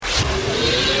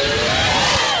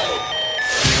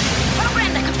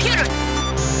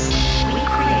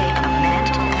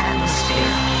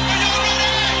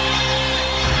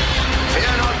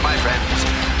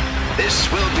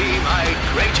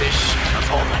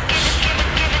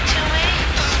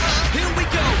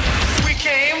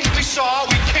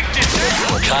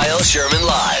Kyle Sherman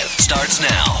Live starts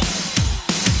now.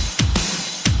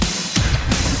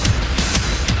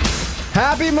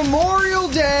 Happy Memorial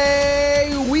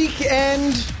Day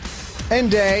weekend and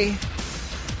day.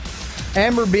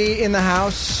 Amber B in the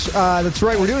house. That's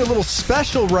right. We're doing a little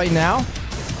special right now.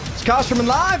 It's Kyle Sherman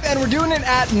Live, and we're doing it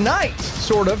at night,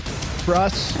 sort of, for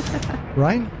us.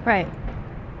 Right? Right.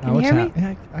 Can you hear me?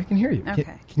 Yeah, I can hear you. Okay.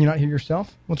 Can you not hear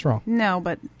yourself? What's wrong? No,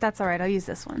 but that's all right. I'll use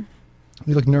this one.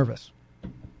 You look nervous.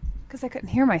 Because I couldn't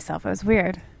hear myself. It was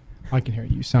weird. I can hear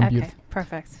you. You sound Okay, beautiful.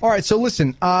 perfect. All right, so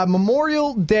listen.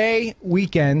 Memorial Day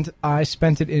weekend, I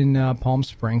spent it in Palm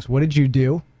Springs. What did you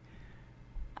do?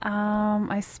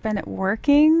 I spent it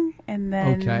working, and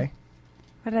then... Okay.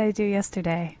 What did I do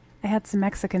yesterday? I had some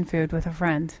Mexican food with a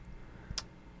friend.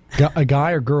 A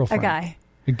guy or girlfriend? A guy.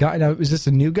 A guy. Now, is this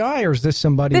a new guy, or is this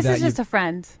somebody This that is just a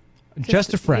friend.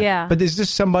 Just a friend? Yeah. But is this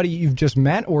somebody you've just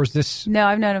met, or is this... No,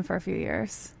 I've known him for a few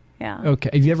years. Yeah. Okay.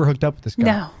 Have you ever hooked up with this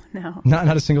guy? No.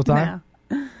 Not a single time?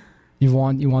 No. You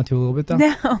want to a little bit, though?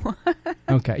 No.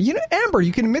 Okay. You know, Amber,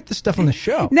 you can admit this stuff on the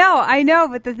show. No, I know,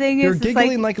 but the thing You're is...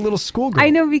 giggling like a little schoolgirl.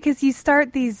 I know, because you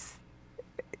start these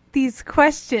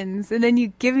questions, and then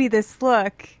you give me this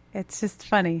look. It's just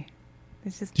funny.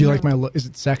 It's just. Do you like my look? Is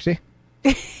it sexy?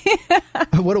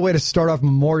 What a way to start off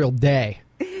Memorial Day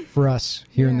for us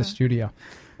here in the studio.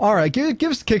 All right, give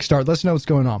us a kickstart. Let's know what's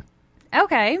going on.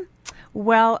 Okay.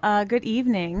 Well, good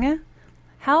evening.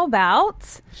 How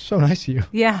about... So nice of you.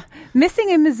 Yeah. Missing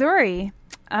in Missouri.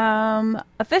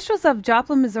 Officials of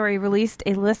Joplin, Missouri released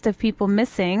a list of people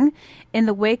missing in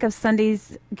the wake of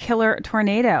Sunday's killer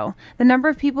tornado. The number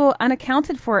of people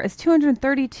unaccounted for is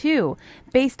 232,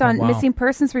 based on missing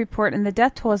persons report, and the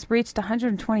death toll has reached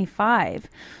 125.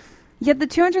 Yet the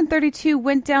 232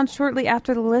 went down shortly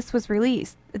after the list was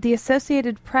released. The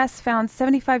Associated Press found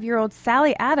 75-year-old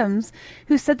Sally Adams,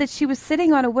 who said that she was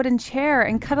sitting on a wooden chair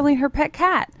and cuddling her pet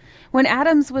cat. When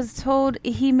Adams was told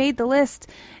he made the list,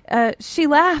 she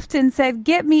laughed and said,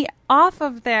 "Get me off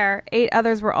of there." 8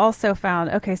 others were also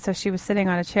found. Okay, so she was sitting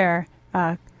on a chair.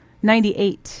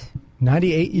 98.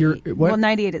 98 year. What? Well,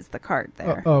 98 is the card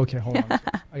there. Oh, okay. Hold on.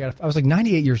 I was like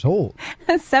 98 years old.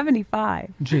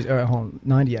 75. Jeez. All right, hold on.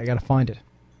 90. I got to find it.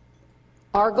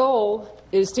 Our goal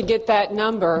is to get that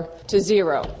number to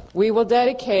 0. We will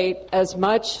dedicate as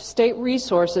much state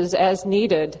resources as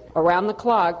needed around the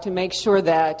clock to make sure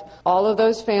that all of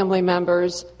those family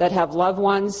members that have loved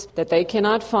ones that they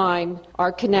cannot find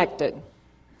are connected.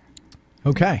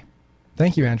 Okay.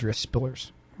 Thank you, Andrea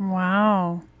Spillers.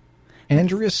 Wow.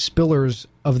 Andrea Spillers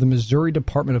of the Missouri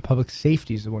Department of Public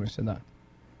Safety is the one who said that.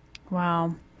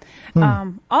 Wow.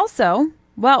 Also,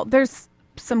 well, there's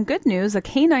some good news. A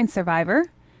canine survivor,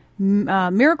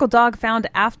 miracle dog found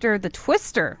after the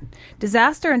Twister.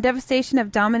 Disaster and devastation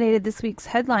have dominated this week's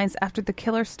headlines after the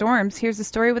killer storms. Here's a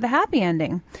story with a happy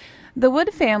ending. The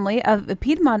Wood family of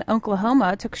Piedmont,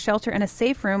 Oklahoma, took shelter in a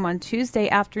safe room on Tuesday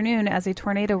afternoon as a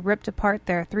tornado ripped apart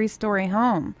their 3-story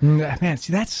home. Man,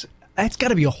 see, that's got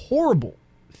to be a horrible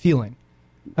feeling.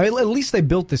 I mean, at least they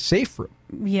built the safe room.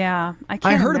 Yeah,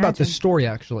 I heard about this story,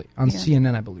 actually, on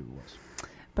CNN, I believe it was.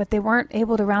 But they weren't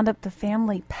able to round up the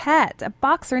family pet, a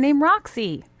boxer named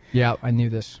Roxy. Yeah, I knew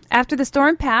this. After the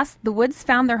storm passed, the Woods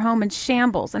found their home in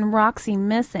shambles and Roxy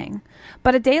missing.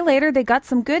 But a day later, they got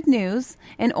some good news.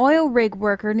 An oil rig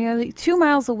worker nearly 2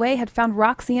 miles away had found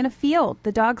Roxy in a field.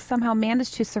 The dog somehow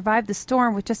managed to survive the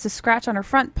storm with just a scratch on her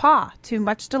front paw, to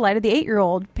much delight of the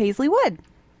 8-year-old Paisley Wood.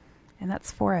 And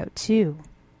that's 402.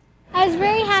 I was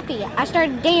very happy. I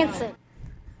started dancing.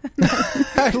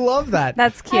 I love that.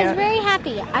 That's cute. I was very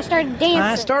happy. I started dancing.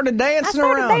 I started dancing I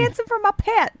started around. dancing for my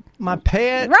pet. My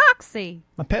pet. Roxy.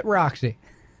 My pet Roxy.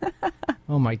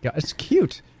 Oh, my God. It's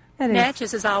cute. That is.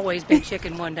 Natchez has always been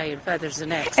chicken one day and feathers the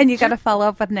next. And you got to follow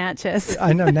up with Natchez.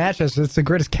 I know, Natchez. It's the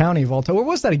greatest county of all time. Where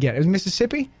was that again? It was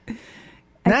Mississippi?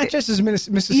 Natchez is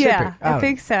Mississippi. Yeah, I don't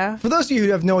think know. so. For those of you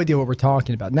who have no idea what we're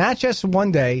talking about, Natchez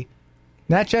one day,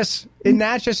 Natchez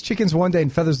chickens one day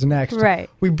and feathers the next. Right.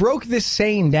 We broke this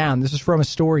saying down. This is from a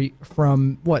story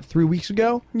from, 3 weeks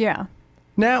ago? Yeah.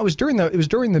 Now, it was during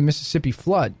the Mississippi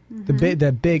flood,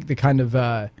 the kind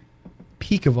of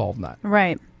peak of all of that.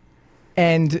 Right.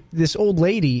 And this old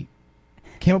lady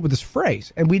came up with this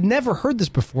phrase. And we'd never heard this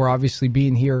before, obviously,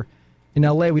 being here in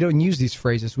L.A. We don't use these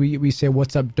phrases. We say,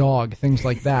 "What's up, dog?" Things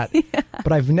like that. Yeah.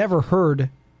 But I've never heard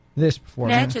this before.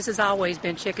 Natchez has always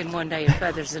been chicken one day and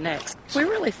feathers the next. We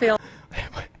really feel...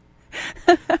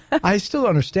 I still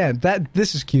don't understand.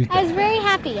 This is cute, though. I was very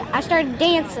happy. I started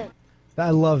dancing.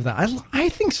 I love that. I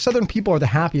think Southern people are the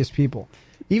happiest people.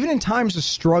 Even in times of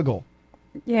struggle.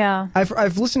 Yeah.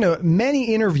 I've listened to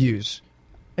many interviews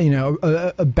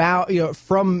about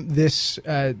from this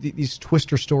these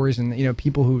Twister stories and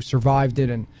people who survived it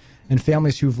and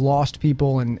families who've lost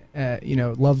people and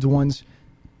loved ones.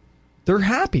 They're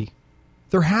happy.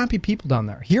 They're happy people down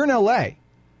there. Here in L.A.,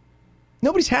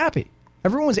 nobody's happy.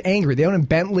 Everyone's angry. They own a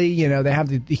Bentley. They have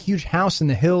the huge house in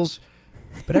the hills,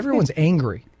 but everyone's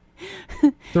angry.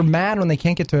 They're mad when they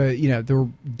can't get to their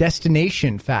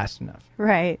destination fast enough.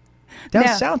 Right. Down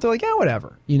south, they're like, yeah,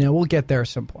 whatever. We'll get there at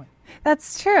some point.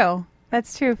 That's true.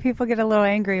 That's true. People get a little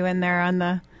angry when they're on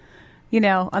the,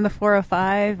 on the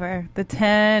 405 or the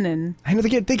 10, and I know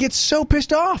they get so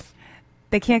pissed off.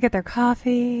 They can't get their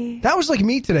coffee. That was like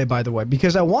me today, by the way,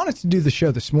 because I wanted to do the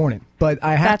show this morning, but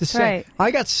I have to say, right.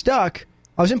 I got stuck.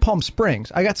 I was in Palm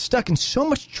Springs. I got stuck in so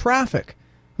much traffic.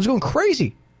 I was going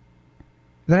crazy.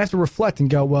 Then I have to reflect and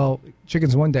go, well,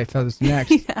 chickens one day, feathers the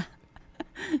next. Yeah.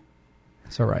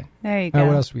 It's all right. There you go. All right,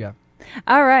 what else do we got?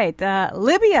 All right.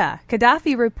 Libya.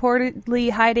 Gaddafi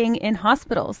reportedly hiding in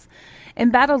hospitals.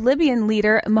 Embattled Libyan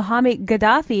leader Mohammed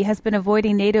Gaddafi has been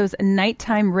avoiding NATO's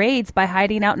nighttime raids by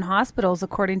hiding out in hospitals,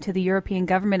 according to the European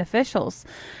government officials.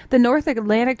 The North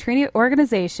Atlantic Treaty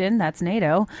Organization, that's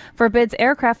NATO, forbids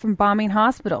aircraft from bombing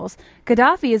hospitals.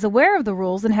 Gaddafi is aware of the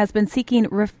rules and has been seeking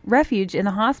refuge in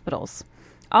the hospitals.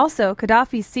 Also,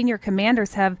 Gaddafi's senior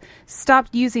commanders have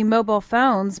stopped using mobile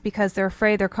phones because they're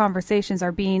afraid their conversations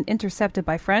are being intercepted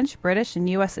by French, British, and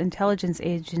U.S. intelligence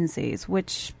agencies,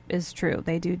 which is true.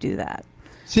 They do that.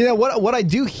 See, now what I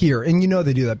do hear, and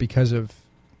they do that because of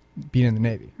being in the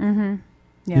Navy. Mm-hmm.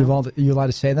 Yeah. Are you allowed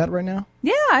to say that right now?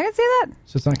 Yeah, I can say that.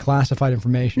 So it's not classified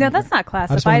information? No, that's not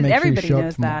classified. Everybody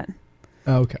knows that.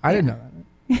 Oh, okay. I didn't know that.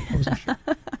 I wasn't sure.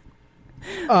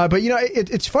 But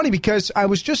it's funny because I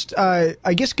was just I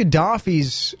guess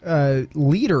Gaddafi's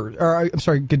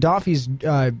Gaddafi's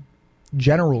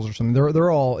generals or something.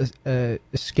 They're all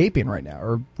escaping right now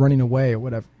or running away or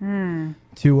whatever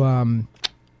to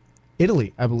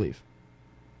Italy, I believe.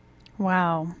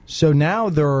 Wow. So now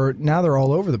they're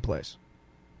all over the place.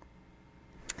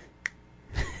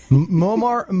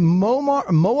 Muammar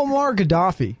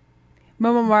Gaddafi.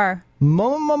 Muammar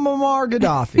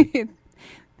Gaddafi.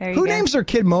 Who names their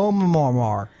kid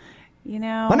Muammar?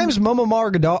 My name is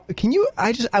Muammar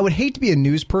Gaddafi. I would hate to be a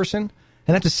news person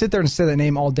and have to sit there and say that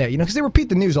name all day. Because they repeat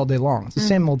the news all day long. It's the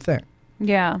same old thing.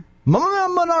 Yeah.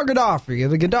 Muammar Gaddafi.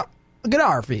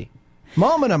 Gaddafi.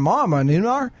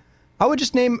 Muammar. I would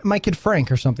just name my kid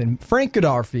Frank or something. Frank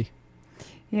Gaddafi.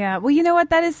 Yeah. Well, you know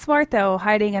what? That is smart, though,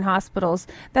 hiding in hospitals.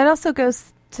 That also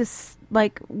goes to,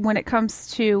 when it comes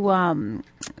to,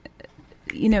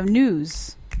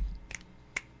 news.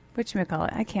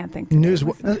 Whatchamacallit? I can't think. News.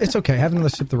 It's okay. Have another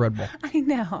sip of the Red Bull. I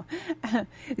know.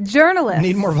 Journalists.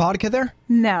 Need more vodka there?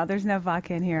 No, there's no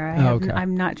vodka in here. Okay.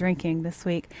 I'm not drinking this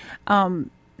week. The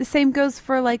same goes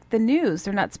for the news.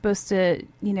 They're not supposed to,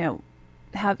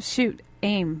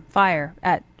 aim, fire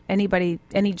at anybody,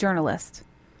 any journalist.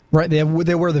 Right. They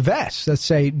wear the vests that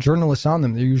say journalists on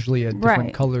them. They're usually a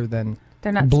different color than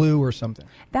they're not blue or something.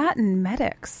 That and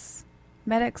medics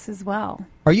as well.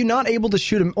 Are you not able to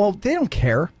shoot them? Well, they don't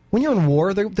care. When you're in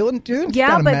war, they don't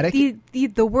yeah, but medic.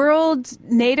 The world,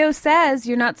 NATO says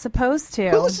you're not supposed to.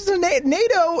 Who listens to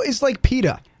NATO is like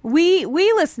PETA. We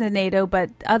listen to NATO, but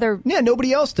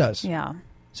nobody else does. Yeah.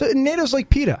 So NATO's like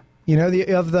PETA.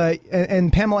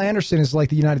 And Pamela Anderson is like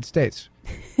the United States.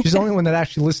 She's the only one that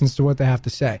actually listens to what they have to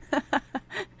say.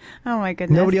 Oh my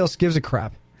goodness. Nobody else gives a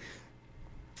crap.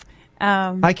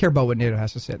 I care about what NATO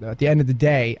has to say, though. At the end of the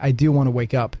day, I do want to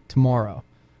wake up tomorrow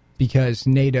because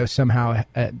NATO somehow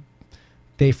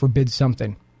they forbid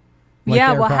something. Like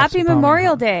happy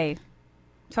Memorial Day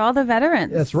to all the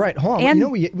veterans. That's right. Hold on.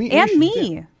 And,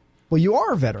 me. Well, you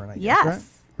are a veteran, I guess, yes. Right?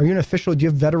 Are you an official? Do you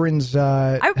have veterans?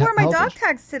 I wore my dog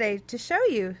tags today to show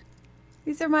you.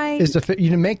 These are my... You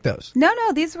didn't make those? No.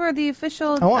 These were the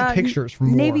official I want pictures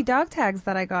from Navy war. dog tags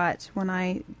that I got when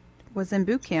I was in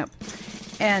boot camp.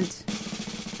 And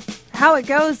how it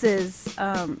goes is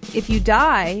if you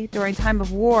die during time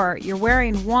of war, you're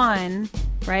wearing one,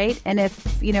 right? And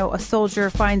if, a soldier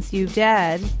finds you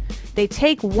dead, they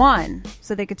take one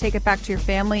so they could take it back to your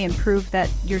family and prove that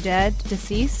you're dead,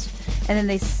 deceased. And then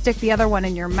they stick the other one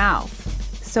in your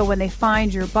mouth. So when they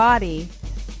find your body,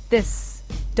 this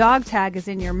dog tag is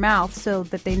in your mouth so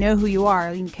that they know who you are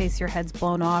in case your head's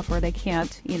blown off or they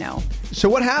can't, So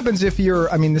what happens if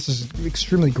this is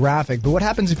extremely graphic, but what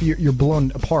happens if you're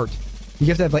blown apart? You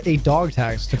have to have 8 dog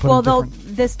tags to put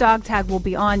this dog tag will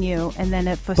be on you, and then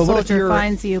if a soldier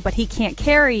finds you, but he can't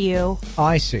carry you,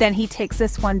 I see. Then he takes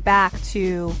this one back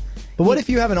to... But what if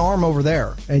you have an arm over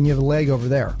there and you have a leg over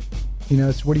there?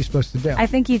 It's what are you supposed to do? I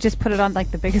think you just put it on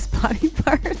like the biggest body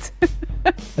part.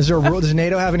 Is there a rule? Does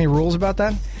NATO have any rules about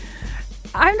that?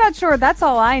 I'm not sure. That's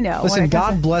all I know. Listen,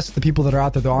 God bless the people that are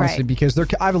out there, though, honestly, Right. because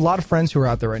I have a lot of friends who are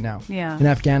out there right now Yeah. in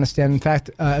Afghanistan. In fact,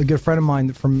 a good friend of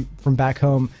mine from back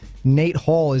home, Nate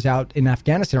Hall, is out in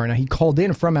Afghanistan right now. He called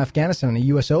in from Afghanistan on a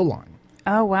USO line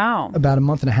Oh, wow. about a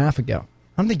month and a half ago.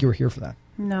 I don't think you were here for that.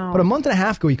 No. But a month and a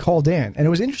half ago, he called in, and it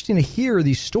was interesting to hear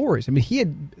these stories. I mean, he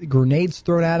had grenades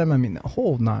thrown at him. I mean, the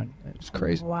whole nine. It was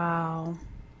crazy. Wow.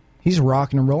 He's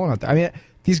rocking and rolling out there. I mean,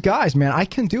 these guys, man, I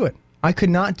couldn't do it. I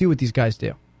could not do what these guys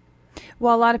do.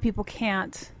 Well, a lot of people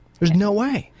can't. There's no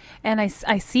way. And I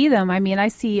see them. I mean, I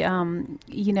see,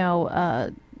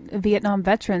 Vietnam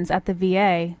veterans at the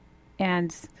VA.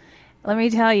 And let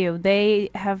me tell you, they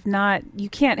have not, you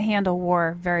can't handle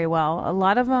war very well. A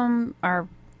lot of them are,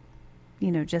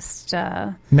 just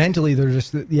Mentally, they're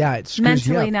just, it screws you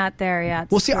mentally up. not there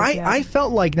yet. Well, see, I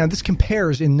felt like, now this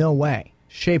compares in no way,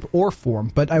 shape, or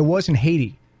form, but I was in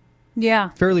Haiti Yeah.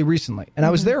 fairly recently. And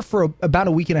I was there for about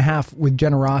a week and a half with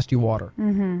Generosity Water.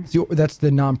 Mm-hmm. That's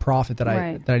the nonprofit that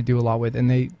I do a lot with. And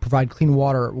they provide clean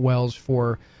water wells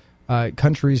for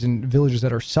countries and villages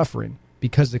that are suffering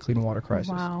because of the clean water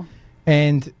crisis. Wow.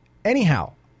 And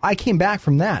anyhow, I came back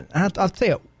from that. And I'll tell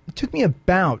you, it took me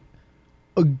about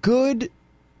a good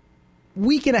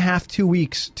week and a half, 2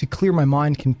 weeks to clear my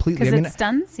mind completely. Because it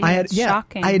stuns you. It's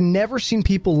shocking. I had never seen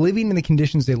people living in the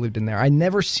conditions they lived in there. I'd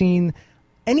never seen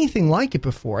anything like it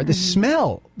before. The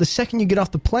smell, the second you get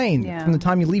off the plane, from the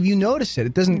time you leave, you notice it.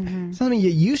 It doesn't, it's something you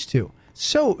get used to.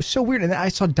 So weird. And I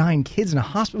saw dying kids in a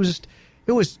hospital.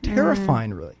 It was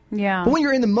terrifying, really. Yeah. But when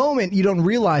you're in the moment, you don't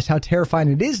realize how terrifying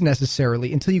it is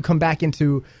necessarily until you come back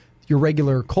into your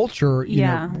regular culture, you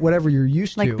know, whatever you're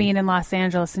used to. Like being in Los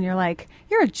Angeles and you're like,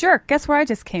 you're a jerk. Guess where I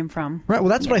just came from? Right. Well,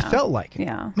 that's what I felt like.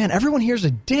 Yeah. Man, everyone here's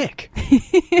a dick.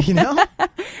 You know?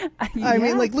 I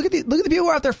mean, like, look at the people who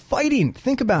are out there fighting.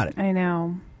 Think about it. I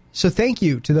know. So thank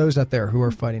you to those out there who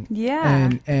are fighting.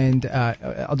 Yeah. And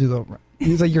I'll do the...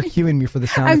 It's like you're cueing me for the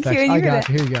sound effects. Cueing you. I got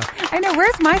you. Here you go. I know.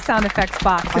 Where's my sound effects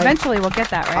box? Eventually we'll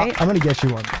get that, right? I'm going to get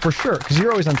you one. For sure. Because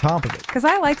you're always on top of it. Because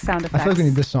I like sound effects. I feel like we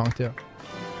need this song, too.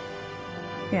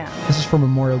 Yeah. This is for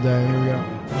Memorial Day. Here we go.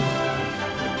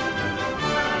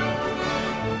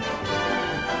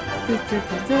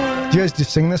 Do you guys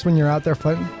just sing this when you're out there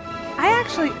fighting? I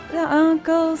actually...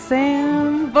 Uncle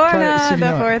Sam, born on the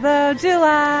 4th of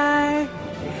July.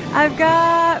 I've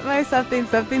got my something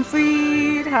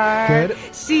sweetheart. Good.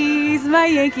 She's my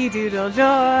Yankee Doodle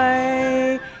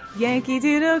joy. Yankee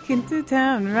Doodle came to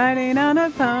town riding on a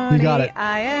pony. You got it.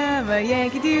 I am a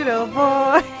Yankee Doodle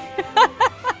boy.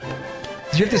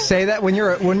 Did you have to say that when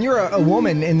you're a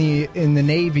woman in the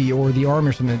Navy or the Army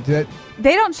or something?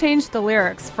 They don't change the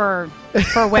lyrics for women.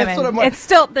 That's what I'm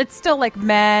it's still like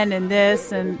men and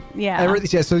this and yeah.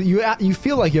 So you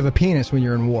feel like you have a penis when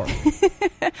you're in war.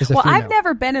 Well, I've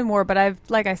never been in war, but I've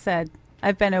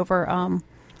been over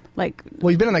Well,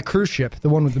 you've been on that cruise ship, the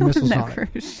one with the missiles on it.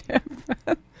 Cruise ship.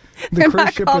 They're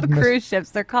not called cruise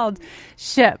ships. They're called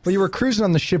ships. Well, you were cruising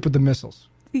on the ship with the missiles.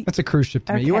 That's a cruise ship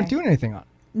to me. You weren't doing anything on it.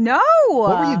 No.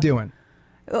 What were you doing?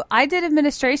 I did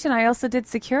administration. I also did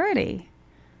security.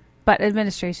 But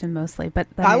administration mostly. But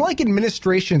I like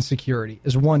administration security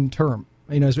as one term.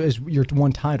 As your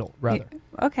one title, rather.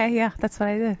 Okay, yeah, that's what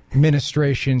I did.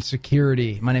 Administration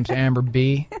security. My name's Amber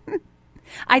B.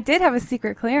 I did have a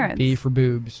secret clearance. B for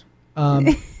boobs. So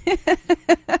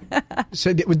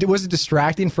was it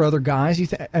distracting for other guys?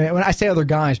 When I say other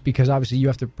guys, because obviously you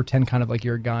have to pretend kind of like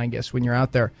you're a guy, I guess, when you're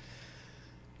out there.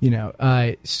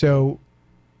 So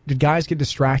did guys get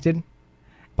distracted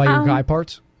by your guy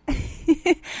parts?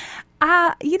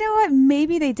 You know what?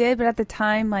 Maybe they did, but at the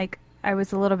time, I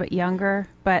was a little bit younger.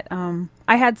 But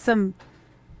I had some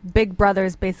big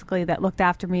brothers, basically, that looked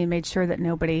after me and made sure that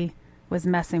nobody was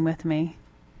messing with me.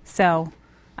 So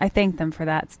I thank them for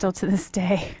that, still to this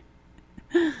day.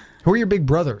 Who are your big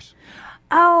brothers?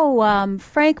 Oh,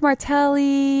 Frank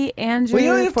Martelli, Andrew Well,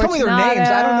 you don't have to tell me their names.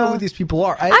 I don't know who these people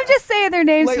are. I'm just saying their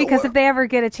names because if they ever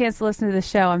get a chance to listen to the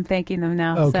show, I'm thanking them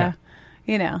now. Okay.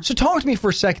 So, So talk to me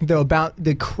for a second, though, about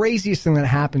the craziest thing that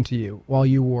happened to you while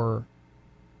you were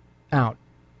out,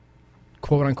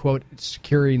 quote unquote,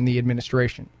 securing the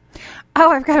administration.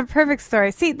 Oh, I've got a perfect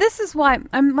story. See, this is why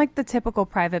I'm like the typical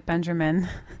Private Benjamin.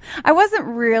 I wasn't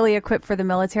really equipped for the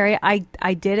military. I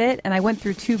did it, and I went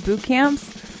through 2 boot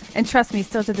camps. And trust me,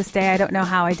 still to this day, I don't know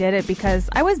how I did it because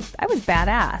I was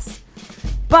badass.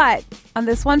 But on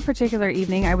this one particular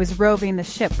evening, I was roving the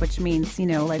ship, which means,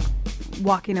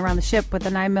 walking around the ship with a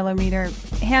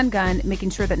 9mm handgun,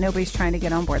 making sure that nobody's trying to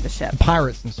get on board the ship.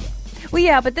 Pirates and stuff. Well,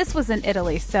 yeah, but this was in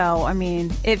Italy, so I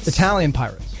mean, it's Italian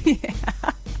pirates. Yeah.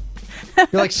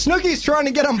 You're like, Snooki's trying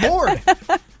to get on board.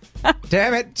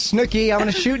 Damn it, Snooki, I'm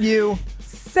going to shoot you.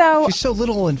 So she's so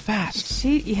little and fast.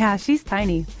 She's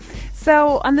tiny.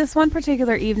 So on this one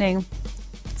particular evening,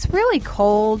 it's really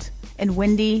cold and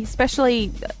windy,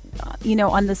 especially,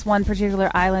 on this one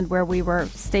particular island where we were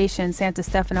stationed, Santa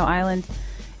Stefano Island,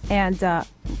 and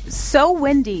so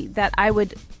windy that I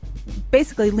would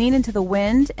basically lean into the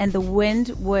wind, and the wind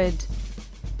would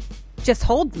just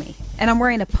hold me. And I'm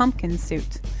wearing a pumpkin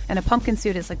suit. And a pumpkin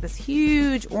suit is like this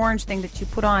huge orange thing that you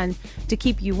put on to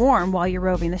keep you warm while you're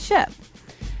roving the ship.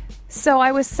 So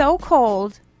I was so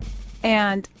cold,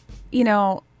 and,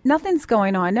 nothing's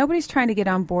going on. Nobody's trying to get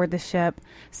on board the ship.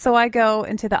 So I go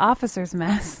into the officer's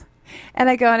mess, and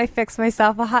I go and I fix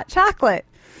myself a hot chocolate.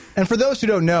 And for those who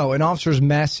don't know, an officer's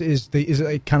mess is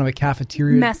a kind of a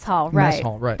cafeteria. Mess hall, right. Mess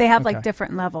hall, right. They have like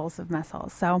different levels of mess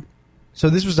halls. So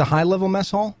this was a high-level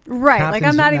mess hall? Right. Captain's like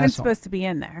I'm not even mess hall. supposed to be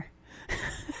in there.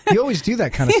 You always do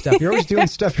that kind of stuff. You're always doing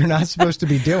stuff you're not supposed to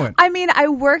be doing. I mean, I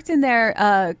worked in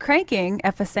there cranking,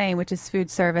 FSA, which is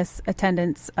food service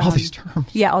attendants. All these terms.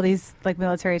 Yeah, all these like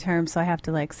military terms, so I have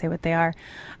to say what they are.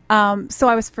 So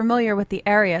I was familiar with the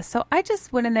area. So I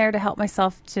just went in there to help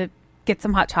myself to get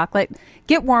some hot chocolate,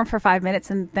 get warm for 5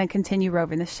 minutes, and then continue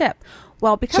roving the ship.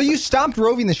 Well, because So you stopped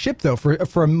roving the ship, though,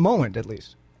 for a moment at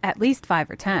least. At least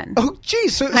 5 or 10. Oh,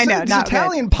 geez. So I know, these not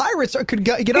Italian pirates could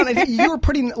get on. You were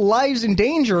putting lives in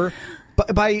danger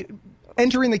by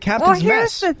entering the captain's Well,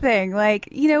 here's mess. the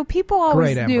thing. People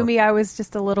always Great, knew Amber. me. I was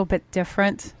just a little bit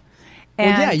different. Well,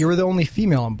 And yeah, you were the only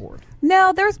female on board.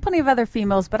 No, there was plenty of other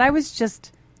females, but I was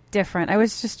just different. I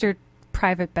was just your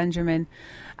Private Benjamin.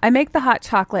 I make the hot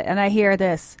chocolate, and I hear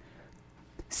this,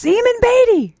 Seaman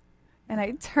Beatty! And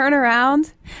I turn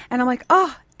around, and I'm like,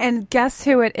 oh, and guess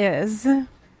who it is?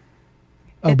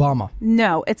 Obama.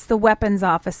 No, it's the weapons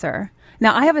officer.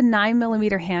 Now, I have a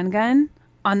 9mm handgun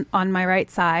on my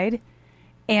right side,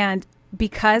 and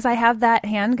because I have that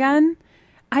handgun,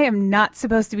 I am not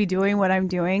supposed to be doing what I'm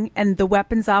doing. And the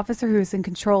weapons officer, who's in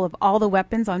control of all the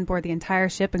weapons on board the entire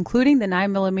ship, including the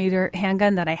 9mm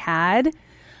handgun that I had,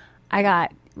 I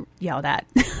got yelled at.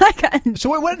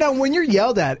 So what now? When you're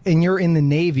yelled at and you're in the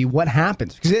Navy, what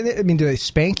happens? Because do they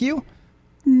spank you?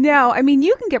 No, I mean,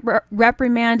 you can get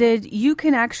reprimanded. You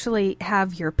can actually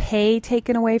have your pay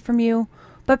taken away from you.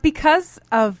 But because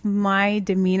of my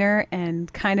demeanor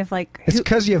and kind of It's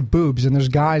because you have boobs, and there's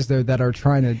guys there that are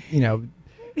trying to,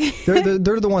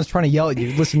 they're the ones trying to yell at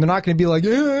you. Listen, they're not going to be like,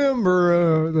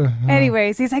 Amber.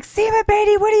 Anyways, he's like, Seaman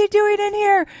Beatty, what are you doing in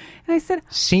here? And I said,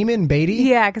 Seaman Beatty?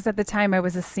 yeah, because at the time I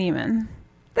was a seaman.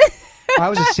 I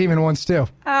was a seaman once, too.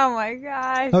 Oh, my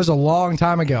gosh. That was a long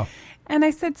time ago. And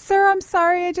I said, sir, I'm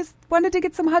sorry. I just wanted to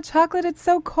get some hot chocolate. It's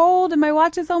so cold, and my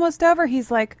watch is almost over.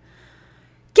 He's like,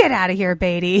 get out of here,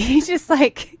 Beatty. He just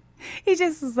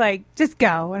was like, just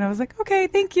go. And I was like, okay,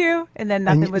 thank you. And then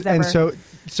nothing was ever. And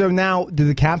so now, did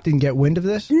the captain get wind of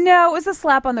this? No, it was a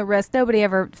slap on the wrist. Nobody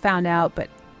ever found out, but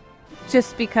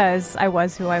just because I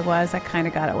was who I was, I kind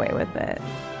of got away with it.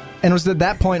 And it was at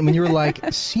that point when you were like,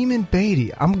 Seaman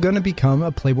Beatty, I'm going to become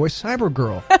a Playboy cyber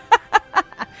girl.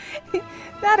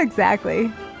 Not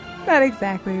exactly, but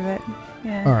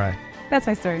yeah. All right. That's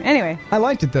my story. Anyway. I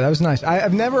liked it, though. That was nice.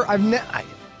 I've never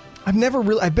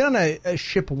really, I've been on a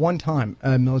ship one time,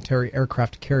 a military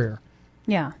aircraft carrier.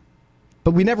 Yeah.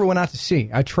 But we never went out to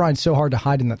sea. I tried so hard to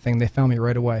hide in that thing. They found me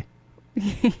right away.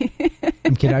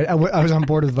 I'm kidding. I was on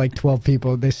board with like 12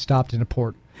 people. They stopped in a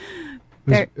port.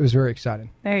 It was very exciting.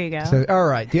 There you go. So, all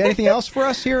right. Do you have anything else for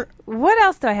us here? What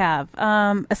else do I have?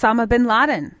 Osama bin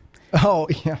Laden. Oh,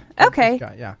 yeah. Okay. This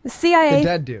guy, yeah. The CIA. The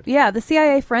dead dude. Yeah, the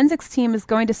CIA forensics team is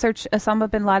going to search Osama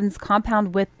bin Laden's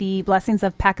compound with the blessings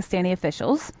of Pakistani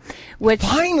officials. Which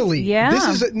Finally.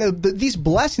 Yeah. These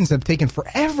blessings have taken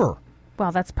forever.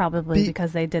 Well, that's probably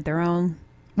because they did their own.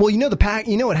 Well, you know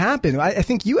what happened. I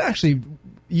think you actually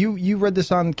you read this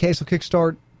on KSL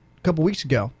Kickstart a couple weeks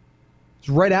ago. It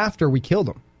was right after we killed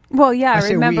him. Well, yeah, I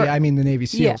remember. I mean the Navy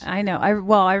SEALs. Yeah, I know. I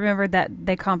remember that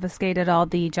they confiscated all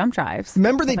the jump drives.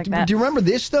 Remember stuff like that. Do you remember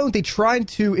this though? They tried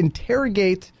to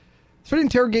interrogate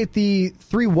the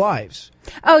 3 wives.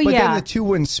 Oh, but yeah. then the 2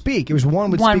 wouldn't speak. It was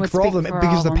one would speak for all of them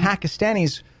because the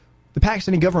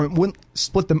Pakistani government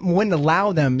wouldn't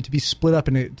allow them to be split up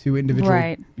into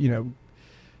individual,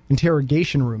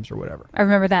 interrogation rooms or whatever. I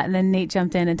remember that, and then Nate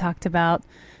jumped in and talked about,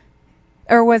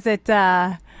 or was it?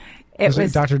 It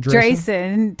was Dr.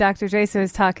 Drayson? Dr. Drayson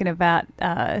was talking about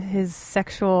his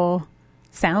sexual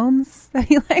sounds that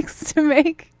he likes to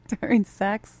make during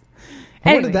sex.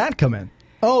 Where did that come in?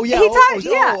 Oh yeah,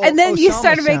 and then you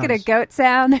started making a goat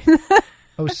sound.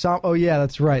 Oh, yeah,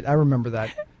 that's right. I remember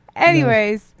that.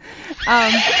 Anyways,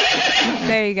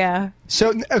 there you go.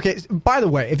 So, okay, by the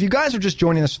way, if you guys are just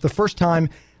joining us for the first time,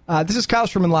 this is Kyle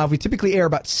Sherman Live. We typically air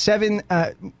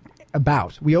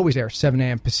we always air 7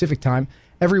 a.m. Pacific time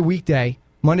every weekday,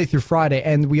 Monday through Friday.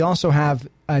 And we also have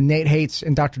Nate Hates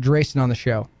and Dr. Drayson on the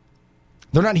show.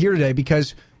 They're not here today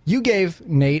because you gave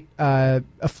Nate the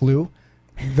flu,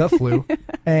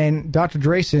 and Dr.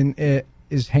 Drayson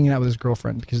is hanging out with his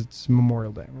girlfriend because it's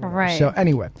Memorial Day. Right. So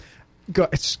anyway,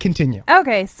 let's continue.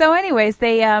 Okay. So anyways,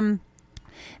 they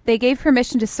gave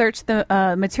permission to search the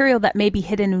material that may be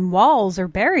hidden in walls or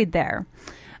buried there.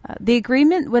 The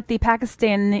agreement with the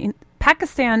Pakistan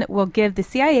will give the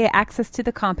CIA access to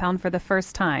the compound for the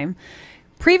first time.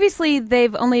 Previously,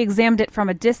 they've only examined it from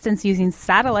a distance using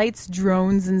satellites,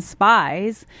 drones, and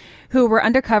spies who were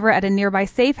undercover at a nearby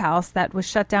safe house that was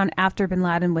shut down after bin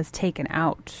Laden was taken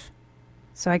out.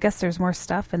 So I guess there's more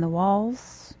stuff in the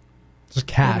walls. Just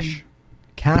cash.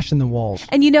 Cash in the walls.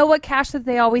 And you know what cash that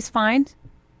they always find?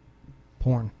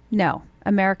 Porn. No,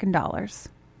 American dollars.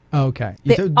 Oh, okay.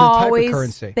 They the always, type of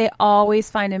currency. They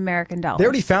always find American dollars. They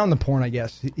already found the porn, I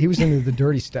guess. He was into the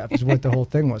dirty stuff is what the whole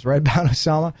thing was, right, about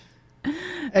Osama?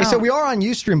 Hey, so we are on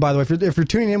Ustream, by the way. If you're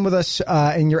tuning in with us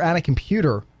and you're at a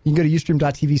computer, you can go to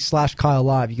ustream.tv/Kyle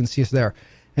Live. You can see us there.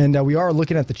 And we are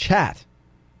looking at the chat.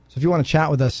 So if you want to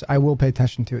chat with us, I will pay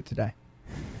attention to it today.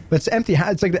 But it's empty.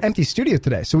 It's like the empty studio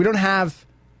today. So we don't have...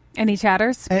 Any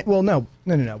chatters? Well, no.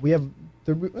 We have...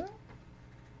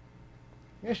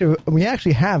 We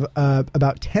actually have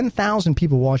about 10,000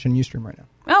 people watching Ustream right now.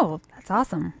 Oh, that's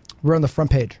awesome. We're on the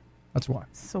front page. That's why.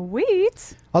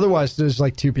 Sweet. Otherwise, there's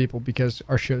like 2 people because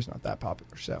our show's not that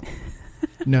popular. So,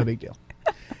 no big deal.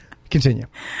 Continue.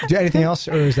 Do anything else,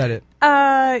 or is that it? We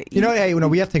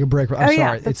have to take a break. I'm sorry.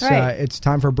 Yeah, that's right. It's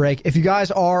time for a break. If you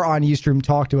guys are on Ustream,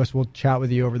 talk to us. We'll chat with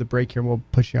you over the break here, and we'll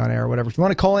put you on air or whatever. If you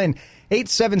want to call in,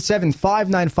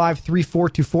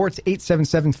 877-595-3424. It's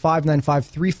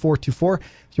 877-595-3424.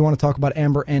 If you want to talk about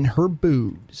Amber and her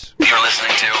boobs. You're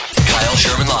listening to Kyle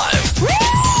Sherman Live. Woo!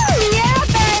 Yeah,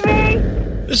 baby!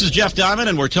 This is Jeff Diamond,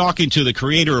 and we're talking to the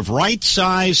creator of Right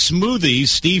Size Smoothies,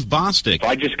 Steve Bostic.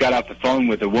 I just got off the phone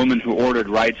with a woman who ordered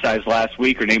Right Size last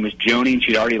week. Her name was Joni, and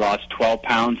she'd already lost 12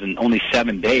 pounds in only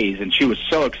 7 days, and she was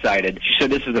so excited. She said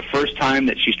this is the first time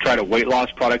that she's tried a weight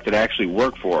loss product that actually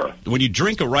worked for her. When you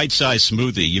drink a Right Size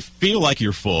smoothie, you feel like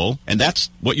you're full, and that's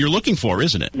what you're looking for,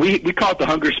 isn't it? We call it the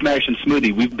Hunger Smashing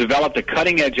Smoothie. We've developed a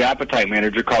cutting-edge appetite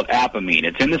manager called Apamine.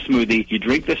 It's in the smoothie. You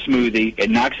drink the smoothie. It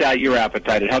knocks out your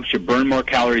appetite. It helps you burn more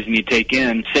calories than you take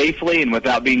in safely and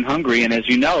without being hungry. And as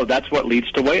you know, that's what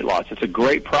leads to weight loss. It's a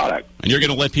great product. And you're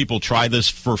going to let people try this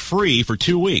for free for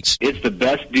 2 weeks. It's the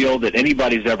best deal that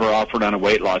anybody's ever offered on a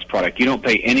weight loss product. You don't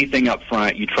pay anything up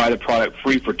front. You try the product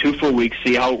free for 2 full weeks,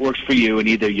 see how it works for you, and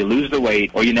either you lose the weight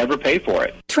or you never pay for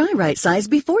it. Try Right Size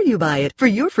before you buy it. For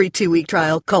your free 2-week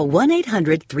trial, call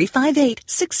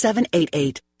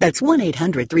 1-800-358-6788. That's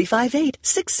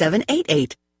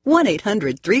 1-800-358-6788.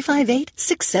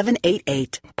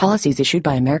 1-800-358-6788. Policies issued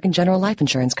by American General Life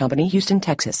Insurance Company, Houston,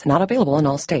 Texas. Not available in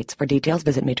all states. For details,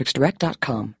 visit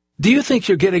matrixdirect.com. Do you think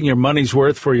you're getting your money's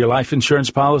worth for your life insurance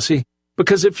policy?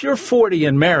 Because if you're 40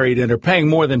 and married and are paying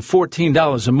more than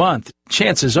 $14 a month,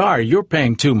 chances are you're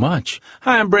paying too much.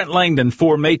 Hi, I'm Brent Langdon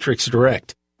for Matrix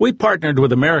Direct. We partnered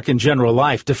with American General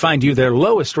Life to find you their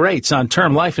lowest rates on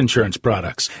term life insurance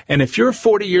products. And if you're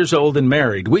 40 years old and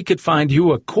married, we could find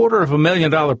you a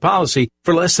 $250,000 policy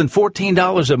for less than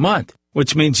 $14 a month,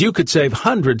 which means you could save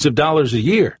hundreds of dollars a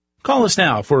year. Call us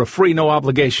now for a free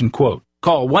no-obligation quote.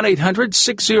 Call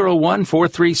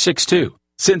 1-800-601-4362.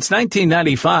 Since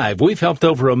 1995, we've helped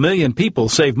over 1 million people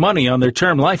save money on their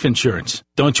term life insurance.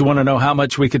 Don't you want to know how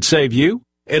much we could save you?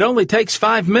 It only takes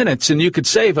 5 minutes and you could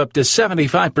save up to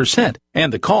 75%,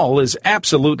 and the call is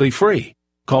absolutely free.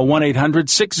 Call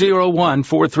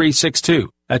 1-800-601-4362.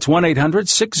 That's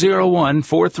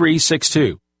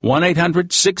 1-800-601-4362.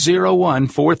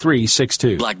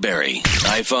 1-800-601-4362. BlackBerry,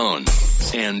 iPhone,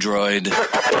 Android.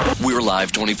 We're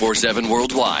live 24/7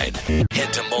 worldwide.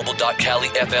 Head to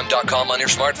mobile.califm.com on your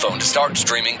smartphone to start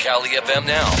streaming Cali FM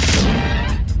now.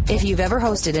 If you've ever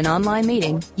hosted an online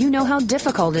meeting, you know how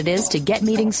difficult it is to get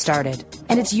meetings started.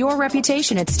 And it's your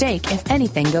reputation at stake if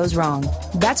anything goes wrong.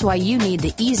 That's why you need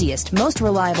the easiest, most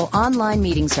reliable online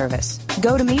meeting service,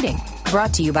 GoToMeeting.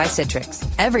 Brought to you by Citrix.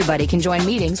 Everybody can join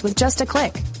meetings with just a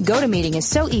click. GoToMeeting is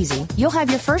so easy, you'll have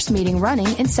your first meeting running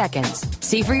in seconds.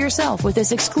 See for yourself with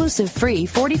this exclusive free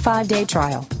 45-day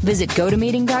trial. Visit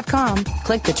GoToMeeting.com,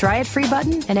 click the Try It Free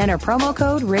button, and enter promo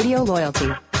code Radio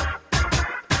Loyalty.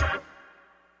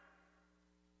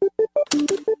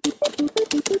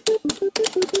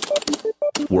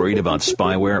 Worried about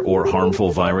spyware or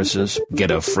harmful viruses?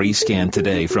 Get a free scan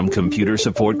today from Computer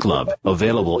Support Club,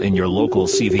 available in your local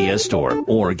CVS store,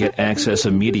 or get access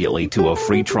immediately to a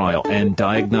free trial and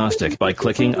diagnostic by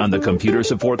clicking on the Computer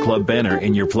Support Club banner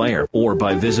in your player, or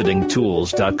by visiting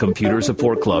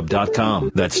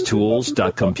tools.computersupportclub.com. That's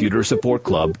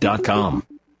tools.computersupportclub.com.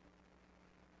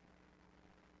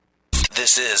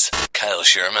 This is Kyle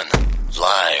Sherman,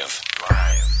 live.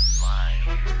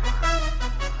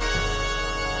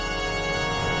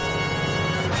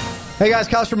 Hey guys,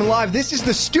 Kyle Sherman live. This is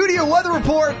the Studio Weather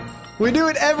Report. We do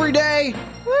it every day.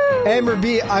 Woo. Amber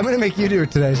B, I'm going to make you do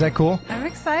it today. Is that cool? I'm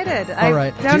excited. All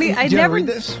right. Do you never read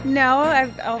this? No,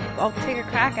 I'll take a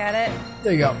crack at it.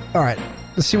 There you go. All right.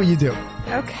 Let's see what you do.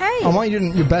 Okay. I want you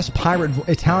to do your best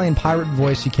Italian pirate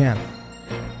voice you can.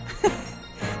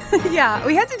 Yeah,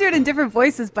 we had to do it in different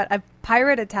voices, but a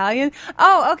pirate Italian?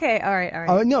 Oh, okay. All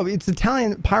right. No, it's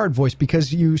Italian pirate voice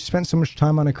because you spent so much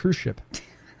time on a cruise ship.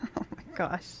 Oh, my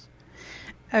gosh.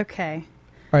 Okay.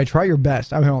 All right, try your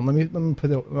best. Hold on, let me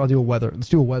put I'll do a weather. Let's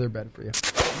do a weather bed for you.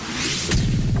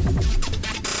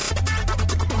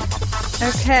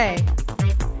 Okay.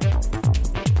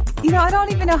 You know, I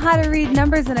don't even know how to read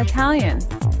numbers in Italian.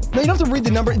 No, you don't have to read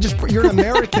the number. Just you're an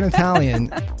American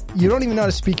Italian. You don't even know how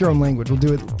to speak your own language. We'll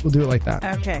do it like that.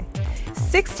 Okay.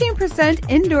 16%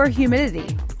 indoor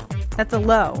humidity. That's a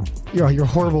low. You're a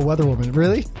horrible weather woman.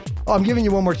 Really? Oh, I'm giving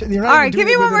you one more chance. All right, give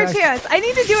me one more chance. I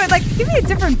need to do it give me a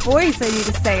different voice I need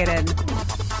to say it in.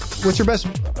 What's your best...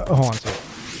 hold on a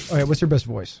second. Okay, what's your best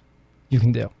voice you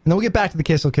can do? And then we'll get back to the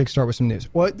KSL Kickstart with some news.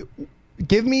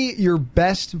 Give me your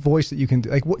best voice that you can do.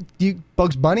 What do you...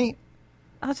 Bugs Bunny?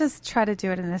 I'll just try to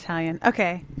do it in Italian.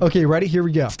 Okay. Okay, ready? Here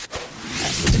we go.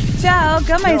 Ciao,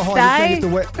 come stai?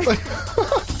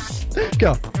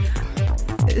 Go.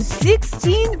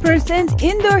 16%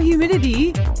 indoor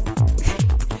humidity,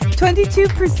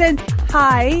 22%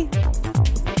 high,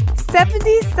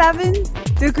 77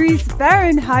 degrees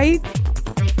Fahrenheit,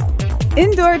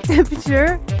 indoor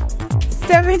temperature,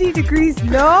 70 degrees.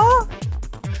 No?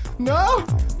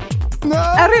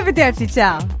 Arrivederci,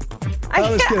 ciao.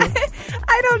 I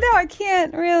don't know. I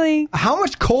can't really. How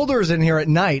much colder is it in here at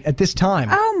night at this time?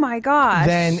 Oh my gosh.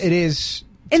 Than it is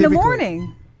in the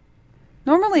morning.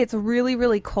 Normally it's really,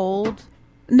 really cold.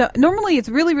 No, normally it's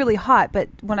really, really hot, but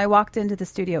when I walked into the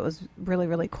studio, it was really,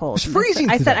 really cold. It's freezing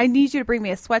I today. said, I need you to bring me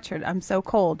a sweatshirt. I'm so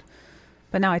cold.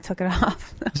 But now I took it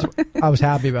off. I was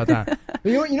happy about that.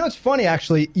 You know what's funny,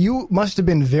 actually? You must have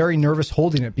been very nervous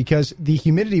holding it because the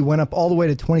humidity went up all the way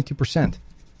to 22%.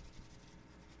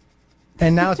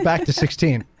 And now it's back to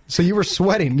 16. So you were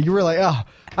sweating. You were like, oh,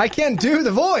 I can't do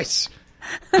the voice.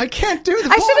 I can't do the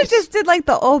voice. I should have just did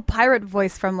the old pirate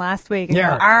voice from last week.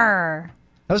 Yeah. Arr.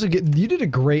 That was you did a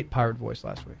great pirate voice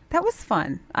last week. That was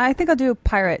fun. I think I'll do a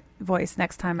pirate voice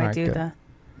next time I do good. the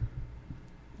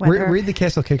weather. Read the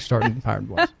KSL Kickstart in pirate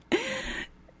voice.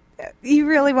 You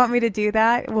really want me to do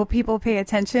that? Will people pay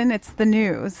attention? It's the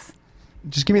news.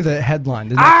 Just give me the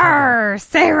headline. Arr!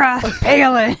 Sarah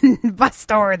Palin bus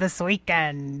tour this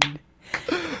weekend.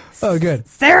 Oh, good.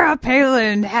 Sarah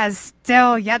Palin has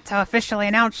still yet to officially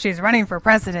announce she's running for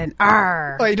president.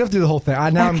 Arr! Oh, you don't have to do the whole thing.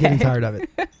 Now I'm getting tired of it.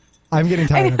 I'm getting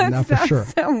tired of it now for sure.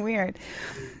 So weird.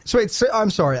 So wait, I'm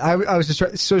sorry. I was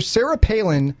just so Sarah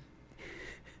Palin,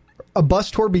 a bus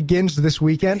tour begins this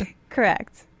weekend?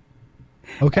 Correct.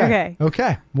 Okay.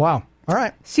 Wow. All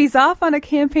right. She's off on a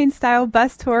campaign-style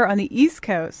bus tour on the East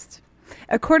Coast.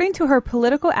 According to her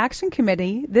political action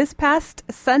committee, this past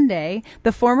Sunday,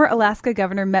 the former Alaska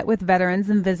governor met with veterans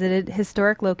and visited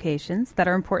historic locations that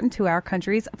are important to our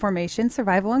country's formation,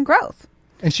 survival, and growth.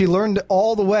 And she learned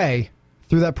all the way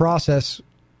through that process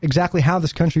exactly how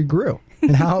this country grew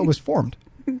and how it was formed.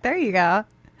 There you go.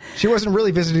 She wasn't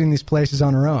really visiting these places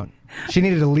on her own. She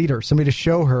needed a leader, somebody to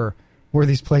show her where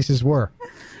these places were.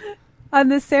 On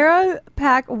the Sarah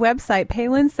PAC website,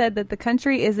 Palin said that the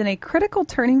country is in a critical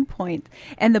turning point,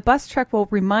 and the bus trek will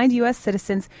remind U.S.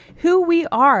 citizens who we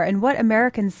are and what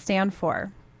Americans stand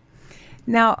for.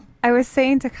 Now, I was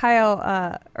saying to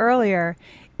Kyle earlier,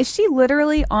 is she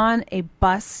literally on a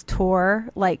bus tour,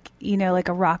 like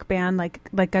a rock band, like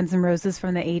Guns N' Roses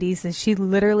from the 80s? Is she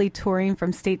literally touring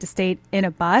from state to state in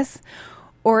a bus?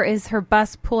 Or is her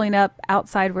bus pulling up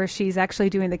outside where she's actually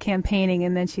doing the campaigning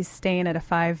and then she's staying at a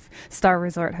 5-star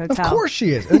resort hotel? Of course she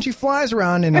is. And she flies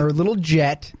around in her little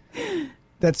jet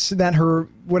that her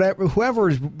whoever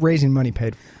is raising money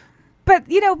paid for. But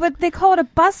they call it a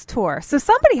bus tour. So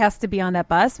somebody has to be on that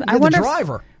bus. You're the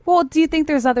driver. Well, do you think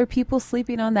there's other people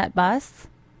sleeping on that bus?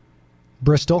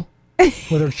 Bristol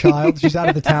with her child. She's out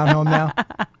of the townhome now.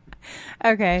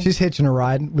 Okay. She's hitching a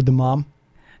ride with the mom.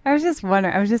 I was just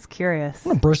wondering. I was just curious. I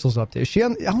wonder what Bristol's up to. Is she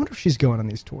on, I wonder if she's going on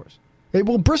these tours. Hey,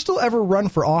 will Bristol ever run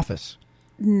for office?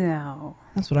 No.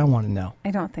 That's what I want to know.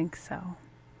 I don't think so.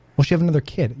 Will she have another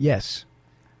kid? Yes.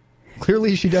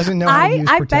 Clearly, she doesn't know how to use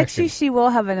protection. I bet you she will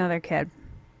have another kid.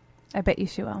 I bet you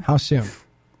she will. How soon?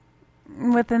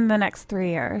 Within the next 3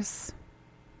 years.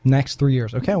 Next 3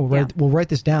 years. Okay, we'll write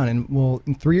this down, and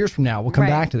in 3 years from now, we'll come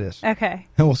back to this. Okay.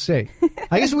 And we'll see.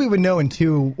 I guess we would know in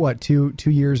two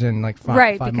years and like 5 months.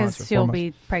 Right, or 4 because months. she'll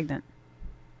be pregnant.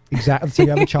 Exactly. So you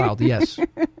have a child, yes.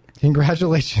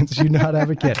 Congratulations, you know how to have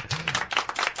a kid.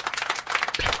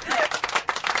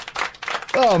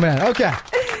 Oh, man. Okay.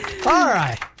 All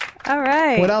right. All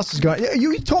right. What else is going on?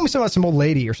 You told me something about some old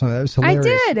lady or something. That was hilarious.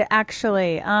 I did,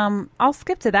 actually. I'll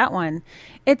skip to that one.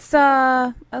 It's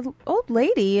an old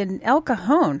lady in El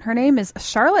Cajon. Her name is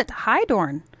Charlotte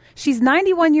Hydorn. She's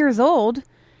 91 years old,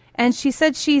 and she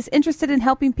said she's interested in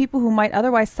helping people who might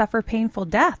otherwise suffer painful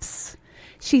deaths.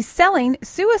 She's selling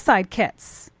suicide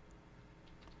kits.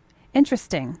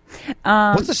 Interesting.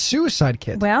 What's a suicide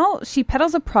kit? Well, she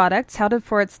peddles a product touted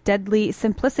for its deadly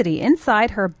simplicity.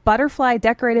 Inside her butterfly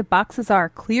decorated boxes are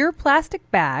clear plastic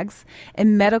bags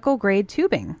and medical grade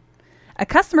tubing. A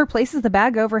customer places the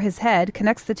bag over his head,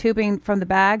 connects the tubing from the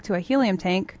bag to a helium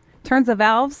tank, turns the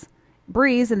valves,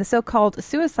 breathes, and the so-called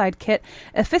suicide kit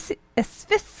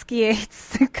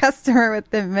asphyxiates the customer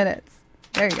within minutes.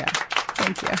 There you go.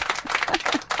 Thank you.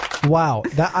 Wow.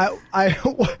 That I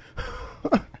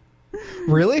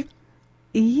Really?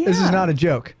 Yeah. This is not a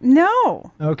joke.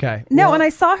 No. Okay. No, well, and I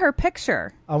saw her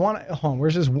picture. I want to. Hold on.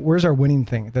 Where's our winning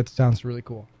thing? That sounds really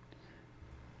cool.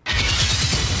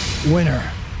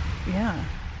 Winner. Yeah.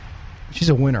 She's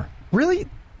a winner. Really?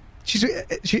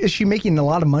 Is she making a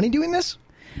lot of money doing this?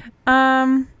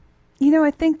 I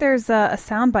think there's a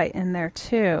soundbite in there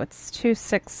too. It's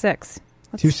 266.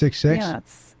 266? Yeah,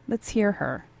 let's hear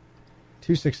her.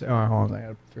 266. Oh, hold on. I got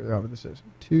to figure out what this is.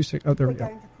 26. Oh, there we go.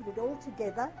 We're going to put it all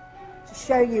together to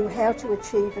show you how to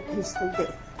achieve a peaceful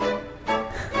death.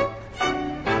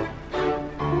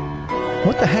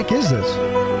 What the heck is this?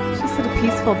 She said a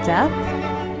peaceful death?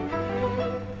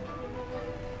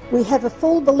 We have a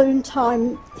full balloon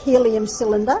time helium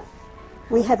cylinder.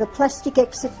 We have a plastic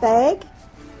exit bag,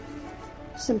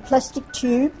 some plastic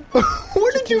tube.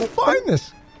 Where did you find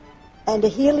this? And a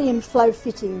helium flow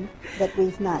fitting that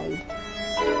we've made.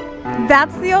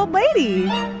 That's the old lady.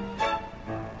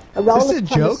 A roll This is of a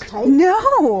pumice joke? tape.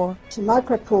 No. To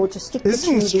micropore to stick This is the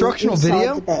an tubing instructional inside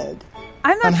video? the bag.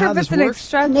 I'm not On sure how if it's this an works?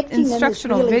 Connecting them is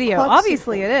instructional really video. quite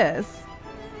Obviously simple. it is.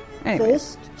 Anyway.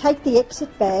 First, take the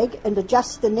exit bag and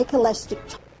adjust the neck elastic.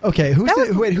 Okay,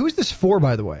 who's this for,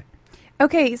 by the way?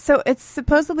 Okay, so it's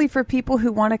supposedly for people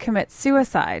who want to commit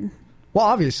suicide. Well,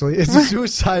 obviously, it's a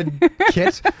suicide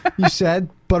kit, you said.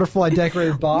 Butterfly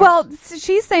decorated box. Well,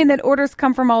 she's saying that orders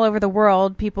come from all over the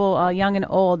world, people young and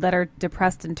old that are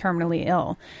depressed and terminally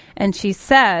ill. And she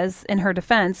says, in her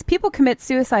defense, people commit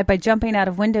suicide by jumping out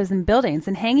of windows in buildings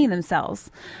and hanging themselves.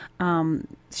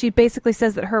 She basically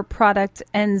says that her product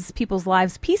ends people's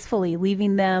lives peacefully,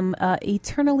 leaving them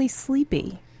eternally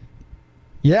sleepy.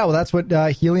 Yeah, well, that's what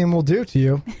helium will do to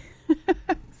you.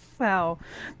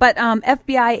 But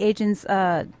FBI agents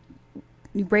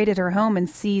raided her home and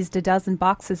seized a dozen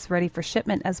boxes ready for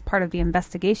shipment as part of the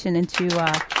investigation into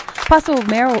possible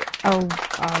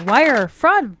wire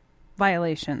fraud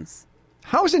violations.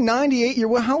 How is a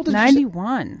 98-year-old? How old is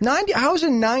 91. 90. How is a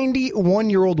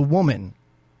 91-year-old woman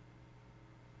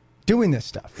doing this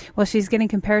stuff? Well, she's getting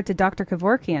compared to Dr.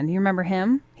 Kevorkian. You remember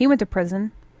him? He went to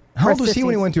prison. How old was he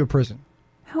when he went to a prison?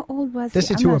 How old was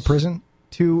he?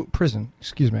 To prison.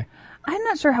 Excuse me. I'm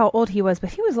not sure how old he was,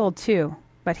 but he was old too.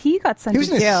 But he got sent to jail.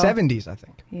 He was in his 70s, I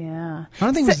think. Yeah. I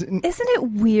don't think isn't it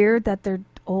weird that they're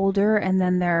older and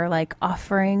then they're like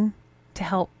offering to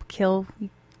help kill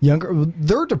younger?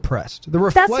 They're depressed. They're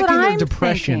reflecting their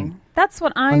depression. Thinking. That's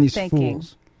what I'm thinking.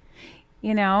 Fools.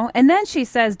 You know, and then she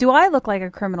says, "Do I look like a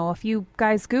criminal?" If you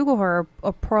guys Google her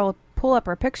or pull up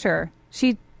her picture,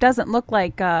 she doesn't look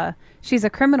like she's a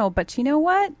criminal. But you know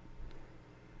what?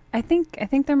 I think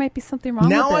there might be something wrong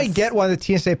with this. Now I get why the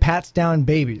TSA pats down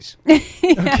babies.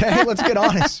 Okay, let's get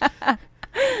honest.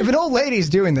 If an old lady's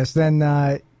doing this, then,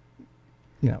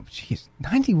 she's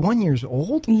 91 years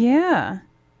old? Yeah.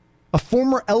 A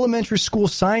former elementary school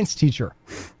science teacher.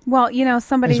 Well,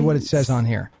 somebody... is what it says on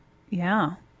here.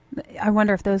 Yeah. I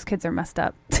wonder if those kids are messed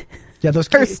up. Yeah, those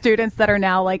kids. Or students that are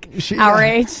now, our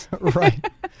age. Right.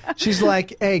 She's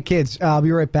like, hey, kids, I'll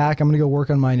be right back. I'm going to go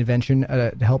work on my invention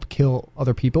to help kill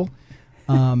other people.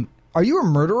 Are you a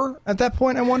murderer at that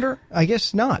point, I wonder? I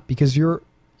guess not, because you're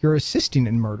assisting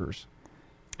in murders.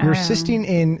 You're assisting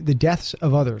in the deaths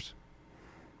of others.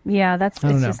 Yeah, it's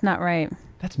just not right.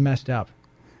 That's messed up.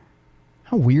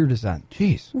 How weird is that?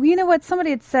 Jeez. Well, you know what? Somebody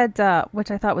had said, which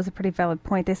I thought was a pretty valid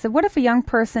point. They said, what if a young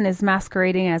person is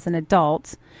masquerading as an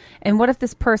adult? And what if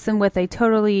this person with a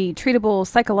totally treatable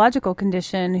psychological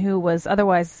condition who was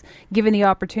otherwise given the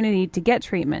opportunity to get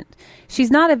treatment?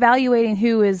 She's not evaluating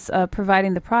who is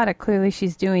providing the product. Clearly,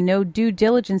 she's doing no due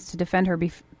diligence to defend her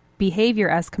behavior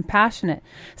as compassionate.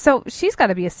 So she's got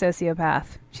to be a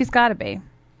sociopath. She's got to be.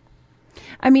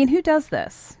 I mean, who does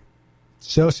this?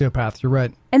 Sociopath, you're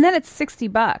right. And then it's $60.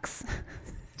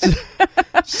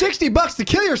 $60 to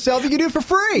kill yourself, you can do it for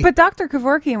free. But Dr.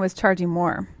 Kevorkian was charging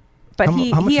more. But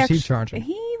how much is he charging?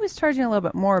 He was charging a little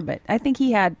bit more, but I think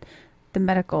he had the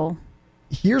medical.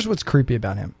 Here's what's creepy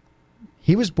about him.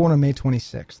 He was born on May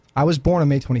 26th. I was born on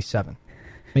May 27th.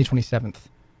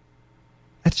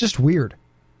 That's just weird.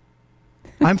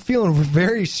 I'm feeling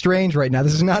very strange right now.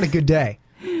 This is not a good day.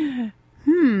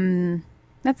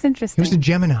 That's interesting. He was a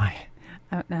Gemini.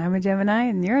 I'm a Gemini,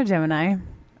 and you're a Gemini.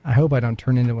 I hope I don't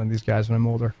turn into one of these guys when I'm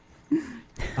older. You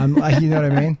know what I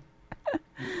mean?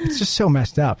 It's just so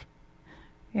messed up.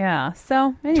 Yeah.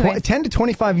 So, anyway. 10 to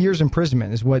 25 years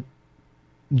imprisonment is what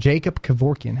Jacob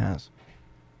Kevorkian has.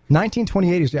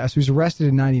 1928, he was arrested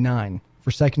in 99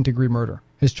 for second-degree murder.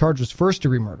 His charge was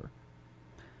first-degree murder.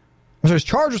 So his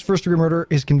charge was first-degree murder.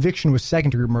 His conviction was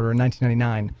second-degree murder in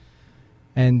 1999.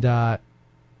 And,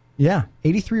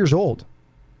 83 years old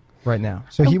right now.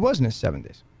 So he was in his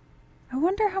 70s. I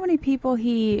wonder how many people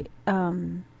he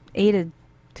aided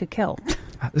to kill.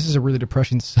 This is a really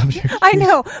depressing subject. I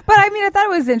know, but I mean, I thought it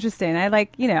was interesting.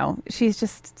 She's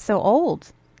just so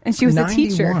old, and she was 91. a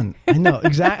teacher. I know,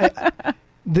 exactly.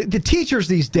 The teachers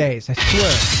these days, I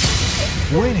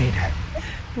swear, winning.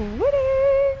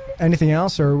 Anything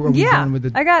else, or are we done with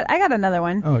the? I got another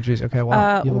one. Oh, geez. Okay,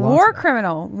 wow. War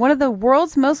criminal, one of the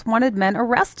world's most wanted men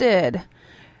arrested.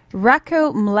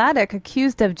 Ratko Mladic,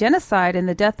 accused of genocide and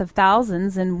the death of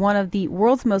thousands, and one of the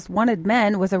world's most wanted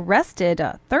men, was arrested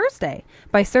Thursday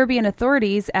by Serbian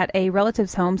authorities at a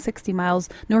relative's home 60 miles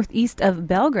northeast of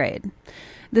Belgrade.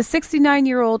 The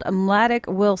 69-year-old Mladic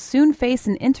will soon face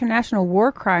an international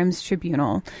war crimes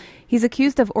tribunal. He's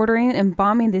accused of ordering and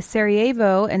bombing the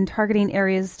Sarajevo and targeting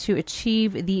areas to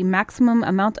achieve the maximum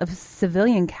amount of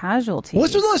civilian casualties.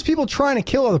 What's with all those people trying to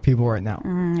kill other people right now?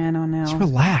 I don't know. Just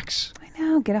relax. I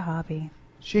know. Get a hobby.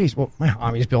 Jeez. Well, my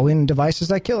hobby is building devices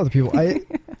that kill other people.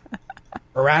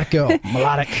 Ratko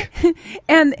Mladic.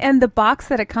 And the box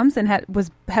that it comes in had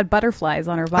butterflies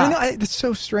on her box. I know. It's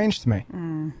so strange to me.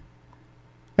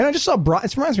 And I just saw,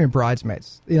 it reminds me of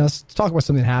Bridesmaids. Let's talk about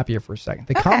something happier for a second.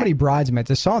 The comedy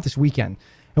Bridesmaids, I saw it this weekend.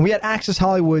 And we had Access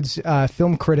Hollywood's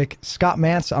film critic Scott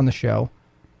Mantz on the show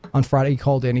on Friday. He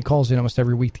called in. He calls in almost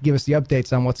every week to give us the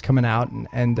updates on what's coming out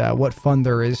and what fun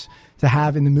there is to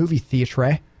have in the movie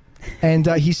theatre. And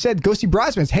he said, go see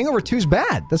Bridesmaids. Hangover 2 is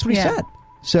bad. That's what he said.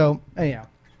 So, anyhow.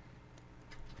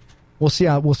 We'll see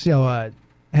how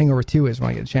Hangover 2 is when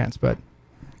I get a chance. But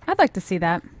I'd like to see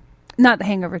that. Not the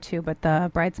Hangover 2, but the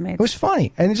Bridesmaids. It was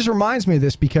funny. And it just reminds me of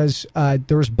this because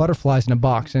there was butterflies in a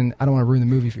box, and I don't want to ruin the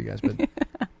movie for you guys, but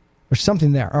there's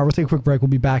something there. All right, we'll take a quick break. We'll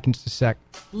be back in just a sec.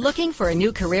 Looking for a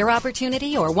new career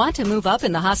opportunity or want to move up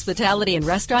in the hospitality and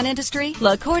restaurant industry?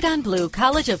 Le Cordon Bleu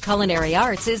College of Culinary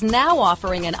Arts is now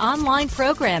offering an online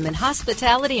program in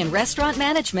hospitality and restaurant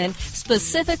management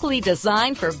specifically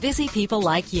designed for busy people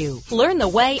like you. Learn the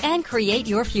way and create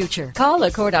your future. Call Le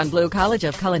Cordon Bleu College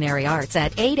of Culinary Arts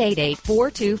at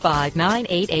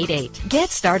 888-425-9888. Get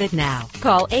started now.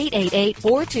 Call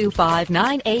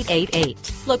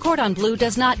 888-425-9888. Le Cordon Bleu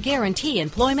does not guarantee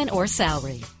employment or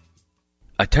salary.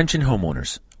 Attention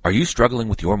homeowners. Are you struggling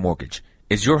with your mortgage?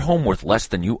 Is your home worth less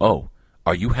than you owe?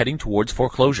 Are you heading towards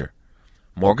foreclosure?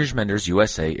 Mortgage Menders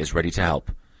USA is ready to help.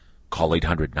 Call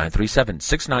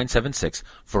 800-937-6976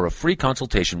 for a free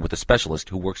consultation with a specialist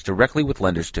who works directly with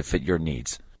lenders to fit your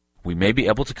needs. We may be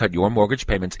able to cut your mortgage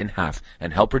payments in half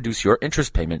and help reduce your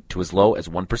interest payment to as low as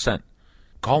 1%.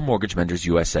 Call Mortgage Menders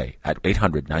USA at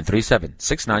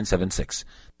 800-937-6976.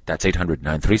 That's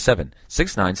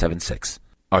 800-937-6976.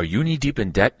 Are you knee-deep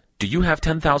in debt? Do you have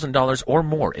 $10,000 or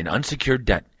more in unsecured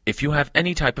debt? If you have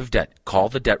any type of debt, call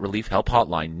the Debt Relief Help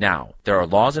Hotline now. There are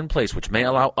laws in place which may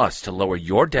allow us to lower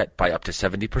your debt by up to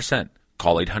 70%.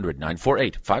 Call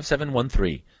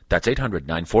 800-948-5713. That's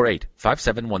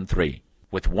 800-948-5713.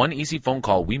 With one easy phone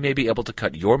call, we may be able to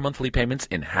cut your monthly payments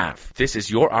in half. This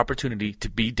is your opportunity to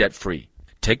be debt-free.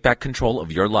 Take back control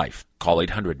of your life. Call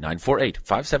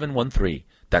 800-948-5713.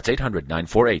 That's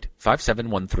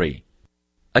 800-948-5713.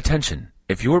 Attention!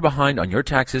 If you are behind on your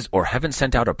taxes or haven't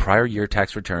sent out a prior year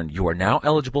tax return, you are now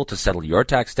eligible to settle your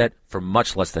tax debt for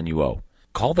much less than you owe.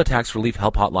 Call the Tax Relief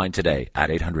Help Hotline today at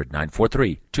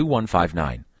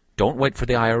 800-943-2159. Don't wait for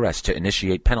the IRS to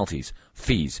initiate penalties,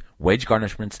 fees, wage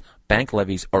garnishments, bank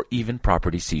levies, or even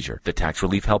property seizure. The Tax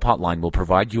Relief Help Hotline will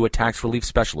provide you a tax relief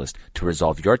specialist to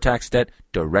resolve your tax debt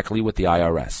directly with the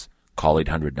IRS. Call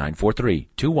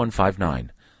 800-943-2159.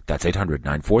 That's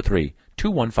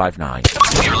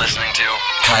 800-943-2159. You're listening to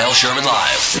Kyle Sherman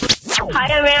Live. Hi,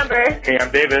 I'm Amber. Hey,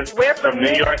 I'm David. We're from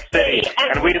New York City,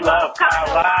 and we love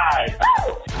Kyle Live.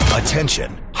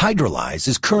 Attention. Hydrolyze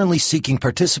is currently seeking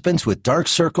participants with dark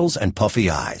circles and puffy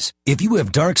eyes. If you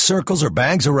have dark circles or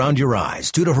bags around your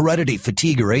eyes due to heredity,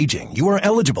 fatigue, or aging, you are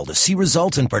eligible to see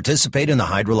results and participate in the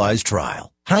Hydrolyze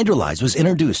trial. Hydrolyze was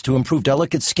introduced to improve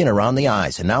delicate skin around the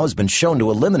eyes and now has been shown to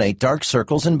eliminate dark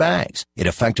circles and bags. It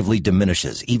effectively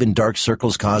diminishes even dark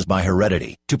circles caused by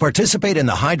heredity. To participate in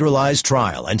the Hydrolyze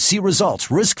trial and see results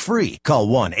risk-free, call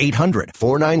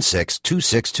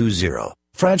 1-800-496-2620.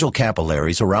 Fragile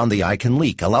capillaries around the eye can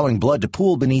leak, allowing blood to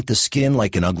pool beneath the skin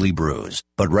like an ugly bruise.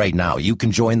 But right now, you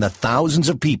can join the thousands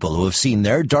of people who have seen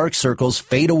their dark circles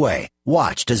fade away,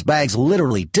 watched as bags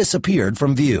literally disappeared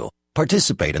from view.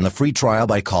 Participate in the free trial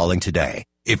by calling today.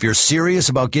 If you're serious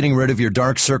about getting rid of your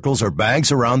dark circles or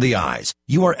bags around the eyes,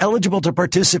 you are eligible to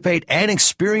participate and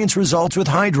experience results with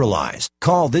Hydrolyze.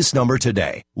 Call this number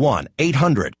today,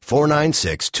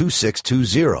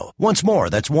 1-800-496-2620. Once more,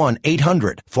 that's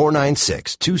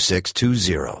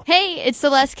 1-800-496-2620. Hey, it's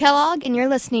Celeste Kellogg, and you're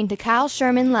listening to Kyle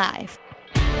Sherman Live.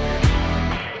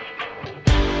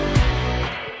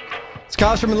 It's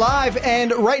Kyle Sherman Live,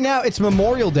 and right now it's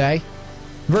Memorial Day.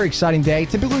 Very exciting day.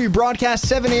 Typically we broadcast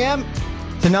 7 a.m.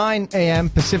 to 9 a.m.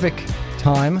 Pacific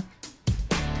time.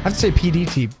 I have to say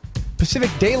PDT, Pacific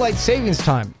Daylight Savings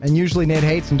Time. And usually Nate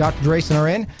Hates and Dr. Drayson are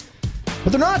in.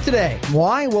 But they're not today.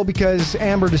 Why? Well, because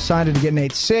Amber decided to get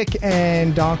Nate sick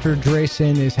and Dr.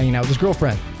 Drayson is hanging out with his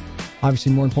girlfriend.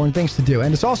 Obviously more important things to do.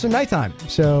 And it's also nighttime.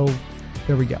 So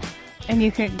there we go. And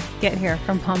you can get here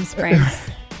from Palm Springs.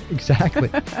 Exactly.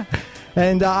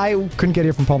 And I couldn't get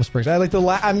here from Palm Springs. I'm the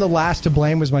last to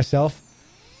blame was myself.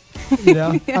 You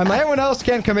know, Yeah. Everyone else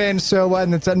can't come in, so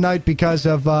and it's at night because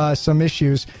of some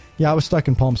issues. Yeah, I was stuck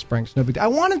in Palm Springs. No big deal. I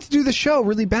wanted to do the show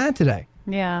really bad today.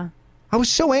 Yeah. I was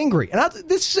so angry, and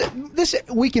this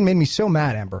weekend made me so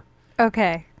mad, Amber.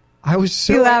 Okay. I was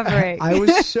so Elaborate. I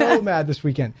was so mad this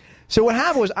weekend. So what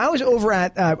happened was I was over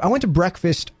at I went to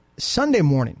breakfast Sunday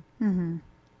morning, Mm-hmm.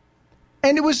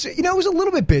 and it was it was a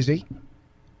little bit busy.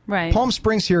 Right. Palm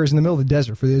Springs here is in the middle of the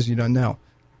desert, for those of you who don't know.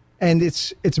 And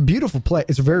it's a beautiful place.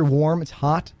 It's very warm. It's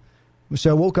hot. So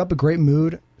I woke up a great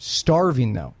mood,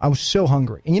 starving though. I was so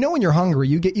hungry. And when you're hungry,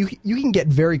 you can get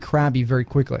very crabby very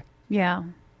quickly. Yeah.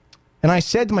 And I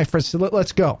said to my friends,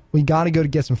 let's go. We got to go to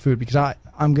get some food because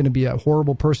I'm going to be a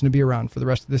horrible person to be around for the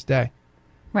rest of this day.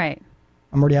 Right.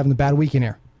 I'm already having a bad weekend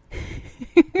here.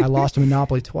 I lost a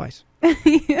Monopoly twice.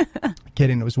 Yeah.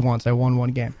 Kidding. It was once. I won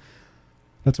one game.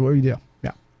 That's what we do.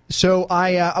 Yeah. So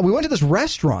we went to this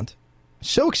restaurant.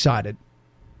 So excited.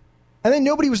 And then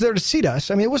nobody was there to seat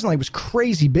us. I mean, it wasn't like it was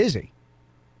crazy busy.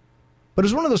 But it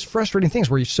was one of those frustrating things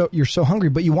where you're so hungry,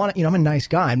 but you want it. I'm a nice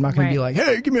guy. I'm not going to be like,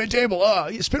 hey, give me a table.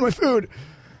 You spit my food.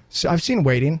 So I've seen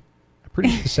Waiting. I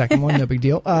produced the second one. No big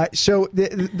deal. So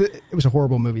it was a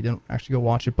horrible movie. Didn't actually go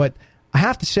watch it. But I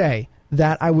have to say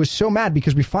that I was so mad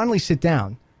because we finally sit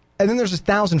down, and then there's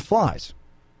 1,000 flies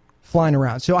flying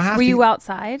around. So I have. Were you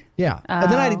outside? Yeah. Oh.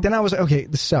 And then I was like, okay,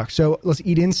 this sucks. So let's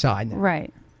eat inside now.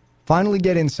 Right. Finally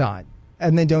get inside,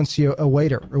 and then don't see a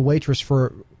waiter or waitress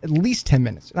for at least 10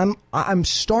 minutes. And I'm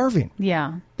starving.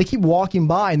 Yeah. They keep walking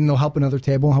by, and they'll help another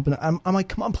table. I'm like,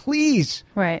 come on, please.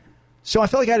 Right. So I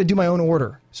felt like I had to do my own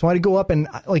order. So I had to go up and,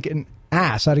 like an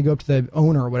ass, I had to go up to the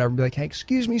owner or whatever and be like, hey,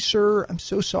 excuse me, sir. I'm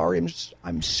so sorry.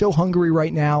 I'm so hungry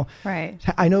right now. Right.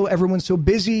 I know everyone's so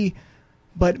busy.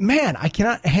 But, man, I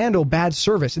cannot handle bad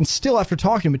service. And still, after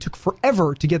talking to him, it took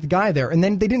forever to get the guy there. And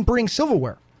then they didn't bring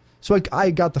silverware. So I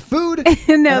got the food.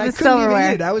 No, and the I couldn't silverware.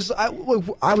 even eat it. I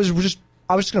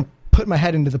was just going to put my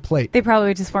head into the plate. They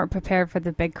probably just weren't prepared for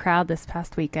the big crowd this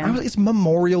past weekend. It's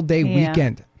Memorial Day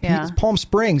weekend. Yeah. It's Palm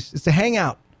Springs. It's a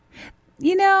hangout.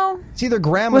 It's either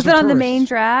grandma's Was it or on the tourists. main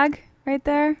drag right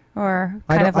there? Or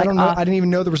kind of like I don't know. off? I didn't even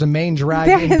know there was a main drag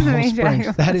There in is a Palm main drag.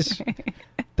 Springs.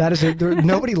 That is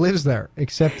nobody lives there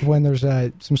except when there's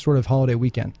some sort of holiday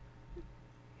weekend.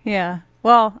 Yeah.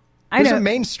 Well, I There's know. a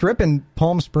main strip in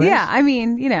Palm Springs. Yeah, I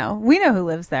mean, we know who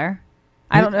lives there.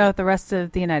 I don't know if the rest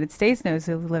of the United States knows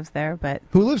who lives there, but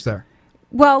Who lives there?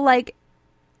 well, like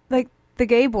the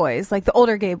gay boys, like the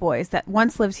older gay boys that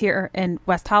once lived here in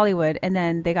West Hollywood, and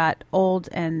then they got old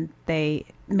and they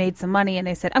made some money, and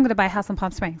they said, "I'm going to buy a house in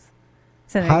Palm Springs."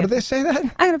 So How do they say that? I'm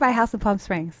going to buy a house in Palm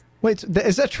Springs. Wait,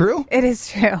 is that true? It is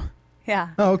true. Yeah.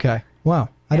 Oh, okay. Wow,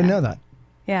 I didn't know that.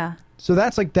 Yeah. So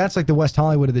that's like the West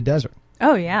Hollywood of the desert.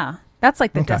 Oh yeah, that's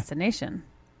like the Okay. destination.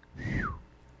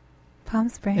 Palm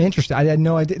Springs. Interesting. I had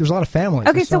no idea. There's a lot of families.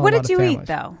 Okay, I saw so what a lot did of you eat families.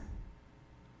 though?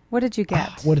 What did you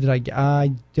get? What did I get?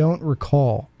 I don't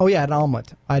recall. Oh yeah, an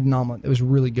omelet. I had an omelet. It was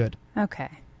really good. Okay.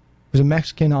 It was a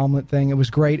Mexican omelet thing. It was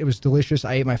great. It was delicious.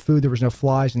 I ate my food. There was no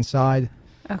flies inside.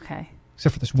 Okay.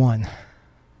 Except for this one.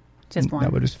 Just one. No,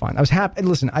 but it was fine. I was happy.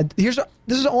 Listen, this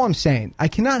is all I'm saying. I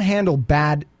cannot handle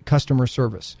bad customer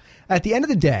service. At the end of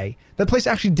the day, that place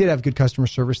actually did have good customer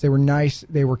service. They were nice.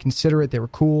 They were considerate. They were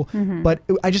cool. Mhm. But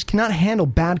I just cannot handle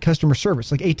bad customer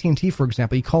service. Like AT&T, for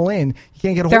example. You call in, you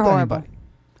can't get a They're hold of horrible. anybody.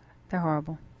 They're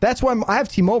horrible. That's why I have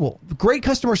T-Mobile. Great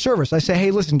customer service. I say,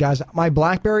 hey, listen, guys, my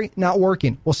BlackBerry, not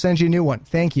working. We'll send you a new one.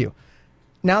 Thank you.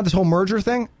 Now this whole merger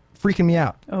thing, freaking me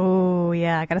out. Oh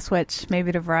yeah, I got to switch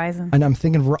maybe to Verizon. And I'm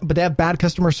thinking, but they have bad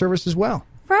customer service as well.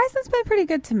 Verizon's been pretty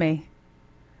good to me.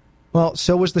 Well,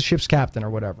 so was the ship's captain or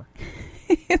whatever.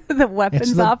 The weapons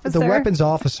It's the, officer. The weapons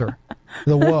officer.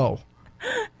 The woe.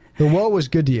 The woe was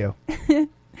good to you.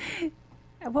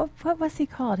 What was he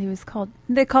called?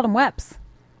 They called him Weps.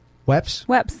 Weps?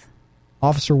 Weps.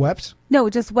 Officer Weps? No,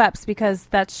 just Weps because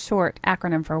that's short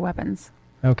acronym for weapons.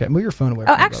 Okay, move your phone away.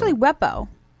 Oh, from me, actually, Wepo.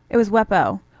 It was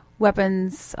Wepo,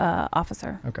 weapons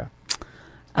officer. Okay.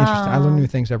 Interesting. I learn new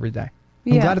things every day.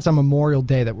 I'm yeah. glad it's on Memorial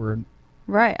Day that we're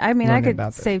Right. I mean, I learning could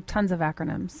about this. say tons of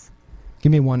acronyms.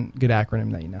 Give me one good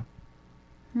acronym that you know.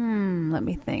 Let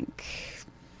me think.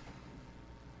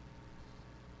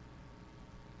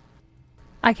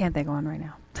 I can't think of one right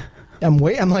now. I'm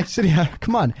like sitting here.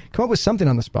 Come on. Come up with something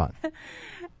on the spot.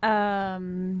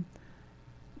 Com,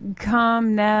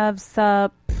 Nav,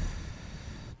 Sup,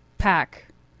 Pack.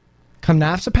 Come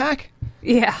NAFSA pack?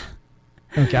 Yeah.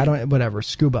 Okay, I don't. Whatever.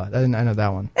 Scuba. I know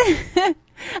that one.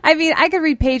 I mean, I could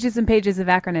read pages and pages of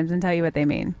acronyms and tell you what they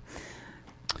mean.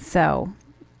 So.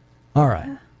 All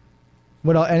right.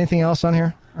 What else? Anything else on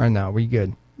here? Or no? We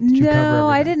good? Did you cover No,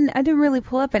 I everything? didn't really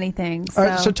pull up anything. So. All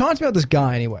right. So talk to me about this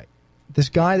guy anyway. This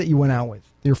guy that you went out with,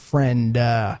 your friend.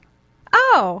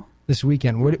 Oh. This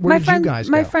weekend. Where did you guys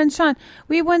go? My friend Sean.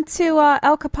 We went to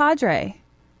El Capadre,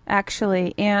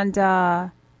 actually, and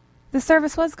the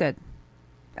service was good.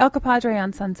 El Capadre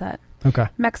on Sunset. Okay.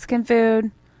 Mexican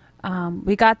food.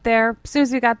 We got there. As soon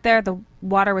as we got there, the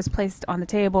water was placed on the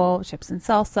table, chips and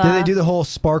salsa. Did they do the whole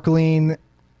sparkling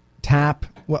tap?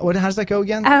 What? How does that go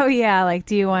again? Oh, yeah. Like,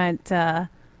 do you want...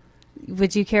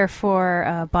 would you care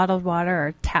for bottled water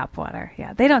or tap water?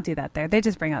 Yeah, they don't do that there. They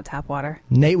just bring out tap water.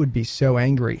 Nate would be so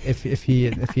angry if he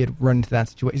had run into that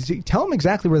situation. Tell him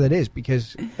exactly where that is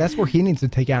because that's where he needs to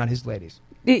take out his ladies.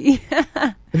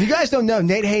 Yeah. If you guys don't know,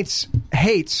 Nate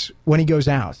hates when he goes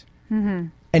out, Mm-hmm.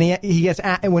 and he gets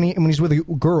when he's with a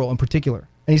girl in particular,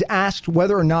 and he's asked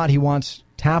whether or not he wants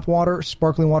tap water,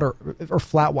 sparkling water, or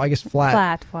flat. Well, I guess flat.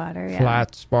 Flat water. Yeah.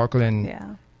 Flat sparkling.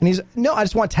 Yeah. And he's no, I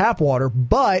just want tap water,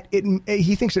 but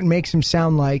he thinks it makes him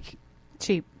sound like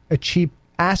cheap, a cheap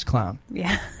ass clown.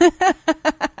 Yeah.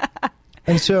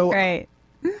 And so, right.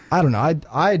 I don't know.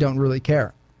 I don't really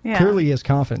care. Yeah. Clearly, he has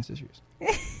confidence issues.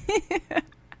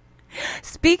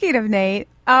 Speaking of Nate,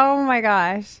 oh my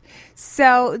gosh.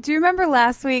 So, do you remember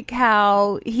last week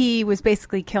how he was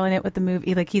basically killing it with the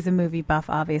movie? Like, he's a movie buff,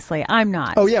 obviously. I'm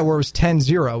not. Oh, yeah, where it was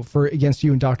 10-0 against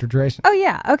you and Dr. Drayson. Oh,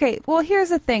 yeah. Okay. Well, here's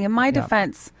the thing. In my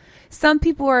defense, some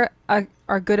people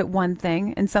are good at one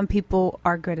thing, and some people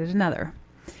are good at another.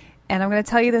 And I'm going to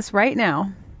tell you this right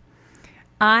now.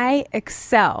 I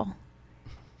excel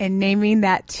in naming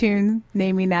that tune,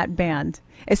 naming that band,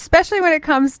 especially when it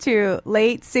comes to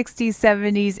late 60s,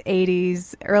 70s,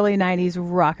 80s, early 90s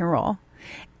rock and roll.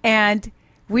 And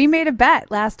we made a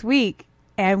bet last week,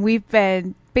 and we've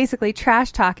been basically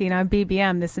trash talking on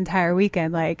BBM this entire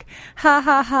weekend. Like, ha,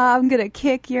 ha, ha, I'm going to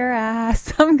kick your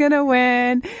ass. I'm going to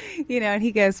win. You know, and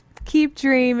he goes, keep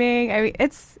dreaming. I mean,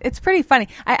 it's pretty funny.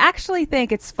 I actually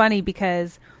think it's funny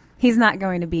because he's not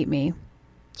going to beat me.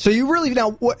 So you really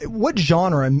now what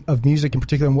genre of music in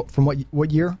particular? From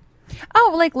what year?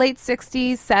 Oh, like late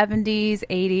 60s, 70s,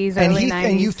 80s, early 90s.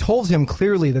 And you've told him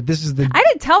clearly that this is the... I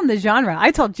didn't tell him the genre.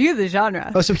 I told you the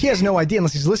genre. Oh, so he has no idea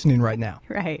unless he's listening right now.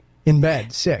 Right. In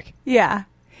bed, sick. Yeah.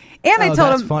 And I told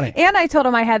that's him funny. And I told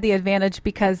him I had the advantage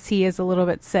because he is a little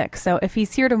bit sick. So if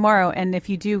he's here tomorrow and if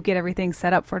you do get everything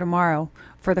set up for tomorrow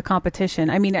for the competition,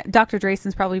 I mean, Dr.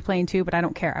 Drayson's probably playing too, but I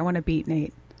don't care. I want to beat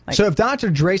Nate. Like, so if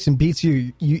Dr. Drayson beats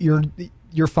you,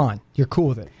 you're fine. You're cool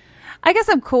with it. I guess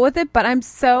I'm cool with it, but I'm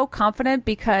so confident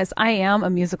because I am a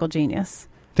musical genius.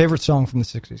 Favorite song from the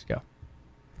 60s? Go.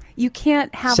 You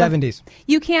can't have 70s.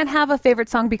 You can't have a favorite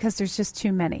song because there's just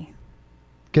too many.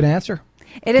 Good answer.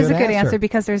 It is a good answer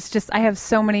because I have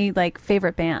so many like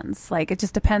favorite bands. Like it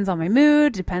just depends on my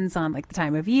mood, depends on like the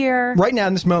time of year. Right now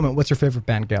in this moment, what's your favorite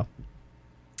band, Gail?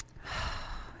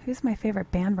 Who's my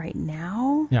favorite band right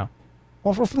now? Yeah.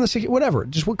 Well, from the whatever,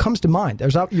 just what comes to mind.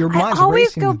 Your mind's I always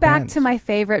racing go with back bands. to my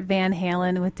favorite Van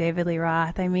Halen with David Lee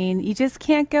Roth. I mean, you just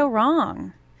can't go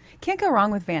wrong. Can't go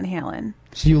wrong with Van Halen.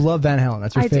 So you love Van Halen.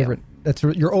 That's your I do. favorite. That's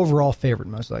your overall favorite,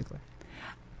 most likely.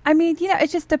 I mean,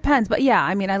 it just depends. But yeah,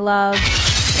 I mean, I love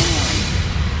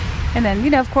And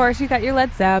then, of course, you got your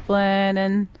Led Zeppelin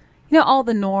and, all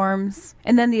the norms.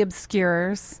 And then the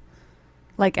obscures,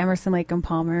 like Emerson, Lake and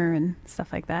Palmer and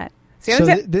stuff like that. See,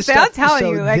 This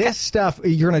stuff,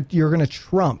 you're gonna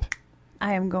trump.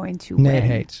 I am going to Nate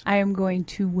win. hates. I am going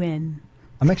to win.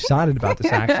 I'm excited about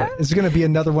this, actually. This is going to be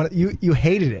another one. You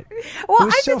hated it. Well, it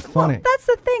was so funny. Well, that's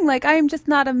the thing. Like, I am just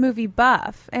not a movie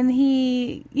buff. And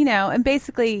he, and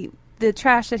basically the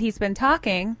trash that he's been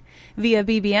talking via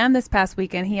BBM this past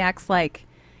weekend, he acts like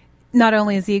not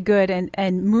only is he good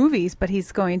in movies, but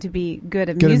he's going to be good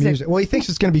at music. Well, he thinks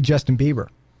it's going to be Justin Bieber.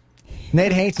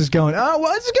 Nate Hates is going, oh,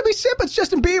 well, this is going to be simple. It's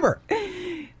Justin Bieber.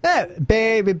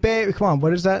 Baby. Come on,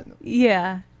 what is that?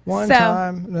 Yeah. One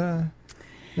time.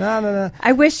 No.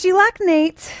 I wish you luck,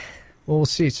 Nate. Well, we'll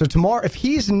see. So tomorrow, if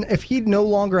he no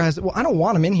longer has, well, I don't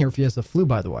want him in here if he has the flu,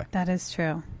 by the way. That is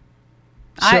true.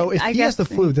 So if he has the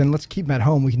flu, then let's keep him at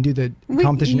home. We can do the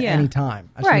competition anytime.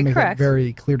 I just want to make that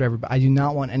very clear to everybody. I do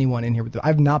not want anyone in here with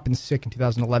I've not been sick in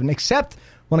 2011, except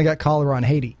when I got cholera on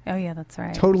Haiti. Oh yeah, that's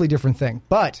right. Totally different thing,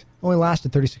 but only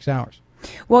lasted 36 hours.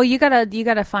 Well, you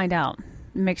gotta find out,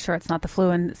 make sure it's not the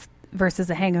flu versus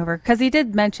a hangover, because he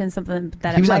did mention something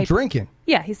that he was out drinking.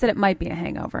 Yeah, he said it might be a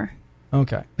hangover.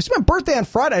 Okay, it's my birthday on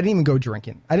Friday. I didn't even go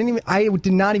drinking. I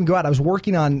did not even go out. I was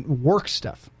working on work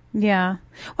stuff. Yeah.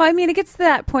 Well, I mean, it gets to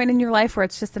that point in your life where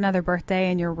it's just another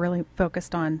birthday and you're really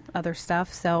focused on other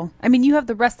stuff. So, I mean, you have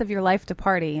the rest of your life to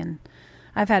party, and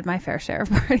I've had my fair share of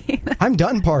partying. I'm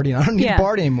done partying. I don't need to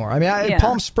party anymore. I mean,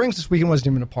 Palm Springs this weekend wasn't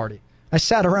even a party. I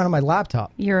sat around on my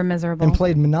laptop. You're miserable. And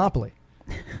played Monopoly.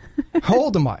 How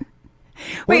old am I?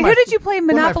 Wait, who did you play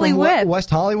Monopoly with? West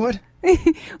Hollywood?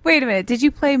 Wait a minute. Did you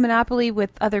play Monopoly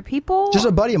with other people? Just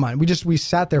a buddy of mine. We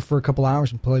sat there for a couple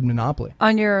hours and played Monopoly.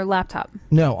 On your laptop?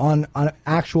 No, on an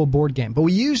actual board game. But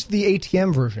we used the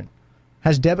ATM version.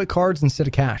 Has debit cards instead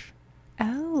of cash.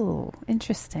 Oh,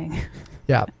 interesting.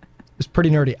 Yeah. It's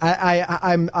pretty nerdy.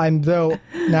 I'm though,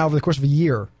 now over the course of a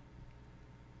year,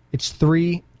 it's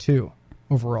 3-2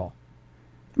 overall.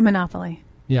 Monopoly.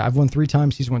 Yeah, I've won 3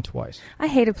 times. He's won twice. I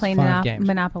hated playing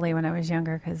Monopoly when I was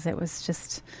younger because it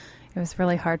was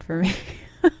really hard for me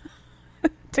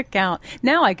to count.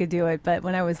 Now I could do it, but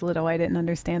when I was little, I didn't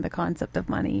understand the concept of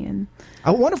money. And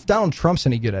I wonder if Donald Trump's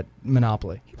any good at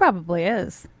Monopoly. He probably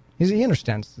is. He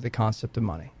understands the concept of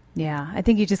money. Yeah, I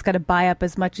think you just got to buy up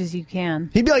as much as you can.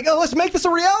 He'd be like, oh, let's make this a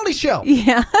reality show.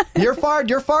 Yeah. You're fired.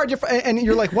 And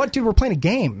you're like, what, dude? We're playing a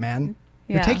game, man.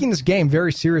 Yeah. You're taking this game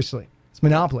very seriously. It's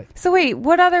Monopoly. So wait,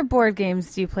 what other board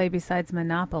games do you play besides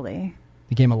Monopoly?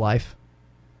 The Game of Life.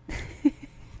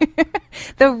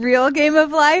 The real Game of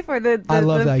Life or the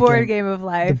board game of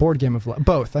life? The board game of life.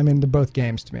 Both. I mean, they're both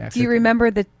games to me. Do you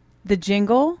remember the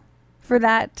jingle for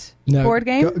that board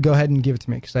game? Go ahead and give it to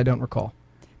me because I don't recall.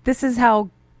 This is how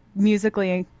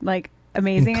musically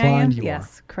amazing I am. You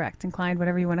yes, are. Correct. Inclined,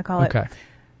 whatever you want to call it. Okay.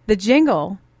 The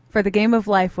jingle for the Game of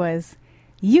Life was,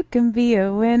 "You can be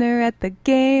a winner at the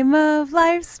game of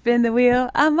life. Spin the wheel.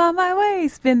 I'm on my way.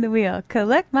 Spin the wheel.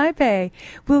 Collect my pay.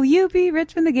 Will you be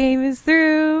rich when the game is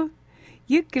through?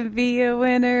 You can be a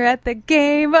winner at the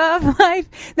game of life."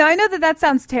 Now, I know that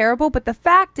sounds terrible, but the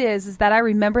fact is that I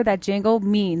remember that jingle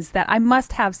means that I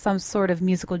must have some sort of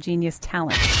musical genius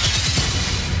talent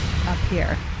up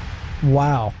here.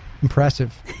 Wow.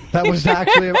 Impressive. That was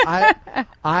actually,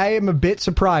 I am a bit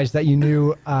surprised that you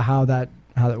knew how that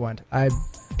went.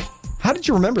 How did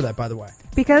you remember that, by the way?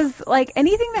 Because,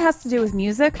 anything that has to do with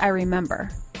music, I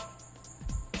remember.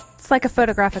 It's like a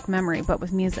photographic memory, but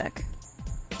with music.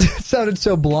 It sounded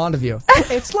so blonde of you.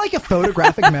 It's like a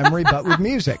photographic memory, but with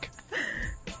music.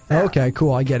 Okay,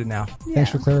 cool. I get it now. Yeah. Thanks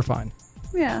for clarifying.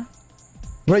 Yeah.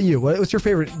 What about you? What's your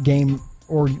favorite game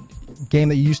or game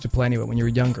that you used to play anyway when you were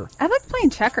younger? I liked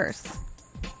playing checkers.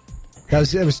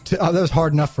 That was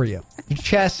hard enough for you.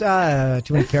 Chess,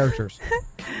 too many characters.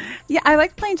 Yeah, I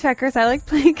like playing checkers. I like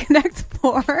playing Connect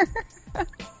 4.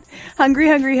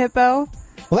 Hungry Hippo.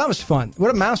 Well, that was fun.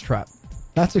 What a Mousetrap.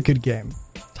 That's a good game.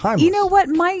 Timeless. You know what?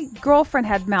 My girlfriend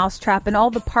had Mousetrap, and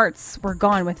all the parts were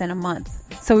gone within a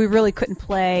month. So we really couldn't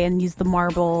play and use the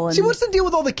marble. And see, what's the deal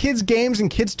with all the kids' games and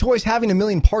kids' toys having a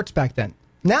million parts back then?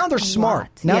 Now they're smart.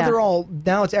 Now Yeah. they're all.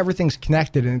 Now everything's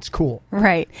connected and it's cool.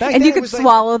 Right. Back And then you it could was like-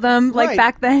 swallow them like Right.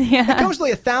 back then. It Yeah. comes with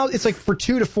like 1,000. It's like for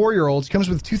 2 to 4 year olds. It comes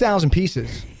with 2,000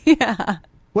 pieces. Yeah.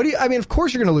 What do you? I mean, of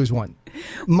course you're going to lose one.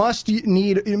 It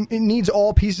needs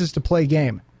all pieces to play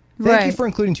game. Thank you Right. for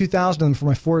including 2,000 of them for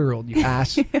my 4-year-old. You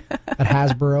ass at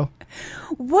Hasbro.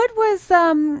 What was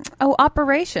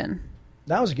Operation?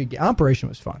 That was a good game. Operation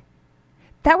was fun.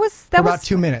 That was For about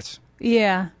 2 minutes.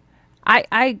 Yeah.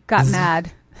 I got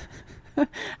mad.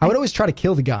 I would always try to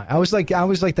kill the guy. I was like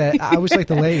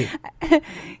the lady.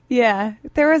 Yeah.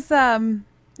 There was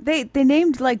they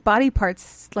named like body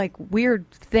parts like weird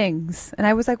things. And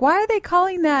I was like, why are they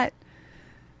calling that,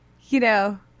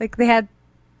 like they had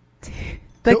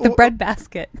like the bread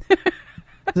basket.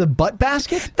 The butt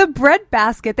basket? The bread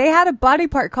basket. They had a body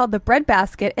part called the bread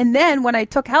basket. And then when I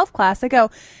took health class, I go,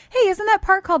 hey, isn't that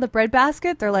part called the bread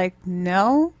basket? They're like,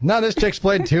 no. No, this chick's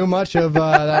played too much of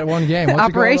that one game. What's it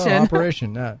called? Operation.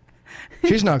 Operation. No.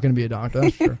 She's not going to be a doctor,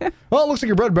 that's true. Well, it looks like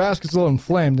your bread basket's a little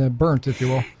inflamed and burnt, if you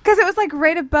will. Because it was like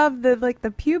right above the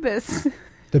pubis.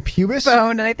 The pubis?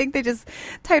 Bone. And I think they just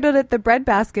titled it the bread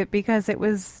basket because it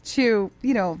was too,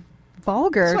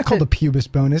 vulgar. It's not called the pubis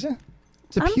bone, is it?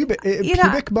 It's a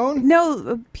pubic bone?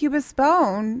 No, pubis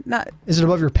bone. Not. Is it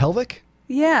above your pelvic?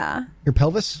 Yeah. Your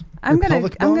pelvis? I'm Your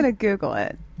pelvic bone? gonna Google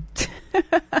it.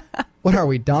 What are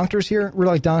we, doctors here? We're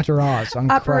like Dr. Oz on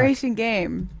crack. Operation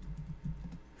Game.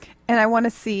 And I want to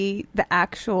see the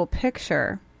actual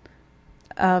picture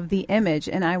of the image,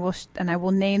 and I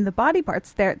will name the body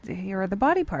parts. Here are the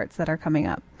body parts that are coming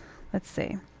up. Let's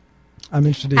see. I'm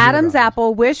interested to hear Adam's about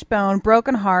apple, wishbone,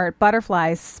 broken heart,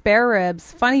 butterflies, spare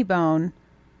ribs, funny bone.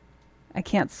 I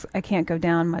can't go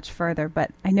down much further,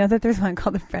 but I know that there's one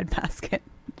called the bread basket.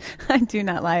 I do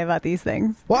not lie about these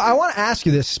things. Well, I want to ask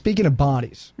you this. Speaking of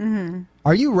bodies,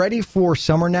 are you ready for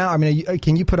summer now? I mean,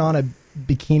 can you put on a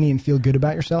bikini and feel good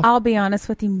about yourself? I'll be honest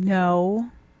with you.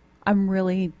 No, I'm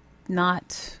really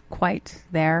not quite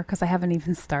there because I haven't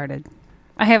even started.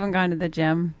 I haven't gone to the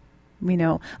gym.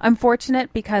 I'm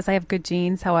fortunate because I have good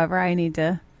genes. However, I need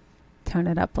to tone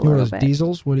it up a little those bit.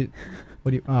 Diesels? What do you?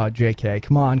 Oh, JK,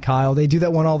 come on, Kyle. They do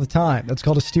that one all the time. That's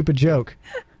called a stupid joke.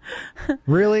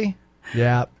 Really?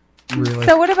 Yeah, really.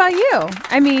 So what about you?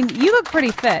 I mean, you look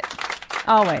pretty fit.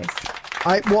 Always.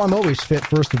 I'm always fit,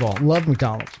 first of all. Love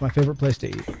McDonald's. My favorite place to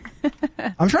eat.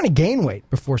 I'm trying to gain weight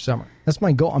before summer. That's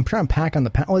my goal. I'm trying to pack on the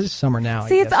pound. Well, it's summer now.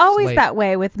 See, I it's guess. always late. that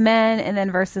way with men and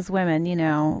then versus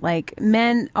women, Like,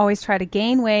 men always try to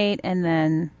gain weight and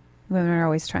then women are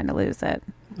always trying to lose it.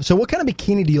 So what kind of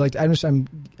bikini do you like? I'm trying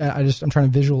to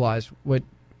visualize what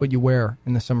you wear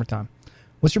in the summertime.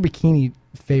 What's your bikini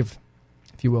fave,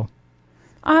 if you will?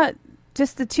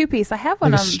 Just the two-piece. I have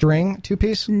one Like a on string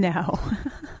two-piece? No.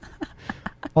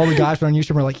 All the guys on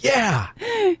YouTube are like, yeah.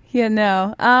 Yeah,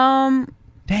 no.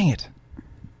 Dang it.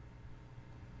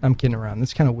 I'm kidding around.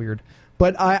 That's kind of weird.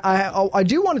 But I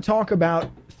do want to talk about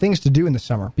things to do in the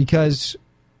summer because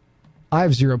I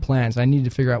have zero plans. I need to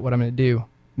figure out what I'm going to do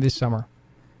this summer.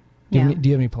 Do you have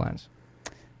any plans?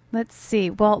 Let's see.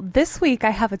 Well, this week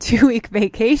I have a 2-week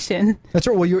vacation. That's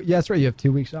right. Well, that's right. You have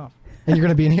 2 weeks off. And you're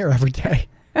going to be in here every day.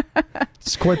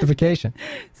 It's quite the vacation.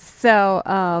 So,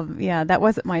 that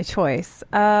wasn't my choice.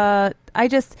 I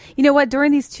just, you know what,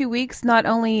 during these 2 weeks, not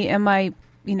only am I,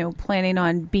 planning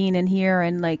on being in here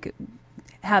and like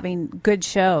having good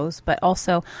shows, but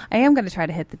also I am going to try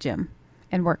to hit the gym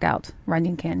and work out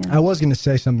Runyon Canyon. I was going to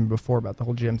say something before about the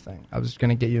whole gym thing. I was going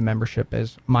to get you a membership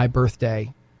as my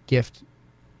birthday gift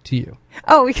to you.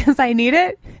 Oh, because I need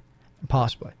it?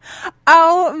 Possibly.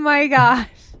 Oh, my gosh.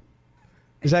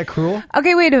 Is that cruel?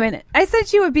 Okay, wait a minute. I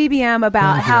sent you a BBM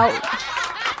about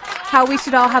how we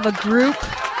should all have a group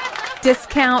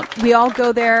discount. We all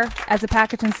go there as a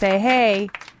package and say, hey,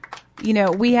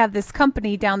 we have this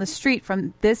company down the street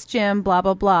from this gym, blah,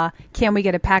 blah, blah. Can we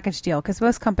get a package deal? Because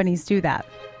most companies do that.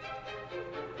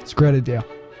 It's a great idea.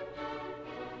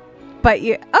 But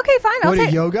okay, fine. I'll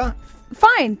take yoga?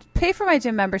 Fine. Pay for my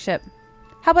gym membership.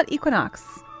 How about Equinox?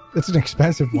 That's an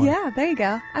expensive one. Yeah, there you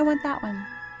go. I want that one.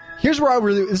 Here's where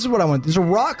this is what I want. There's a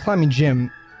rock climbing gym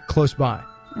close by.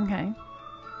 Okay.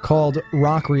 Called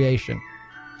Rockreation.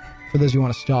 For those who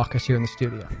want to stalk us here in the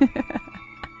studio.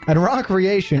 And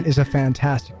Rockreation is a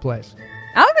fantastic place.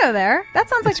 I'll go there. That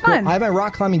sounds like fun. Cool. I have my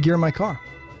rock climbing gear in my car.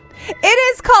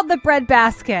 It is called the bread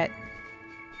basket.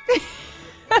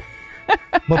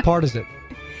 What part is it?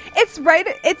 It's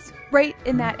right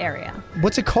in that area.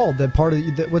 What's it called?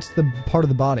 What's the part of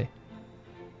the body?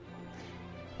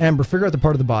 Amber, figure out the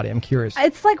part of the body. I'm curious.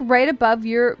 It's like right above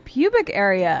your pubic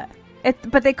area.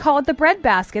 But they call it the bread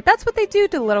basket. That's what they do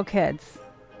to little kids.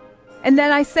 And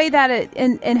then I say that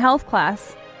in health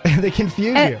class. They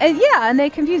confuse you. And they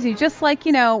confuse you. Just like,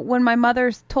 when my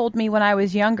mother told me when I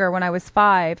was younger, when I was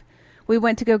 5, we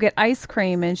went to go get ice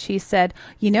cream, and she said,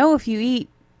 if you eat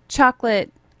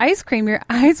chocolate ice cream, your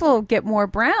eyes will get more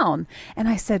brown. And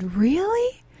I said,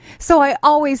 really? So I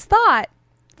always thought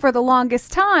for the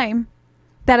longest time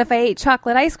that if I ate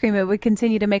chocolate ice cream, it would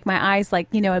continue to make my eyes like,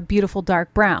 a beautiful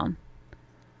dark brown.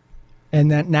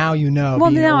 And that now you know.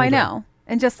 Well, now I know.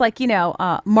 And just like,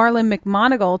 Marlon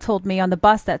McMonagle told me on the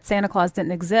bus that Santa Claus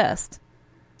didn't exist.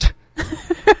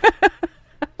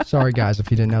 Sorry, guys, if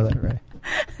you didn't know that already.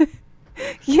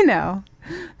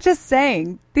 Just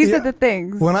saying. These are the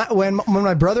things. When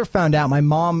my brother found out, my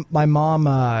mom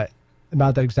about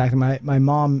that exactly. My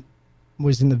mom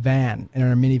was in the van, in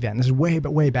our minivan. This is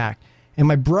way back. And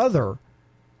my brother,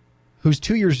 who's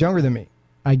 2 years younger than me,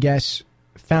 I guess,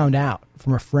 found out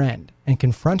from a friend and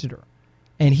confronted her.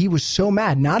 And he was so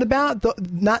mad, not about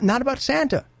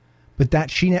Santa, but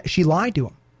that she lied to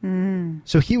him. Mm.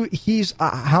 So he's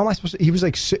how am I supposed to? He was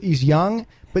like he's young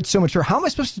but so mature. How am I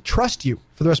supposed to trust you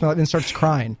for the rest of my life? And starts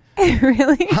crying.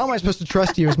 Really? How am I supposed to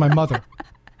trust you as my mother?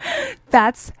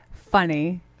 That's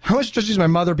funny. How am I supposed to trust you as my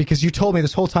mother because you told me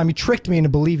this whole time, you tricked me into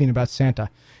believing about Santa,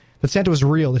 that Santa was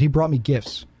real, that he brought me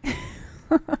gifts.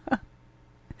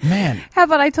 Man. How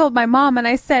about I told my mom and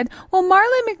I said, well,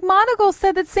 Marlon McMonagle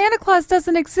said that Santa Claus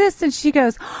doesn't exist. And she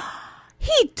goes,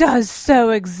 he does so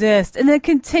exist. And then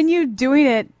continued doing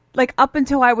it like up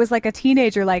until I was like a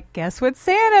teenager, like, guess what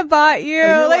Santa bought you?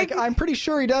 And you're like, I'm pretty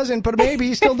sure he doesn't, but maybe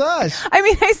he still does. I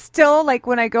mean, I still, like,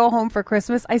 when I go home for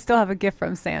Christmas, I still have a gift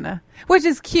from Santa, which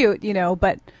is cute,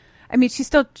 but I mean, she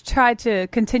still tried to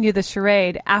continue the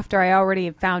charade after I already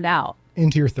found out.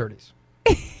 Into your 30s,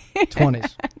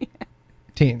 20s. Yeah.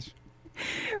 Teens.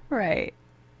 Right.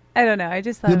 I don't know. I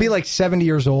just thought you'll be like 70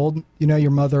 years old. Your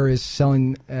mother is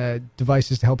selling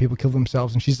devices to help people kill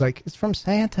themselves. And she's like, it's from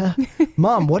Santa.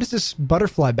 Mom, what is this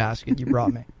butterfly basket you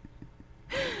brought me?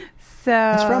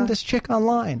 It's from this chick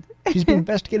online. She's been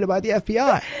investigated by the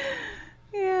FBI.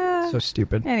 Yeah. So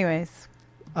stupid. Anyways.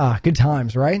 Good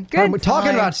times, right? We're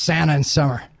talking about Santa in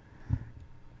summer.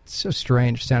 It's so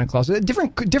strange, Santa Claus.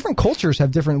 Different cultures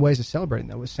have different ways of celebrating,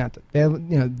 though, with Santa. They have,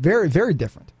 very, very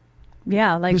different.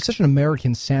 Yeah, like... It was such an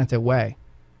American Santa way.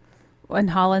 In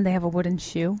Holland, they have a wooden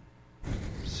shoe.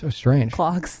 So strange.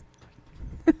 Clogs.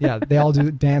 Yeah, they all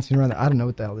do dancing around there. I don't know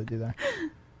what the hell they do there.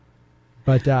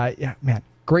 But, yeah, man,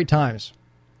 great times,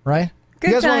 right? Good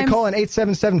you guys times. want to call in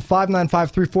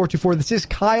 877-595-3424. This is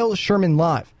Kyle Sherman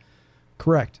Live.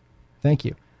 Correct. Thank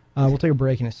you. We'll take a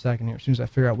break in a second here as soon as I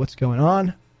figure out what's going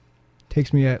on.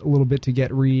 Takes me a little bit to get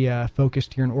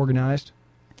refocused here and organized.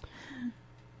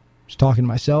 Just talking to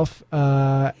myself.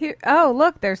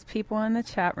 Look, there's people in the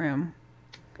chat room.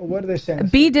 Well, what are they saying?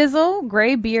 B Dizzle,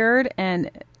 Gray Beard, and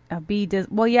B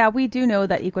Dizzle. Well, yeah, we do know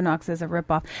that Equinox is a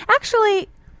ripoff. Actually,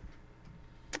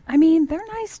 I mean, they're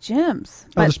nice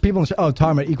gyms. There's people in the chat. Oh,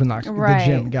 talking about Equinox, right. The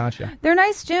gym. Gotcha. They're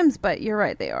nice gyms, but you're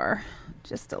right, they are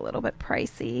just a little bit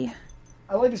pricey.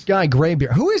 I like this guy, Gray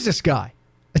Beard. Who is this guy?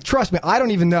 Trust me, I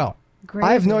don't even know.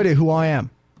 I have no idea who I am.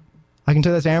 I can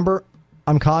tell you that's Amber.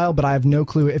 I'm Kyle, but I have no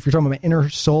clue if you're talking about my inner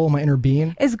soul, my inner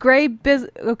being. Is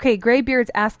okay, Gray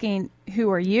Beard's asking who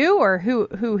are you or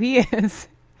who he is?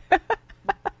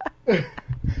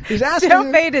 He's asking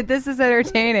so faded. This is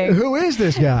entertaining. Who is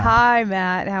this guy? Hi,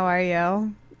 Matt. How are you?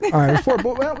 All right,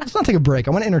 let's not take a break.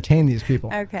 I want to entertain these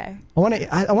people. Okay. I want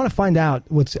to find out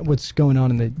what's going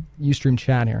on in the Ustream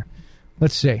chat here.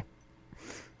 Let's see.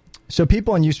 So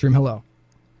people on Ustream, hello.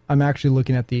 I'm actually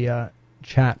looking at the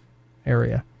chat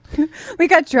area. We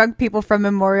got drunk people from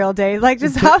Memorial Day. Like,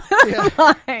 just hop on the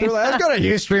line. They're like, let's go to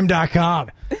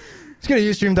Ustream.com. Let's go to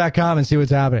Ustream.com and see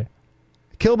what's happening.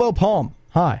 Kilbo Palm,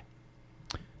 hi.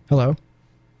 Hello.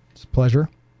 It's a pleasure,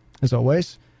 as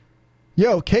always.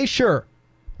 Yo, K-Sure.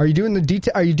 Are you doing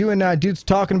dudes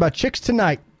talking about chicks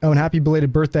tonight? Oh, and happy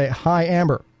belated birthday. Hi,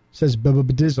 Amber, says Bubba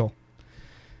Badizzle.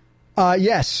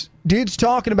 Yes, Dudes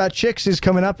Talking About Chicks is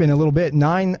coming up in a little bit,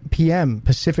 9 p.m.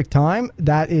 Pacific time.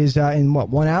 That is in,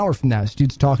 1 hour from now. It's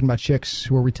Dudes Talking About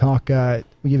Chicks, where we talk,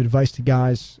 we give advice to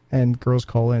guys, and girls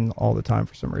call in all the time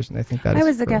for some reason. They think that I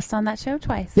was a guest on that show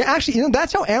twice. Yeah, actually,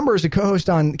 that's how Amber is a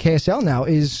co-host on KSL now,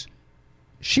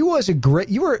 she was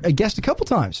you were a guest a couple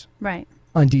times. Right.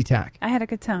 On DTAC. I had a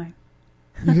good time.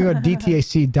 You can go to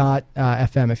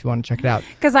dtac.fm if you want to check it out.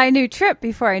 Because I knew Tripp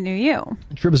before I knew you.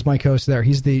 Tripp is my host there.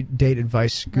 He's the date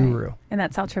advice guru. Right. And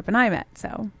that's how Tripp and I met.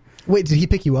 So. Wait, did he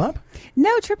pick you up?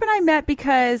 No, Tripp and I met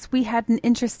because we had an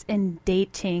interest in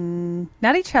dating,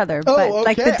 not each other, but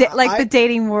okay. the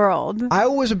dating world. I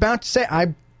was about to say,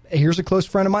 here's a close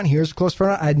friend of mine. Here's a close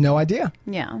friend of mine. I had no idea.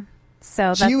 Yeah.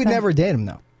 So you would never date him,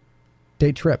 though?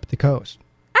 Date Trip, the co-host?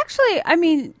 Actually, I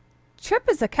mean, Trip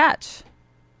is a catch.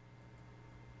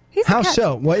 He's How a catch.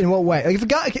 so? What, in what way? Like if a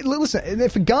guy, listen,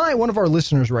 if a guy, one of our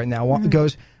listeners right now,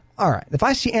 goes, all right, if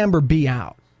I see Amber B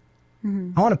out,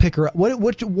 I want to pick her up.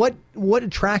 What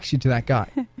attracts you to that guy?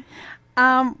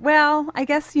 Well, I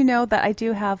guess you know that I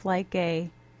do have like a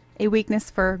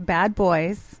weakness for bad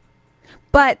boys.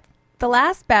 But the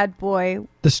last bad boy...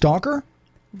 The stalker?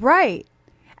 Right.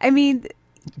 I mean...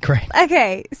 Great.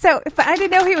 Okay, so if I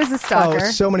didn't know he was a stalker...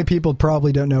 Oh, so many people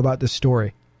probably don't know about this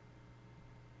story.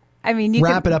 I mean, you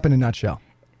wrap it up in a nutshell.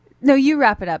 No, you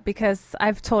wrap it up because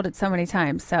I've told it so many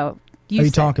times, so... You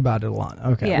talk about it a lot.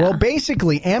 Okay. Yeah. Well,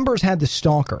 basically, Amber's had the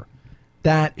stalker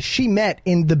that she met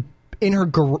in her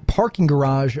parking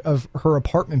garage of her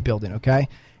apartment building, okay?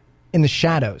 In the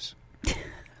shadows.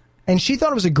 And she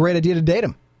thought it was a great idea to date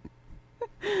him.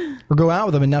 Or go out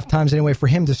with him enough times anyway for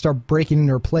him to start breaking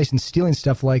into her place and stealing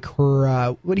stuff like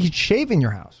her, he'd shave in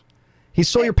your house. He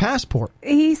stole your passport.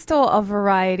 He stole a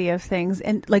variety of things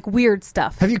and like weird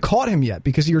stuff. Have you caught him yet?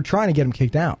 Because you were trying to get him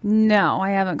kicked out. No, I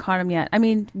haven't caught him yet. I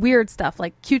mean, weird stuff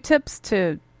like Q-tips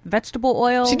to vegetable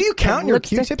oil. So do you count your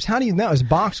Q-tips? How do you know? Is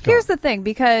box gone? Here's the thing,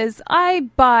 because I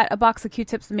bought a box of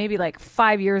Q-tips maybe like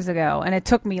 5 years ago, and it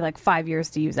took me like 5 years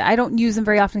to use it. I don't use them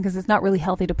very often because it's not really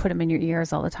healthy to put them in your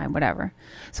ears all the time, whatever.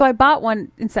 So I bought one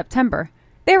in September.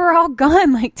 They were all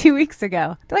gone like 2 weeks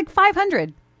ago. They're like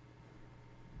 500.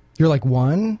 You're like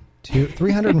 1, 2,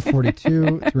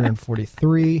 342,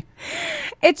 343.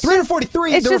 It's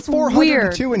 343. It's there just were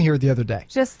 402 weird. in here the other day.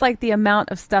 Just like the amount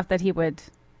of stuff that he would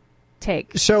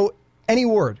take. So, any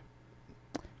word?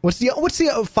 What's the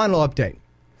final update?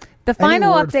 The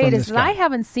final update is that I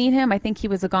haven't seen him. I think he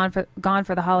was gone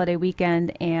for the holiday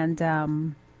weekend,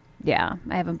 and yeah,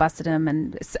 I haven't busted him.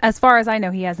 And as far as I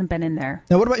know, he hasn't been in there.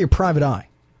 Now, what about your private eye?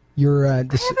 I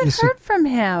haven't heard from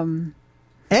him.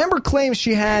 Amber claims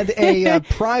she had a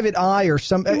private eye or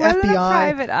some FBI. A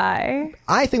private eye?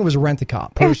 I think it was a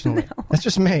rent-a-cop, personally. No. That's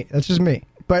just me.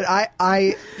 But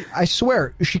I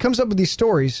swear, she comes up with these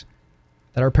stories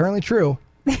that are apparently true.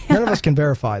 None of us can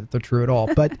verify that they're true at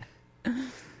all. But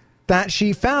that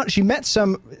she met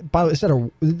some. By the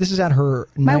way, this is at her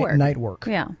night work.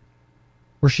 Yeah,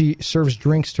 where she serves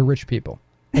drinks to rich people.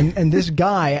 And this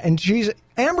guy, and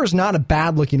Amber's not a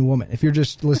bad-looking woman, if you're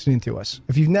just listening to us.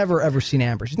 If you've never, ever seen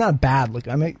Amber, she's not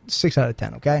bad-looking. I mean, 6 out of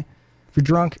 10, okay? If you're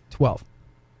drunk, 12.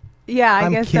 Yeah, I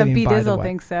I'm guess kidding, B. by the Dizzle way.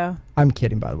 thinks so. I'm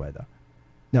kidding, by the way, though.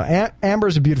 No,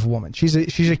 Amber's a beautiful woman. She's a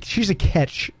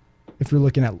catch if you're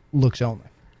looking at looks only.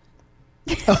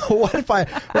 What if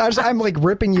I'm like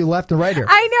ripping you left and right here?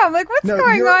 I know. I'm like, what's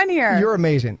going on here? You're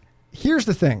amazing. Here's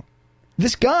the thing.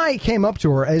 This guy came up to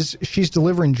her as she's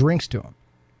delivering drinks to him.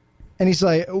 And he's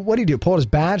like, what do you do? Pull out his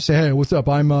badge? Say, hey, what's up?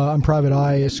 I'm Private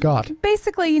Eye Scott.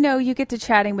 Basically, you get to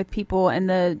chatting with people, and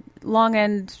the long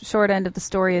end, short end of the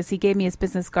story is he gave me his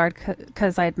business card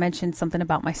because I had mentioned something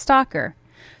about my stalker.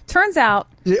 Turns out...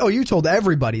 Oh, you told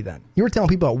everybody then? You were telling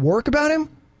people at work about him?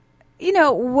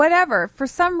 Whatever. For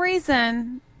some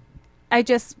reason, I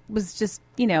chat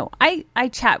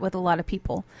with a lot of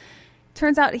people.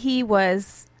 Turns out he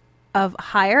was of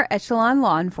higher echelon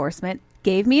law enforcement.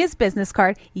 Gave me his business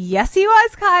card. Yes, he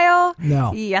was, Kyle.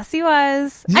 No. Yes, he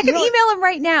was. I can email him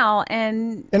right now.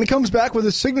 And it comes back with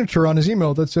a signature on his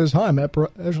email that says, hi, I'm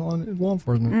upper echelon law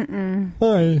enforcement.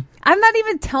 Hi. I'm not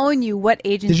even telling you what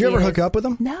agency. Did you ever hook up with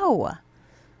him? No.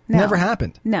 Never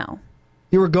happened? No.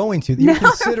 You were going to. You were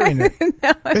considering it.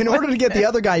 No, in order to get the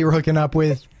other guy you were hooking up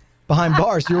with behind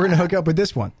bars, you were going to hook up with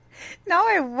this one. No,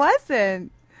 I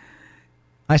wasn't.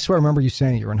 I swear I remember you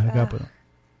saying you were going to hook up with him.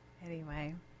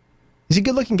 Anyway. Is he a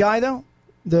good-looking guy, though?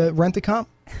 The rent-a-cop?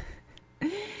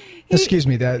 Excuse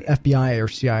me, the FBI or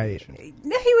CIA agent.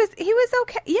 No, he was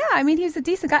okay. Yeah, I mean, he was a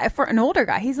decent guy. For an older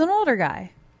guy. He's an older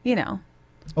guy,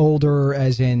 Older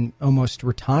as in almost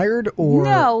retired or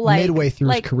midway through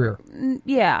his career?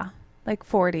 Yeah, like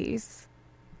 40s.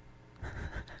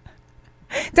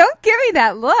 Don't give me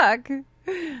that look.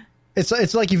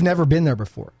 It's like you've never been there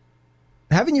before.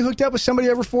 Haven't you hooked up with somebody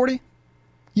over 40?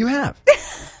 You have.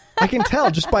 I can tell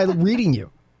just by reading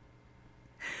you.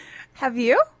 Have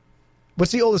you?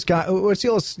 What's the oldest guy? What's the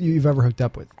oldest you've ever hooked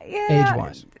up with,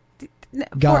 age-wise?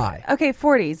 Guy.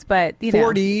 40s, but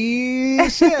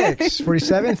 46,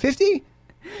 47, 50?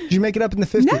 Did you make it up in the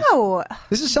 50s? No.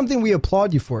 This is something we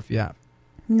applaud you for if you have.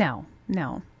 No.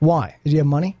 Why? Did he have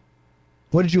money?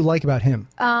 What did you like about him?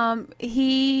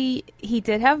 He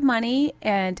did have money,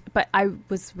 but I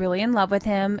was really in love with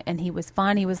him, and he was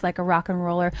fun. He was like a rock and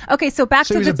roller. Okay, so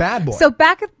he was a bad boy. So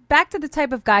back to the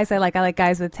type of guys I like. I like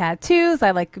guys with tattoos.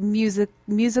 I like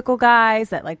musical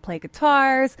guys that like play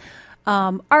guitars.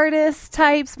 artist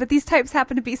types, but these types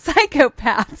happen to be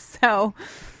psychopaths. So,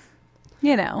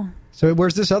 you know. So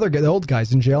where's this other guy? The old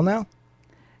guy's in jail now?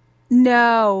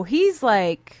 No, he's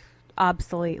like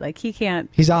obsolete. Like he can't.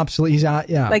 He's obsolete. He's out.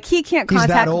 Yeah. Like he can't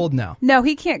contact. He's that old now. No,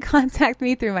 he can't contact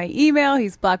me through my email.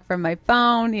 He's blocked from my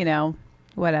phone. You know,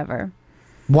 whatever.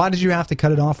 Why did you have to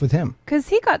cut it off with him? Because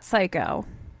he got psycho.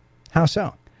 How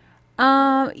so?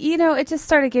 You know, it just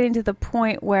started getting to the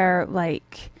point where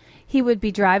like he would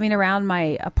be driving around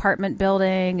my apartment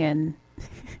building and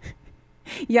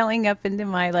yelling up into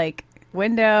my like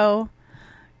window.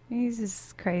 He's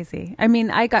just crazy. I mean,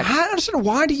 I don't understand.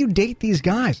 Why do you date these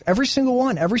guys? Every single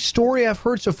one. Every story I've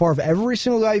heard so far of every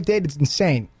single guy you've dated is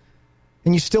insane.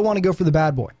 And you still want to go for the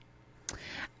bad boy.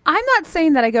 I'm not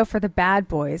saying that I go for the bad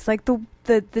boys. Like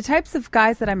the types of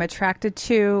guys that I'm attracted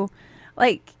to,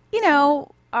 like, you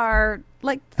know, are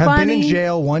like have funny. Been in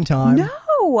jail one time.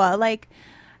 No, like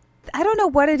I don't know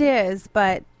what it is,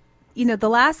 but you know, the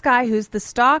last guy who's the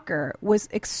stalker was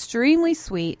extremely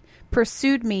sweet,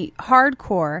 pursued me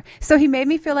hardcore. So he made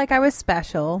me feel like I was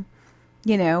special.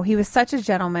 You know, he was such a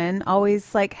gentleman,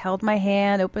 always like held my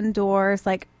hand, opened doors,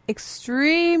 like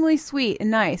extremely sweet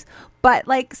and nice, but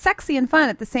like sexy and fun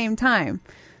at the same time.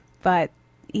 But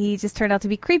he just turned out to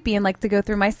be creepy and like to go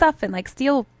through my stuff and like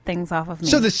steal things off of me.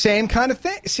 So the same kind of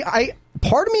thing. See,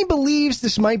 part of me believes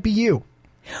this might be you.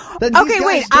 That okay, these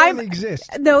wait. guys don't exist.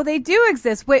 No, they do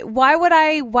exist. Wait, why would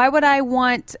I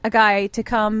want a guy to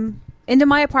come into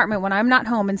my apartment when I'm not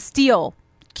home and steal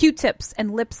Q-tips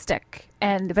and lipstick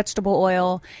and vegetable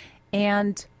oil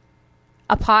and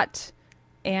a pot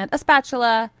and a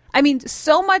spatula? I mean,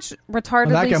 so much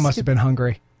retardedly. Well, that guy must have been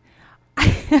hungry.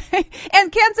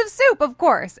 And cans of soup, of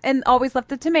course, and always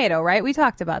left a tomato. Right? We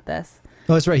talked about this.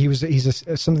 Oh, that's right.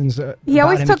 Something's. He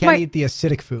always took he can't eat the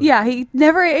acidic food. Yeah, he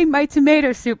never ate my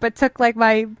tomato soup, but took like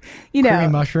my, you know, creamy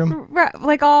mushroom.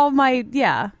 Like all my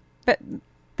but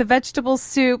the vegetable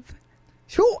soup.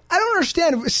 So I don't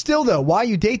understand. Still though, why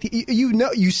you date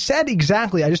you said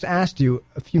exactly. I just asked you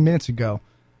a few minutes ago.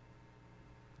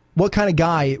 What kind of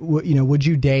guy would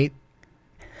you date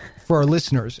for our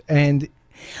listeners? And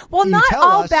well, not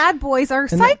all bad boys are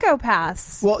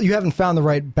psychopaths. Well, you haven't found the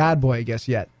right bad boy, I guess,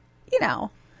 yet. You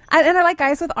know, and I like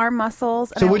guys with arm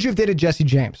muscles. So would you have dated Jesse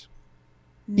James?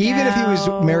 No. Even if he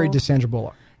was married to Sandra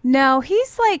Bullock? No,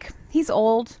 he's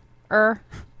old.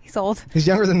 He's old. He's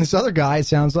younger than this other guy, it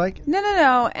sounds like.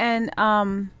 No.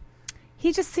 And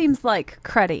he just seems like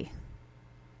cruddy.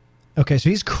 Okay, so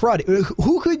he's cruddy.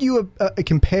 Who could you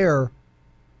compare?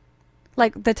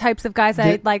 Like the types of guys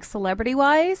I like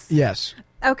celebrity-wise? Yes.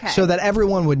 Okay. So that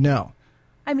everyone would know.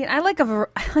 I mean, I like a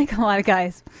lot of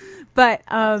guys. But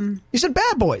you said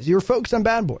bad boys. You were focused on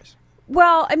bad boys.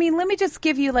 Well, I mean, let me just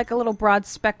give you like a little broad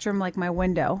spectrum, like my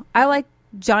window. I like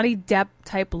Johnny Depp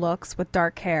type looks with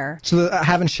dark hair. So I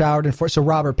haven't showered in so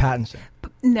Robert Pattinson.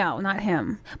 No, not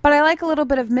him. But I like a little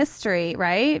bit of mystery,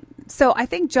 right? So I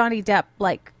think Johnny Depp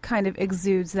like kind of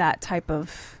exudes that type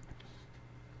of,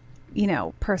 you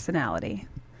know, personality.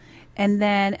 And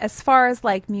then as far as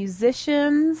like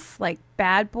musicians, like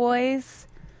bad boys,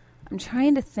 I'm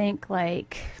trying to think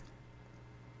like.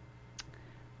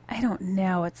 I don't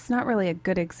know. It's not really a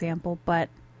good example, but...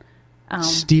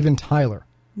 Steven Tyler.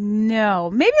 No.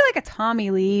 Maybe like a Tommy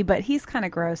Lee, but he's kind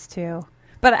of gross too.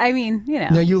 But I mean, you know.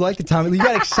 No, you like the Tommy Lee. You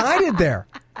got excited there.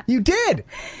 You did.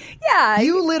 Yeah.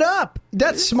 You lit up.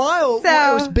 That smile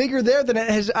was bigger there than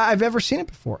I've ever seen it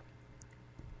before.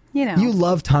 You know. You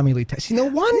love Tommy Lee. See, no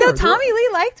wonder. No, Tommy Lee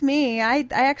liked me. I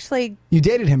actually... You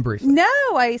dated him briefly?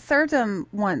 No, I served him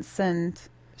once and...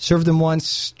 Served him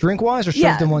once drink-wise or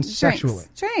served him once sexually?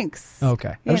 Drinks.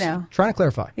 Okay. I was trying to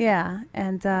clarify. Yeah,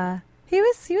 and he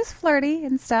was flirty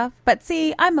and stuff. But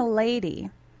see, I'm a lady.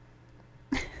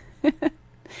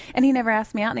 And he never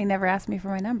asked me out and he never asked me for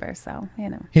my number, so, you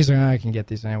know. He's like, I can get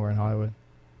these anywhere in Hollywood.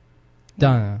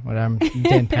 Done. Whatever. I'm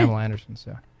dating Pamela Anderson,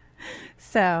 so.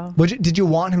 So. Did you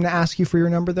want him to ask you for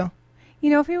your number, though? You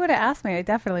know, if he would have asked me, I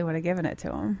definitely would have given it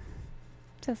to him.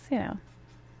 Just, you know.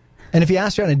 And if he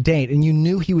asked you on a date and you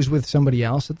knew he was with somebody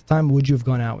else at the time, would you have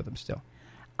gone out with him still?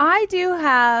 I do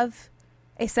have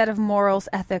a set of morals,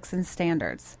 ethics, and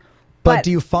standards. But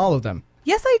do you follow them?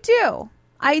 Yes, I do.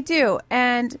 I do.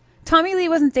 And Tommy Lee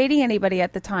wasn't dating anybody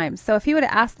at the time. So if he would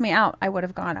have asked me out, I would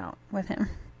have gone out with him.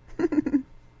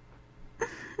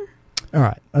 All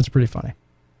right. That's pretty funny.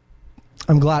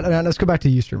 I'm glad. Let's go back to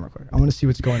Ustream real quick. I want to see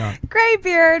what's going on.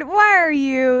 Graybeard, why are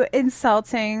you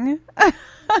insulting?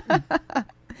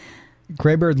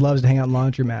 Graybeard loves to hang out in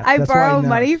laundromats. I borrow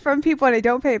money from people and I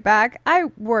don't pay it back. I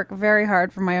work very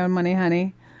hard for my own money,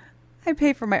 honey. I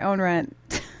pay for my own rent.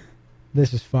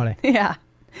 This is funny. Yeah,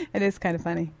 it is kind of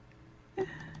funny.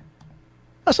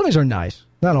 some of these are nice.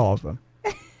 Not all of them.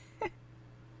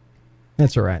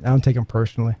 That's all right. I don't take them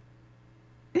personally.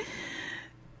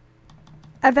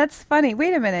 That's funny.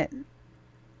 Wait a minute.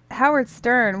 Howard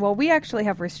Stern. Well, we actually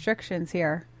have restrictions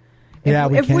here.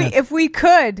 If we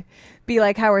could be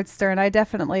like Howard Stern, I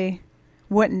definitely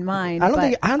wouldn't mind. I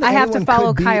think I have to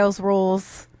follow Kyle's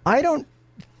rules. I don't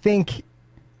think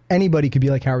anybody could be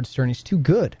like Howard Stern. He's too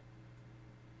good.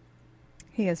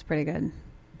 He is pretty good.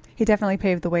 He definitely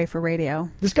paved the way for radio.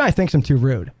 This guy thinks I'm too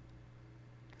rude.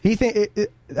 He think.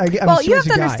 Well, you have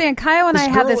to understand. Kyle and I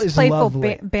have this playful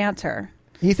banter.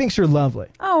 He thinks you're lovely.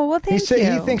 Oh, well, thank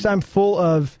you. He thinks I'm full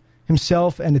of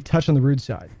himself and a touch on the rude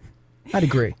side. I'd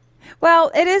agree.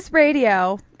 Well, it is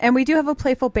radio, and we do have a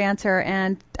playful banter,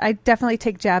 and I definitely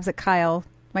take jabs at Kyle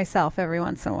myself every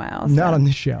once in a while. So. Not on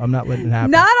this show. I'm not letting it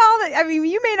happen. Not all the. I mean,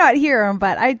 you may not hear them,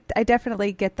 but I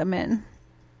definitely get them in.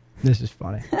 This is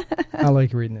funny. I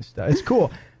like reading this stuff. It's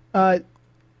cool. Let's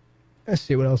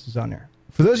see what else is on there.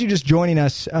 For those of you just joining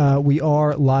us, we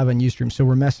are live on Ustream, so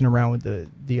we're messing around with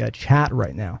the chat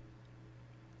right now.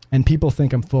 And people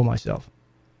think I'm full of myself.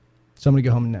 So I'm going to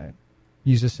go home and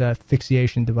use this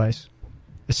asphyxiation device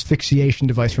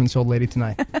from this old lady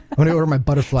tonight. I'm going to order my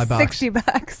butterfly box.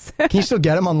 $60. Can you still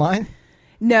get them online?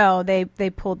 No, they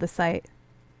pulled the site.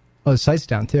 Oh, the site's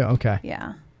down too? Okay.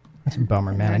 Yeah. That's a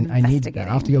bummer, man. I need that.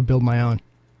 I'll have to go build my own.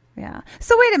 Yeah.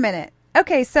 So wait a minute.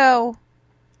 Okay, so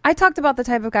I talked about the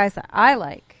type of guys that I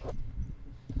like.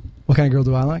 What kind of girl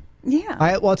do I like? Yeah.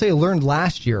 I'll tell you, I learned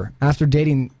last year after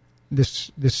dating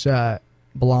this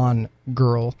blonde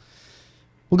girl.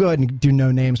 We'll go ahead and do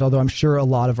no names, although I'm sure a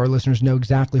lot of our listeners know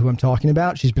exactly who I'm talking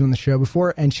about. She's been on the show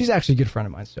before, and she's actually a good friend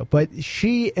of mine still. But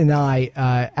she and I,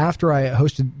 after I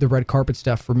hosted the red carpet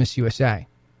stuff for Miss USA,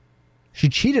 she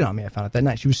cheated on me, I found out that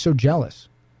night. She was so jealous.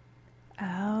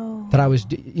 Oh. That I was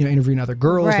interviewing other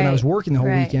girls, and I was working the whole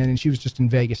weekend, and she was just in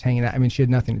Vegas hanging out. I mean, she had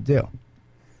nothing to do.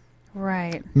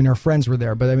 Right. I mean, her friends were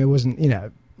there, but I mean, it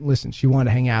wasn't, listen, she wanted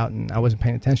to hang out, and I wasn't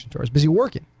paying attention to her. I was busy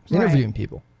working. I was interviewing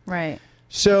people. Right.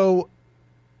 So,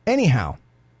 anyhow,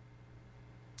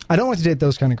 I don't like to date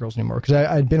those kind of girls anymore because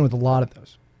I'd been with a lot of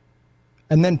those.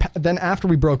 And then after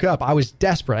we broke up, I was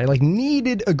desperate. I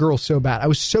needed a girl so bad. I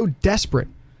was so desperate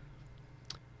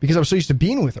because I was so used to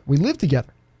being with her. We lived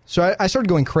together. So I started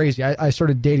going crazy. I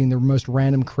started dating the most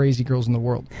random crazy girls in the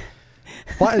world.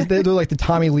 They're like the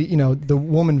Tommy Lee, the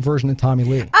woman version of Tommy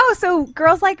Lee. Oh, so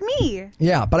girls like me.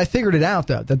 Yeah, but I figured it out,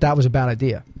 though, that was a bad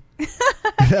idea.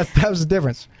 that was the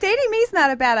difference. Dating me's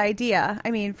not a bad idea.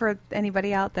 I mean, for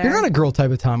anybody out there. You're not a girl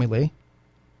type of Tommy Lee.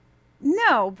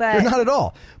 No, but... You're not at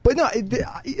all. But no,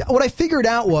 what I figured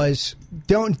out was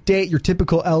don't date your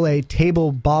typical LA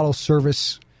table bottle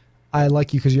service, I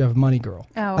like you because you have money girl.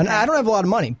 Oh, okay. And I don't have a lot of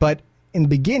money, but in the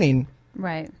beginning...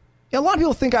 Right. A lot of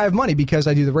people think I have money because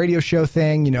I do the radio show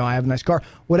thing, I have a nice car,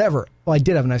 whatever. Well, I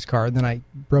did have a nice car, and then I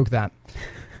broke that.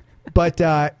 But,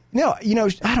 no,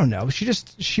 I don't know.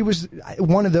 She was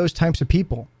one of those types of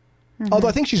people. Mm-hmm. Although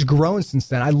I think she's grown since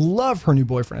then. I love her new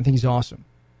boyfriend. I think he's awesome.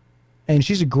 And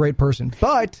she's a great person.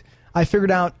 But I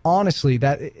figured out, honestly,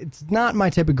 that it's not my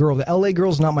type of girl. The LA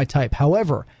girl is not my type.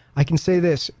 However, I can say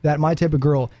this, that my type of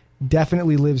girl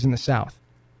definitely lives in the South.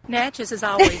 Natchez has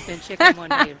always been chicken one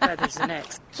day and feathers the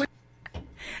next.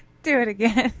 Do it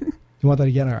again. You want that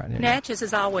again? All right. Yeah. Natchez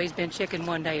has always been chicken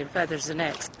one day and feathers the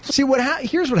next. See,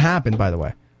 here's what happened, by the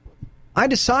way. I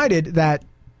decided that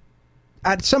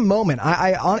at some moment,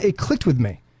 it clicked with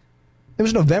me. It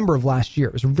was November of last year.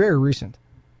 It was very recent.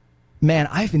 Man,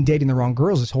 I've been dating the wrong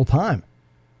girls this whole time.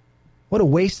 What a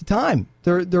waste of time.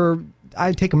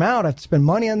 I take them out, I have to spend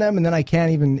money on them, and then I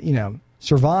can't even,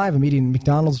 survive. I'm eating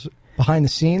McDonald's behind the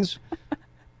scenes.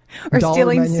 Or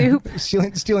stealing soup.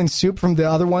 Stealing soup from the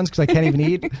other ones because I can't even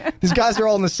eat. These guys are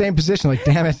all in the same position. Like,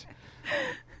 damn it.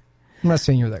 I'm not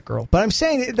saying you're that girl. But I'm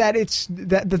saying that it's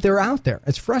that they're out there.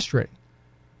 It's frustrating.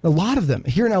 A lot of them.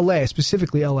 Here in L.A.,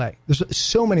 specifically L.A., there's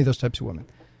so many of those types of women.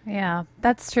 Yeah,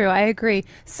 that's true. I agree.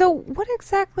 So what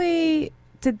exactly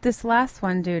did this last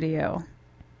one do to you?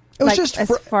 It was just... as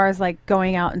far as,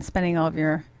 going out and spending all of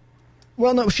your...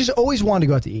 Well, no, she's always wanted to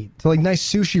go out to eat. To, nice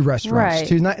sushi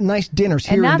restaurants. Right. To nice dinners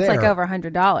here and there. And that's, over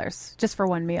 $100 just for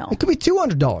one meal. It could be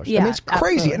 $200. Yeah, I mean, it's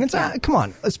crazy. And it's, come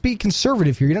on, let's be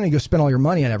conservative here. You don't need to go spend all your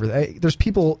money on everything. There's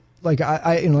people, like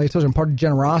I told you, I'm part of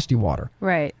Generosity Water.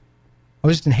 Right. I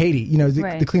was just in Haiti.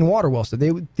 The Clean Water well stuff.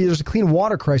 There's a clean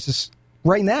water crisis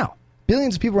right now.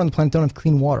 Billions of people on the planet don't have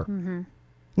clean water. Mm-hmm.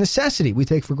 Necessity we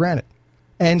take for granted.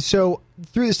 And so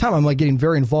through this time, I'm getting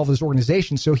very involved with this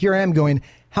organization. So here I am going,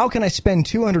 how can I spend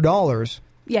 $200?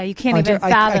 Yeah, you can't even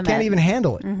fathom it. I can't even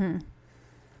handle it. Mm-hmm.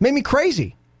 Made me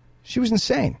crazy. She was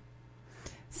insane.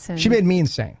 So she made me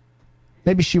insane.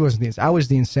 Maybe she wasn't I was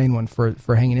the insane one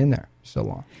for hanging in there so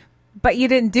long. But you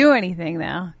didn't do anything,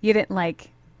 though. You didn't,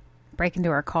 break into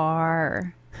her car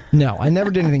or... No, I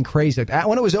never did anything crazy like that.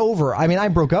 When it was over, I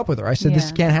broke up with her. I said,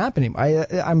 this can't happen anymore.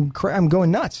 I'm going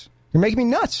nuts. You're making me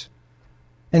nuts.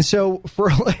 And so,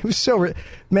 it was so...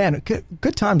 Man,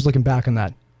 good times looking back on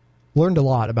that. Learned a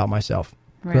lot about myself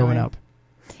growing up.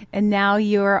 And now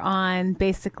you're on,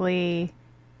 basically,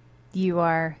 you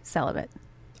are celibate.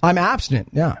 I'm abstinent,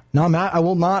 yeah. No, I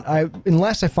will not,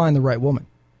 unless I find the right woman.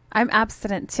 I'm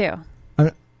abstinent, too.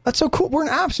 That's so cool. We're an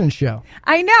abstinent show.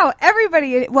 I know.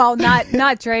 Everybody, well, not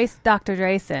Dr.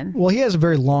 Drayson. Well, he has a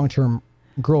very long-term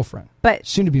girlfriend, but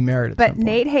soon to be married at some point.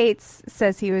 Nate Hates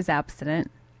says he was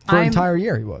abstinent. For an entire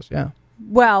year he was, yeah.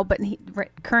 Well, but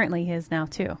currently he is now,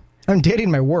 too. I'm dating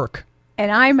my work.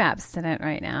 And I'm abstinent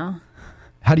right now.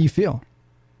 How do you feel?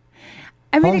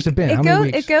 How long has it been? How many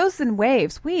weeks? It goes in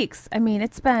waves, weeks.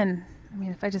 It's been,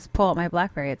 if I just pull up my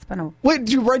BlackBerry, it's been a... Wait,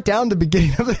 did you write down the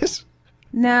beginning of this?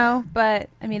 No, but,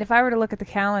 if I were to look at the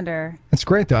calendar... That's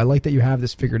great, though. I like that you have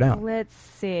this figured out. Let's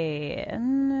see.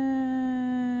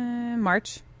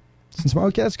 March.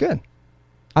 Okay, that's good.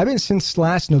 I've been since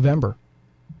last November.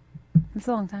 That's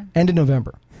a long time. End of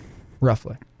November,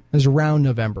 roughly. It was around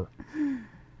November.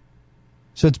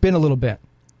 So it's been a little bit.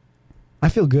 I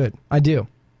feel good. I do.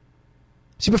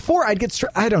 See, before I'd get...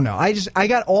 I don't know. I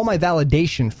got all my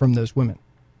validation from those women.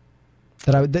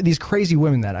 These crazy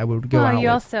women that I would go out with. You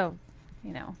also...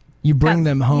 you bring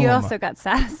them home. You also got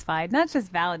satisfied, not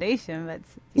just validation, but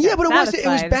but it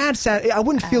was bad. I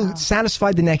wouldn't feel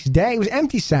satisfied the next day. It was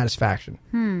empty satisfaction.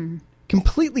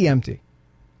 Completely empty.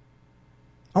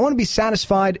 I want to be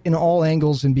satisfied in all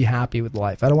angles and be happy with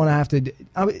life. I don't want to have to.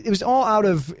 It was all out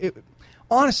of.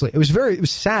 Honestly, it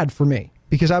was sad for me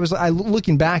because I was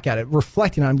looking back at it,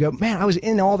 reflecting on it, and go, man, I was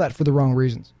in all that for the wrong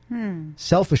reasons,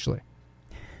 selfishly.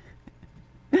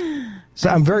 So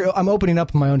I'm opening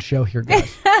up my own show here,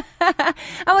 guys.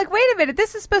 I'm like, wait a minute,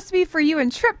 this is supposed to be for you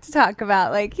and Tripp to talk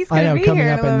about. He's going to be coming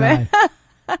here up in a little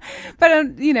bit. But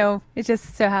it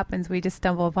just so happens we just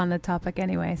stumble upon the topic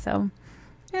anyway. So,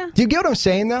 yeah. Do you get what I'm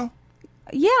saying, though?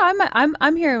 Yeah,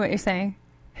 I'm hearing what you're saying.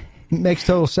 It makes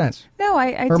total sense. No,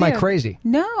 I do. Or am I crazy?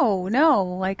 No.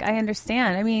 I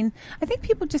understand. I think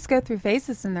people just go through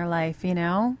phases in their life,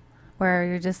 where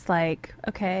you're just like,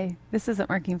 okay, this isn't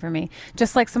working for me.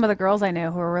 Just like some of the girls I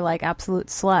know who were absolute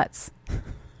sluts.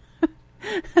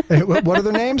 What are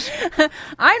their names?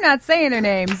 I'm not saying their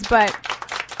names, but,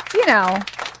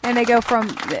 and they go from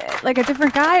a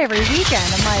different guy every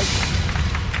weekend. I'm like,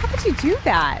 how could you do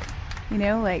that?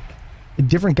 A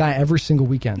different guy every single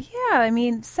weekend.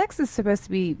 Yeah, sex is supposed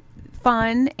to be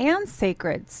fun and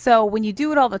sacred. So when you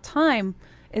do it all the time,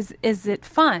 is it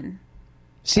fun?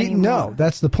 See, anymore? No,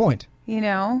 that's the point.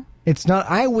 It's not.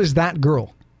 I was that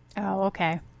girl. Oh,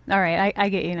 okay. All right. I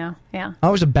get you now. Yeah. I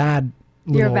was a bad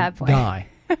You're a bad boy. guy.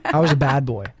 I was a bad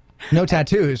boy. No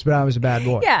tattoos, but I was a bad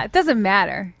boy. Yeah, it doesn't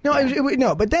matter. No,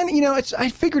 no. But then, I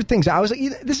figured things out. I was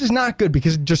like, this is not good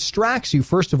because it distracts you,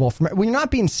 first of all. From when you're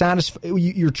not being satisfied,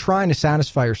 you're trying to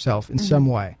satisfy yourself in some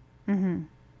way. Mm-hmm.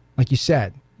 Like you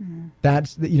said.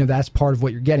 Mm-hmm. That's part of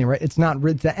what you're getting, right? It's not...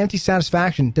 That empty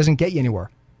satisfaction doesn't get you anywhere.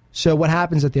 So what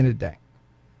happens at the end of the day?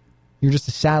 You're just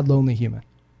a sad, lonely human.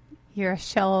 You're a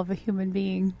shell of a human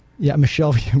being. Yeah,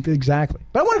 Michelle, exactly.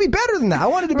 But I want to be better than that. I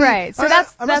wanted to be... Right, so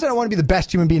I'm not saying I want to be the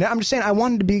best human being. I'm just saying I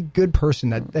wanted to be a good person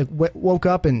that woke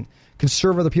up and could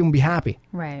serve other people and be happy.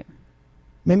 Right.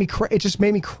 It just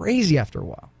made me crazy after a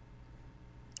while.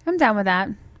 I'm down with that.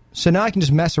 So now I can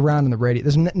just mess around on the radio.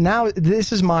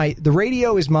 The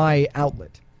radio is my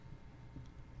outlet.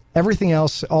 Everything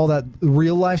else, all that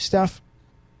real life stuff,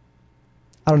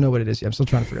 I don't know what it is yet. I'm still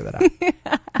trying to figure that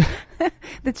out.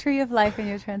 The tree of life and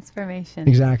your transformation.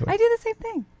 Exactly. I do the same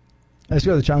thing. Let's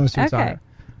go to the challenge. Okay.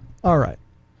 All right.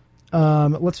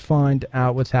 Let's find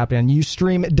out what's happening on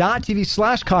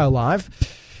Ustream.tv/Kyle Live.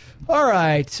 All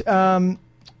right.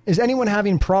 Is anyone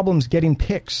having problems getting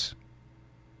pics?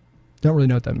 Don't really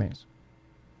know what that means.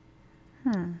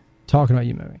 Talking about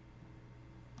you, maybe.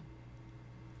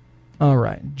 All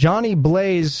right. Johnny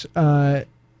Blaze,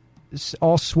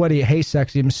 all sweaty. Hey,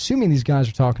 sexy. I'm assuming these guys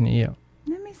are talking to you.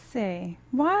 Let me see.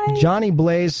 Why? Johnny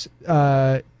Blaze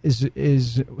says,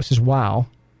 wow.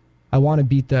 I want to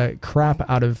beat the crap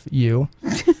out of you.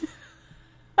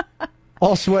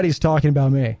 All sweaty's talking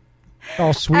about me.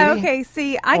 All sweaty. Okay,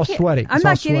 see, sweaty. I'm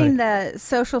not getting the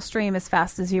social stream as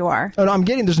fast as you are. Oh, no,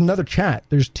 there's another chat.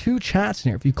 There's two chats in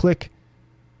here. If you click.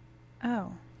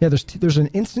 Oh. Yeah, there's an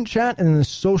instant chat and then the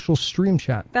social stream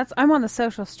chat. I'm on the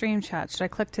social stream chat. Should I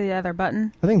click to the other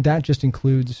button? I think that just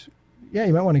includes. Yeah,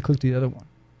 you might want to click to the other one.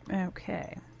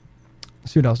 Okay.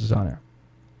 Let's see what else is on there.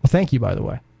 thank you, by the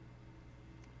way.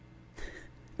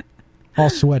 All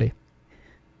sweaty.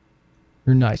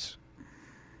 You're nice.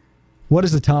 What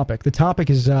is the topic? The topic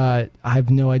is, I have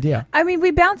no idea. I mean,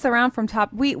 we bounce around from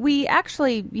top. We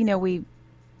actually, we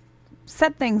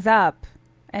set things up,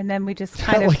 and then we just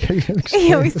kind of,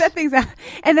 we set things up,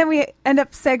 and then we end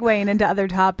up segueing into other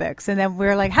topics, and then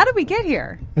we're like, how did we get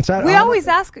here? We always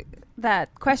ask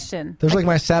that question. There's like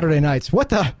my Saturday nights. What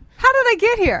the? How did I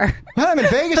get here? I'm in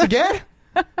Vegas again?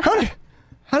 How did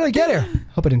I get here?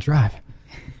 Hope I didn't drive.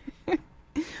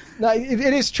 No, it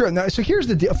is true. No, so here's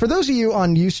the deal. For those of you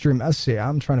on Ustream, let's see.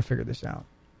 I'm trying to figure this out.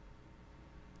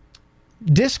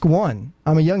 Disc 1.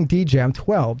 I'm a young DJ. I'm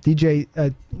 12. DJ,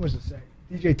 what does it say?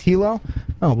 DJ Tilo?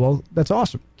 Oh, well, that's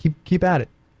awesome. Keep at it.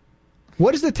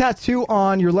 What is the tattoo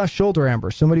on your left shoulder, Amber?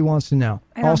 Somebody wants to know.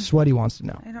 All sweaty wants to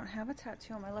know. I don't have a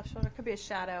tattoo on my left shoulder. It could be a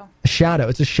shadow. A shadow.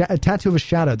 It's a tattoo of a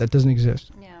shadow that doesn't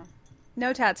exist. Yeah.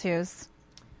 No tattoos.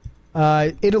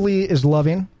 Italy is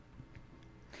loving.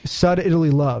 Sud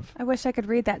Italy love. I wish I could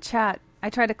read that chat.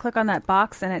 I tried to click on that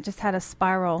box and it just had a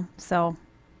spiral, so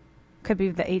could be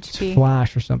the HP. It's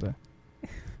Flash or something.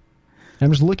 I'm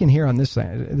just looking here on this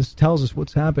thing. This tells us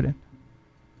what's happening.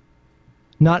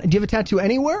 Do you have a tattoo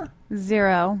anywhere?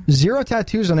 0. 0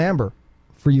 tattoos on Amber.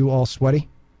 For you all sweaty.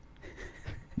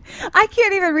 I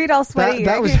can't even read all sweaty.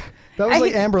 That was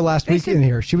like Amber last week in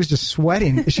here. She was just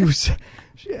sweating. She was,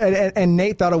 and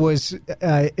Nate thought it was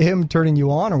him turning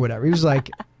you on or whatever. He was like,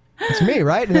 "It's me,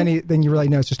 right?" And then you were like,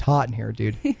 "No, it's just hot in here,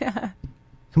 dude." Yeah.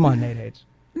 Come on, Nate hates.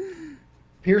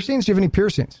 Piercings? Do you have any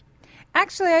piercings?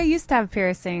 Actually, I used to have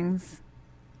piercings.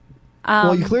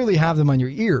 Well, you clearly have them on your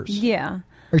ears. Yeah. Are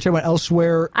you talking about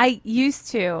elsewhere? I used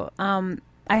to.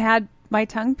 I had my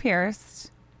tongue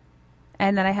pierced,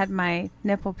 and then I had my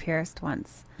nipple pierced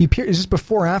once. Is this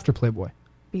before or after Playboy?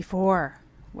 Before.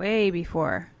 Way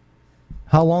before.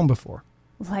 How long before?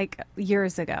 Like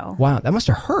years ago. Wow, that must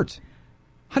have hurt.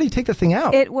 How do you take the thing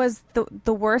out? It was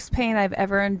the worst pain I've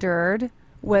ever endured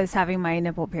was having my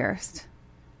nipple pierced.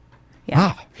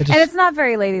 Yeah. And it's not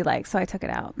very ladylike, so I took it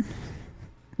out.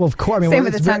 Well, of course. I mean, Same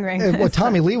with the tongue ring. Well,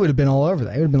 Tommy Lee would have been all over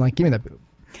that. He would have been like, "Give me that boob.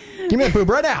 Give me that boob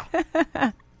right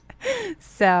now."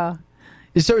 So.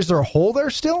 Is there a hole there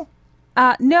still?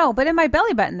 No, but in my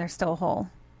belly button, there's still a hole.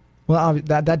 Well,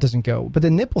 that doesn't go. But the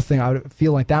nipple thing, I would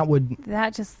feel like that would...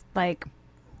 That just, like...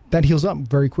 That heals up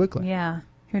very quickly. Yeah.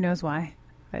 Who knows why?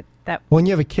 But that... When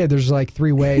you have a kid, there's like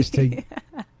 3 ways to...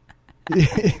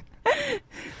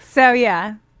 So,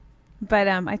 yeah. But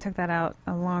I took that out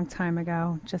a long time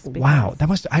ago. Just because. Wow.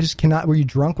 I just cannot... Were you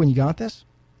drunk when you got this?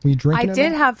 Were you drinking? I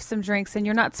did have some drinks, and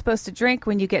you're not supposed to drink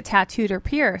when you get tattooed or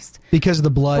pierced. Because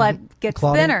the blood gets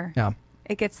clotting? Thinner. Yeah.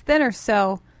 It gets thinner,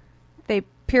 so they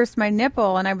pierced my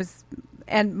nipple,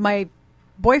 and my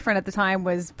boyfriend at the time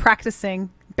was practicing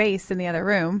bass in the other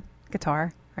room,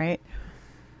 guitar, right?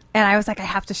 And I was like, I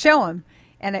have to show him.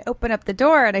 And I opened up the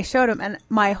door, and I showed him, and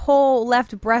my whole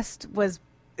left breast was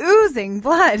oozing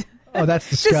blood. Oh, that's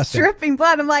disgusting. Just dripping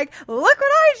blood. I'm like, look what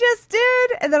I just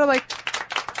did. And then I'm like,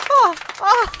 oh.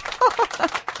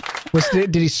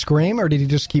 Did he scream, or did he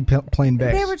just keep playing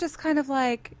bass? They were just kind of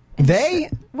like...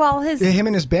 Well, him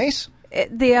and his bass?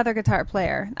 The other guitar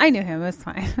player. I knew him. It was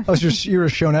fine. Oh, so you were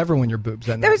showing everyone your boobs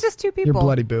then? There was just 2 people. Your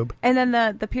bloody boob. And then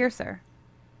the piercer.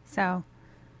 So.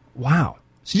 Wow.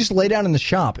 So you just lay down in the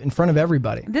shop in front of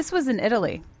everybody. This was in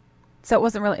Italy. So it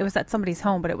wasn't really, it was at somebody's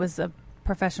home, but it was a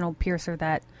professional piercer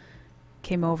that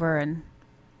came over and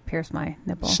pierced my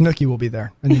nipple. Snooki will be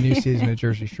there in the new season of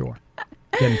Jersey Shore.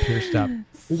 Getting pierced up.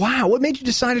 Wow. What made you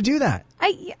decide to do that?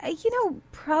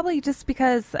 Probably just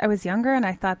because I was younger and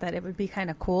I thought that it would be kind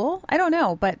of cool. I don't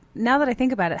know. But now that I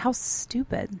think about it, how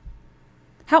stupid.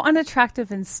 How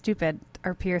unattractive and stupid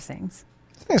are piercings?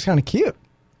 I think it's kind of cute.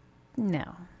 No.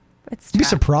 It's It'd be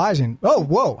surprising. Oh,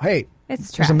 whoa. Hey.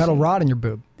 It's trashy. There's a metal rod in your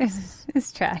boob.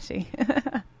 It's trashy.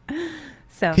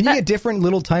 So Can you get different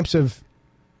little types of...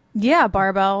 Yeah,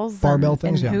 barbell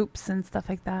things, and hoops and stuff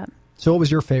like that. So what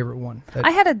was your favorite one?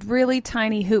 I had a really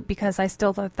tiny hoop because I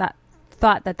still thought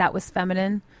that was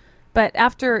feminine. But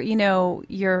after,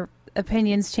 your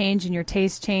opinions change and your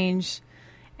tastes change,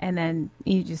 and then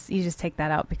you just take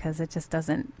that out because it just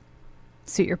doesn't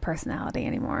suit your personality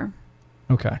anymore.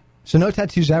 Okay. So no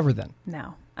tattoos ever then?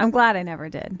 No. I'm glad I never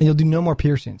did. And you'll do no more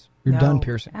piercings? You're done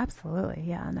piercing? Absolutely.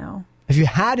 Yeah, no. If you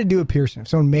had to do a piercing, if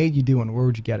someone made you do one, where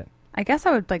would you get it? I guess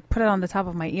I would put it on the top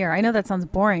of my ear. I know that sounds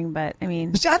boring, but I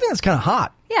mean... See, I think that's kind of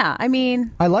hot. Yeah, I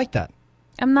mean... I like that.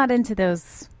 I'm not into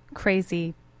those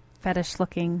crazy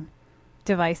fetish-looking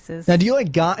devices. Now, do you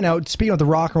like guys... Now, speaking of the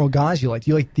rock and roll guys do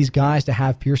you like these guys to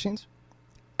have piercings?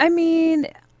 I mean,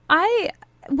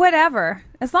 Whatever.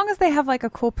 As long as they have like a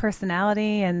cool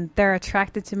personality and they're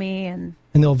attracted to me and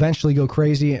they'll eventually go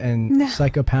crazy and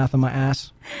psychopath on my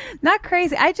ass. Not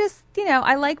crazy. I just,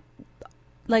 I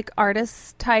like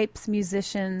artist types,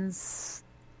 musicians,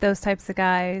 those types of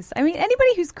guys. I mean,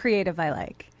 anybody who's creative I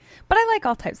like. But I like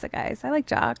all types of guys. I like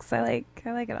jocks. I like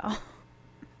it all.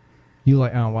 You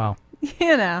like, oh, wow.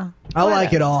 I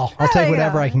like it all. I'll take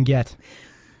whatever I can get.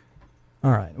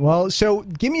 All right. Well, so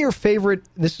give me your favorite.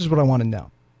 This is what I want to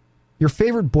know. Your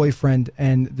favorite boyfriend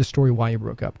and the story why you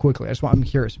broke up. Quickly. I'm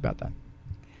curious about that.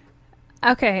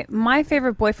 Okay. My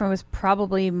favorite boyfriend was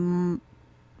probably...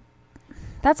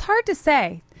 That's hard to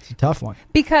say. It's a tough one.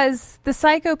 Because the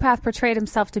psychopath portrayed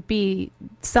himself to be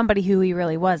somebody who he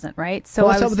really wasn't, right? So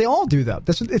that's what they all do, though.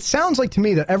 It sounds like to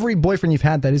me that every boyfriend you've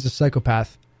had that is a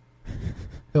psychopath...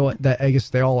 That I guess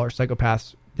they all are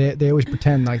psychopaths. They always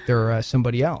pretend like they're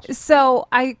somebody else. So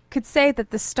I could say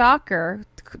that the stalker,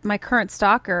 my current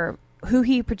stalker, who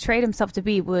he portrayed himself to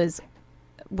be was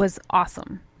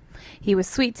awesome. He was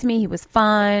sweet to me. He was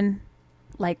fun.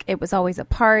 Like, it was always a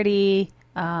party.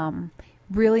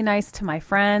 Really nice to my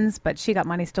friends, but she got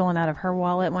money stolen out of her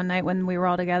wallet one night when we were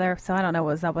all together. So I don't know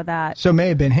what was up with that. So it may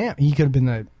have been him. He could have been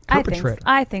the perpetrator.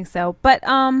 I think so. But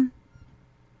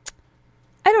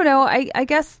I don't know. I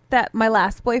guess that my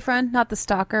last boyfriend, not the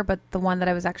stalker, but the one that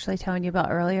I was actually telling you about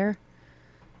earlier,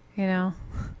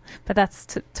 but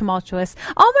that's tumultuous.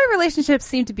 All my relationships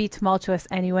seem to be tumultuous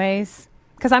anyways,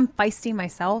 because I'm feisty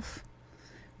myself.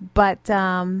 But,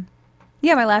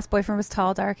 my last boyfriend was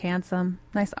tall, dark, handsome,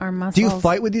 nice arm muscles. Do you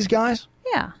fight with these guys?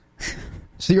 Yeah.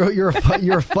 So you're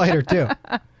a fighter too.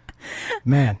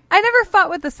 Man. I never fought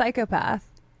with a psychopath.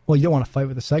 Well, you don't want to fight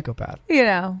with a psychopath.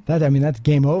 That's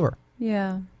game over.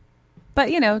 Yeah. But,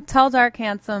 tall, dark,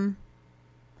 handsome,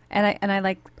 and I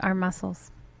like arm muscles.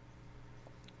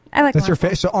 I like that's muscles. Your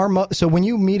face. So when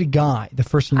you meet a guy, the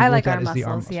first thing you look at is the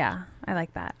arm muscles. Yeah, I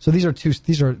like that. So these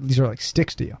are like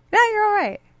sticks to you. Yeah, you're all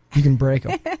right. You can break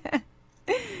them.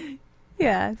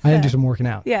 Yeah. I didn't do some working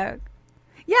out. Yeah.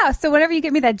 Yeah, so whenever you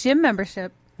get me that gym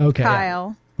membership, okay,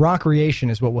 Kyle. Yeah. Rockreation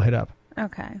is what we'll hit up.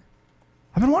 Okay.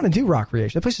 I've been wanting to do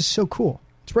Rockreation. That place is so cool.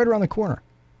 It's right around the corner.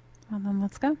 Well, then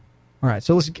let's go. All right,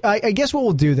 so I guess what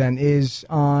we'll do then is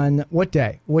on what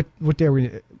day? What day are we?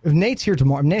 If Nate's here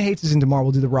tomorrow, if Nate Hates is in tomorrow,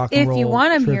 we'll do the rock and roll. If you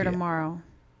want him trivia. Here tomorrow.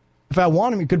 If I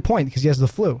want him, good point, because he has the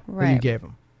flu that you gave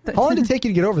him. How long did it take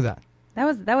you to get over that? That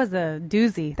was a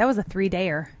doozy. That was a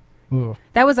 3-dayer. Ooh.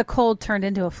 That was a cold turned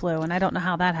into a flu, and I don't know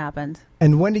how that happened.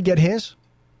 And when did he get his?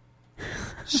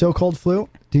 So-called flu?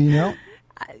 Do you know?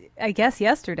 I guess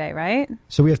yesterday, right?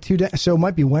 So we have 2 days. So it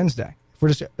might be Wednesday. If we're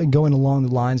just going along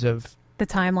the lines of... The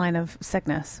timeline of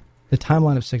sickness. The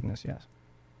timeline of sickness, yes.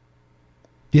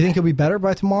 Do you think he'll be better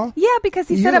by tomorrow? Yeah, because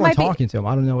he said it might be... talking to him.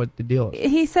 I don't know what the deal is.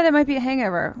 He said it might be a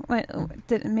hangover.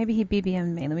 Maybe he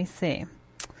BBM'd me. Let me see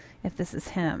if this is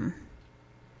him.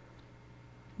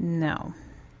 No.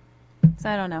 So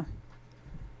I don't know.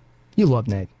 You love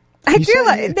Nate. I do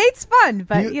love Nate's fun,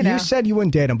 but you said you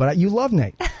wouldn't date him, but you love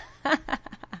Nate.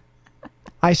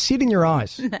 I see it in your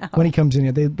eyes when he comes in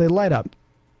here. They light up.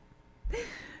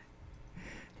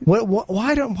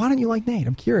 Why don't you like Nate?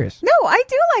 I'm curious. No, I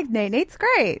do like Nate. Nate's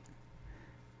great.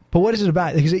 But what is it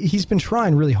about? Because he's been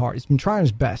trying really hard. He's been trying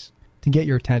his best to get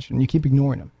your attention, and you keep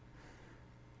ignoring him.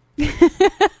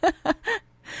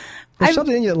 There's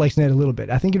something in you that likes Nate a little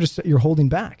bit. I think you're holding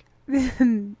back.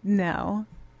 No.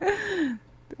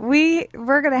 We're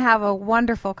going to have a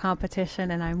wonderful competition,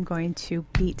 and I'm going to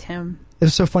beat him. It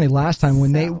was so funny. Last time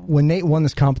when Nate won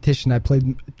this competition, I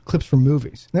played clips from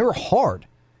movies. They were hard.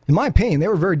 In my opinion, they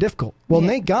were very difficult. Well,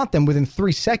 Nate got them within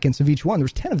 3 seconds of each one. There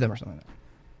was 10 of them or something like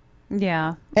that.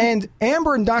 Yeah. And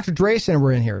Amber and Dr. Drayson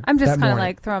were in here. I'm just kind of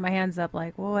like throwing my hands up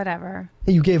like, well, whatever.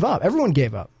 You gave up. Everyone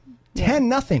gave up.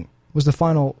 10-0 was the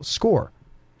final score.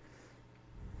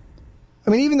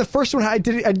 I mean, even the first one, I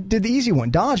did the easy one,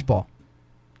 dodgeball.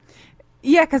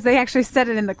 Yeah, because they actually said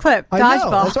it in the clip, dodgeball. I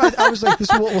know. That's why I was like,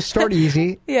 we'll start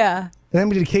easy. Yeah. And then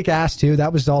we did kick ass, too.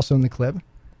 That was also in the clip.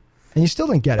 And you still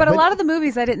didn't get it. But a lot of the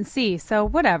movies I didn't see, so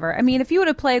whatever. I mean, if you would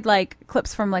have played like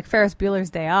clips from like Ferris Bueller's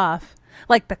Day Off,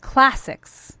 like the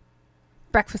classics,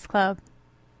 Breakfast Club,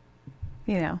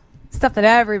 stuff that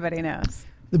everybody knows.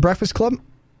 The Breakfast Club?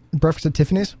 Breakfast at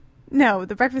Tiffany's? No,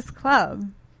 The Breakfast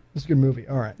Club. It's a good movie.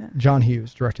 All right. Yeah. John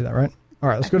Hughes directed that, right? All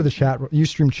right, let's go to the chat.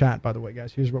 Ustream chat, by the way,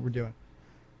 guys. Here's what we're doing.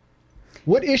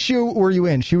 What issue were you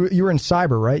in? You were in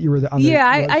cyber, right? You were on the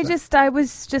I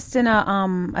was just in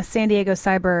a San Diego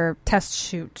cyber test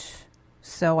shoot,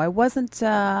 so I wasn't.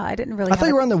 I didn't really. I thought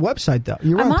you were on the website though.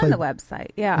 I'm on the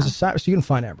website. Yeah. So you can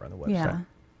find Amber on the website. Yeah.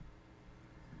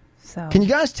 So Can you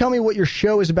guys tell me what your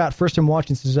show is about? First I'm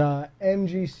watching. This is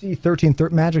MGC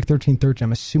 1313, Magic 1313.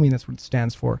 I'm assuming that's what it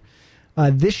stands for.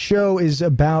 This show is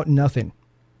about nothing.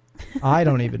 I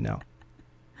don't even know.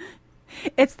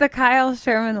 It's the Kyle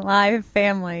Sherman Live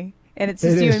family, and it's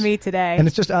just you and me today. And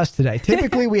it's just us today.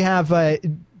 Typically, we have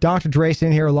Dr. Drace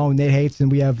in here along with Nate Hates,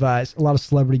 and we have a lot of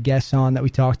celebrity guests on that we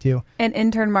talk to. And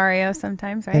intern Mario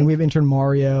sometimes, right? And we have intern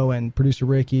Mario and producer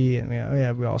Ricky, and we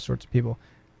have all sorts of people.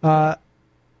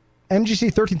 MGC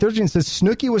 1313 says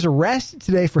Snooki was arrested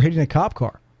today for hitting a cop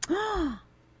car. Why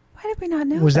did we not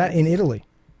know Was that in Italy?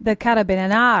 The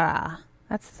Carabinieri.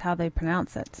 That's how they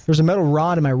pronounce it. There's a metal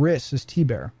rod in my wrist, says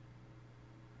T-Bear.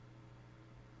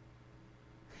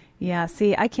 Yeah,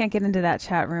 see, I can't get into that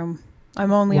chat room.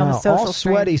 I'm only on the social All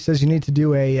stream. Sweaty says you need to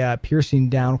do a piercing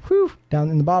down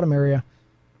in the bottom area.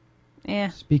 Yeah.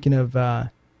 Speaking of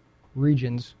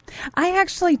regions. I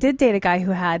actually did date a guy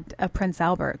who had a Prince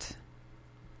Albert.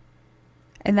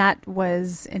 And that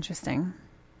was interesting.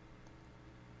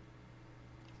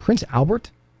 Prince Albert?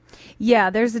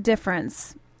 Yeah, there's a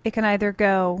difference. It can either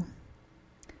go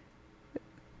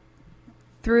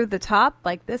through the top,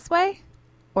 like this way,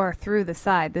 or through the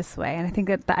side this way. And I think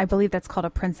I believe that's called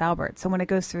a Prince Albert. So when it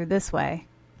goes through this way.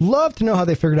 Love to know how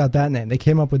they figured out that name. They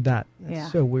came up with that.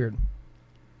 That's so weird.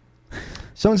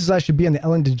 Someone says I should be on the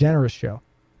Ellen DeGeneres show.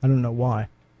 I don't know why.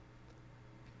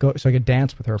 So I could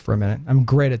dance with her for a minute. I'm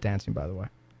great at dancing, by the way.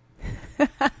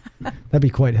 That'd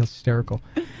be quite hysterical.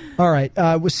 All right.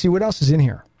 We'll see what else is in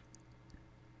here.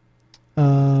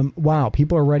 Wow.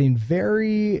 People are writing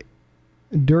very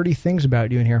dirty things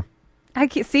about you in here. I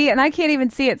can't see it, and I can't even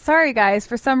see it. Sorry, guys.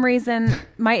 For some reason,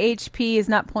 my HP is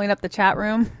not pulling up the chat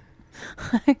room.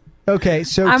 Okay,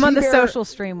 so I'm on the social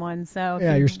stream one. So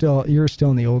yeah, you're still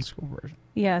in the old school version.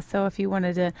 Yeah, so if you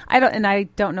wanted to, I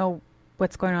don't know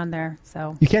what's going on there.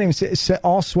 So you can't even see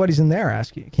all Sweaty's in there.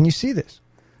 Ask you, can you see this?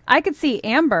 I could see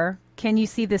Amber. Can you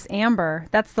see this, Amber?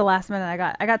 That's the last minute I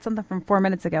got. I got something from 4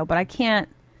 minutes ago, but I can't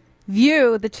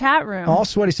view the chat room. All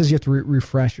Sweaty says you have to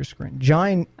refresh your screen.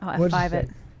 Giant. Oh, F5 it.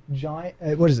 Giant.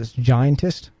 What is this?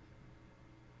 Giantist?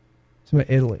 It's about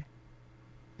Italy.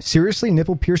 Seriously,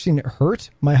 nipple piercing hurt?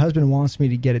 My husband wants me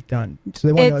to get it done. So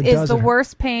they want to know it is the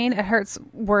worst pain. It hurts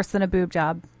worse than a boob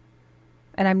job,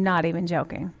 and I'm not even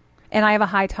joking. And I have a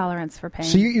high tolerance for pain.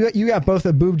 So you got both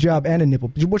a boob job and a nipple.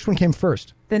 Which one came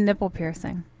first? The nipple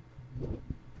piercing.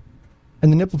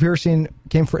 And the nipple piercing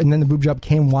came first, and then the boob job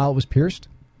came while it was pierced?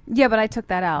 Yeah, but I took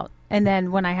that out. And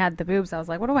then when I had the boobs, I was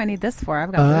like, what do I need this for?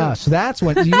 I've got boobs. So that's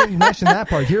when you mentioned that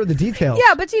part. Here are the details.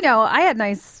 Yeah, but I had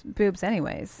nice boobs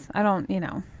anyways. I don't,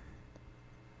 Can't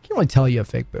really tell you have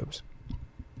fake boobs.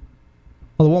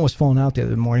 Well, the one was falling out the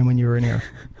other morning when you were in here.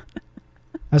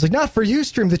 I was like, not for you,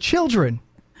 stream, the children.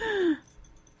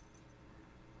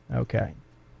 Okay.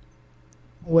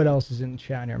 What else is in the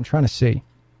chat here? I'm trying to see.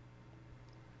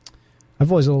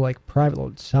 I've always little private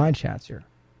little side chats here.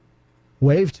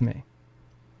 Wave to me.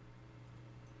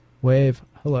 Wave.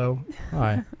 Hello.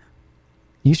 Hi.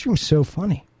 Ustream's so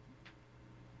funny.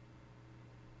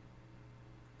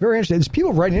 Very interesting. There's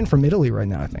people writing in from Italy right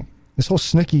now, I think. This whole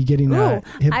Snooki getting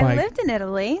hit by... I lived in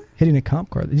Italy. Hitting a cop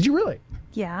car. Did you really?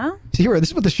 Yeah. See, this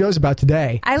is what the show's about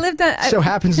today. I lived on... So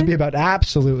happens to be about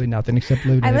absolutely nothing except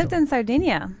living in Italy. I lived in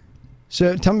Sardinia.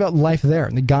 So tell me about life there.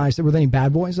 And the guys, were there any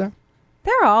bad boys there?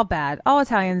 They're all bad. All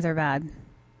Italians are bad.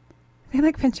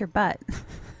 They pinch your butt.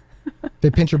 They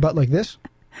pinch your butt like this?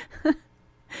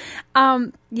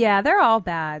 Yeah, they're all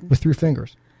bad. With 3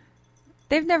 fingers?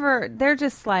 They're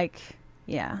just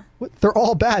yeah. What? They're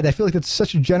all bad. I feel like that's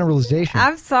such a generalization.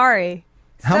 I'm sorry.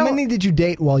 How many did you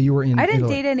date while you were in Italy? I didn't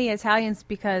date any Italians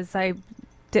because I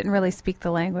didn't really speak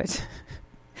the language.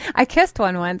 I kissed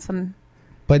one once.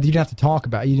 But you didn't have to talk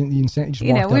about it. You just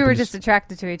walked up we were just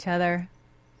attracted to each other.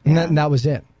 And that was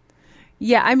it.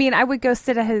 Yeah, I would go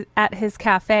sit at his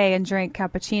cafe and drink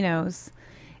cappuccinos.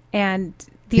 And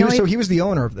so he was the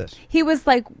owner of this? He was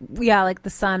like the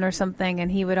son or something,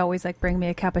 and he would always bring me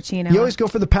a cappuccino. You always go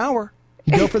for the power.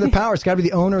 You go for the power. It's got to be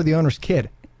the owner or the owner's kid.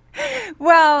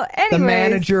 Well, anyways. The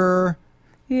manager.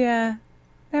 Yeah.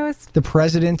 The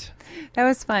president. That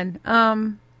was fun.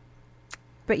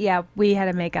 But yeah, we had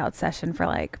a makeout session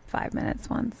for 5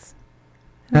 minutes once.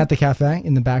 At the cafe?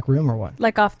 In the back room or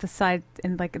what? Off the side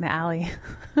in the alley.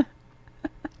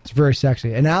 It's very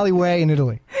sexy. An alleyway in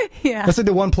Italy. Yeah. That's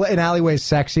the one an alleyway is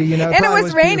sexy, And it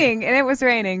was raining. Beautiful. And it was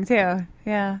raining too.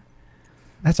 Yeah.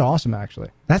 That's awesome, actually.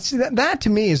 That to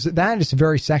me is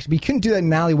very sexy. But you couldn't do that in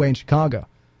an alleyway in Chicago.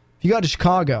 If you go to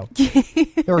Chicago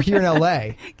or here in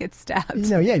L.A. Get stabbed.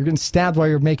 You're getting stabbed while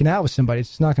you're making out with somebody. It's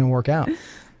just not going to work out.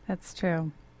 That's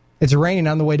true. It's raining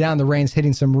on the way down. The rain's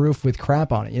hitting some roof with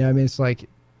crap on it. It's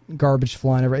garbage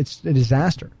flying over. It's a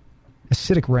disaster.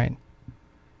 Acidic rain.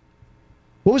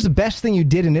 What was the best thing you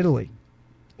did in Italy?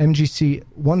 MGC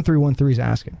 1313 is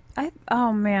asking.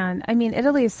 Oh man, I mean,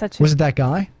 Italy is such a... Was it that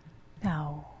guy?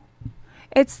 No.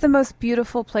 It's the most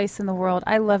beautiful place in the world.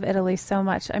 I love Italy so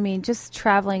much. I mean, just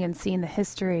traveling and seeing the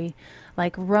history.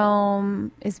 Like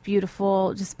Rome is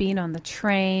beautiful, just being on the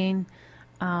train,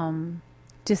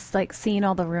 just like seeing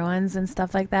all the ruins and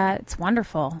stuff like that. It's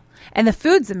wonderful. And the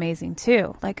food's amazing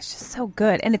too. Like, it's just so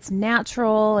good. And it's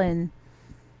natural and...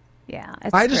 Yeah,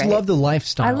 it's I just great. love the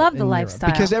lifestyle. I love the in lifestyle.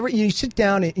 Europe. Because you sit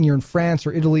down and you're in France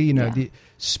or Italy,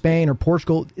 Spain or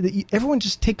Portugal. Everyone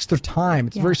just takes their time.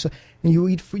 It's very and you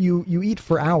eat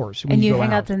for hours. When and you go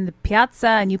hang out in the piazza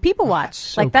and you people watch.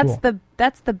 So like that's cool.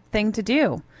 the thing to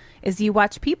do, is you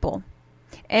watch people,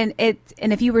 and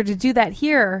if you were to do that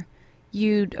here,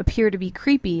 you'd appear to be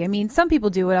creepy. I mean, some people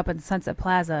do it up in Sunset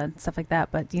Plaza and stuff like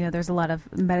that, but there's a lot of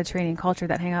Mediterranean culture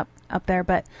that hang up there,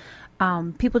 but.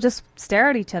 People just stare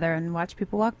at each other and watch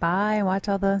people walk by and watch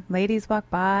all the ladies walk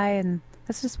by, and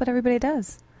that's just what everybody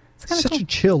does. It's kind of such cool. a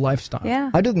chill lifestyle.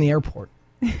 Yeah. I do it in the airport.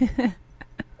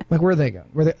 Like, where are they going?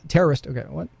 Where they terrorist? Okay,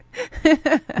 what?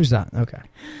 Who's that? Okay.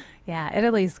 Yeah,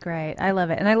 Italy's great. I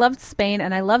love it. And I loved Spain,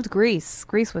 and I loved Greece.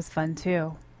 Greece was fun,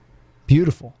 too.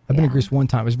 Beautiful. I've been to Greece one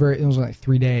time. It was like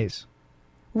 3 days.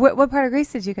 What part of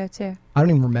Greece did you go to? I don't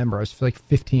even remember. I was like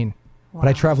 15. Wow. But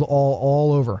I traveled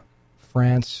all over.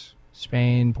 France,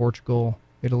 Spain, Portugal,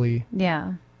 Italy.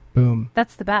 Yeah. Boom.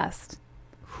 That's the best.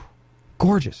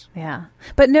 Gorgeous. Yeah.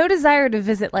 But no desire to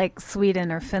visit like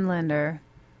Sweden or Finland or...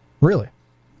 Really?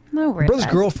 No, My brother's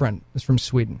girlfriend is from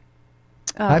Sweden.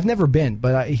 Oh. I've never been,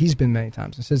 but he's been many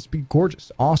times. He says it's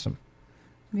gorgeous. Awesome.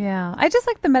 Yeah. I just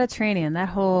like the Mediterranean, that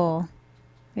whole,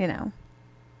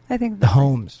 I think... The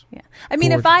homes. Yeah. I mean,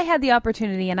 Gorgeous. if I had the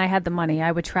opportunity and I had the money,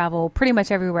 I would travel pretty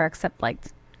much everywhere except like,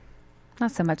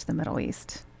 not so much the Middle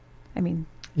East. I mean,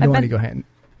 You don't want to go ahead.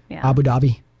 Yeah. Abu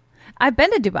Dhabi. I've been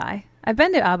to Dubai. I've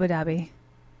been to Abu Dhabi.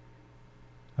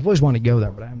 I've always wanted to go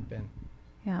there, but I haven't been.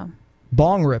 Yeah.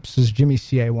 Bong Rips is Jimmy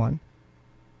CA1.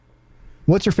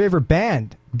 What's your favorite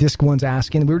band? Disc One's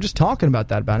asking. We were just talking about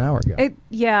that about an hour ago.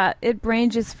 It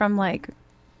ranges from like,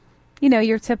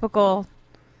 your typical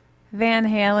Van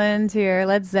Halen to your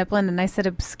Led Zeppelin, and I said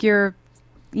obscure,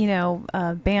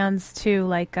 bands too,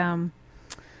 like,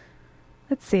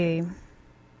 let's see.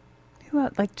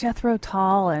 Like Jethro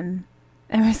Tull and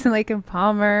Emerson, Lake and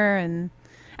Palmer, and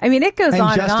I mean it goes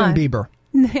on Justin and on. Bieber.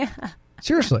 Yeah.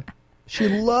 Seriously, she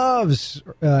loves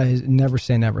his "Never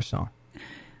Say Never" song.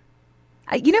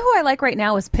 You know who I like right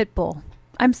now is Pitbull.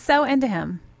 I'm so into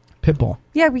him. Pitbull.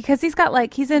 Yeah, because he's got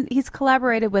like he's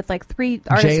collaborated with like 3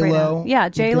 artists right now. Yeah,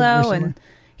 J-Lo, and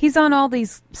he's on all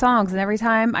these songs, and every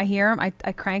time I hear him, I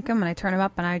crank him and I turn him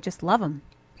up, and I just love him.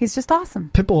 He's just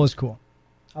awesome. Pitbull is cool.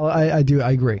 I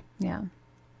agree. Yeah.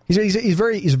 He's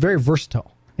very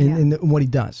versatile in what he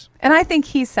does. And I think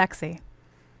he's sexy.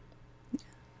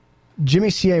 Jimmy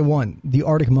CA1, the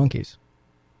Arctic Monkeys.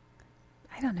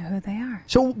 I don't know who they are.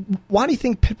 So why do you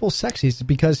think Pitbull's sexy? Is it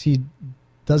because he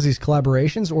does these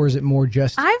collaborations, or is it more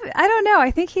just... I don't know.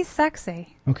 I think he's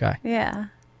sexy. Okay. Yeah.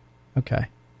 Okay.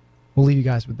 We'll leave you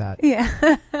guys with that. Yeah.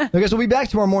 Okay, so we'll be back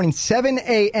tomorrow morning, 7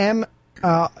 a.m.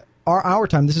 Our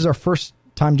time. This is our first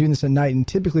time doing this at night, and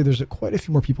typically there's quite a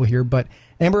few more people here, but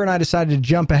Amber and I decided to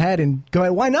jump ahead and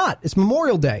go, why not? It's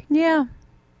Memorial Day. Yeah.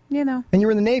 And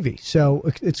you're in the Navy, so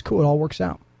it's cool. It all works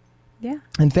out. Yeah.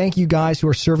 And thank you guys who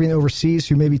are serving overseas,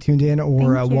 who may be tuned in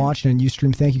or watching on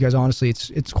Ustream. Thank you guys. Honestly,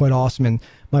 it's quite awesome. And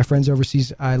my friends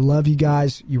overseas, I love you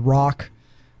guys. You rock.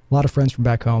 A lot of friends from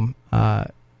back home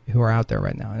who are out there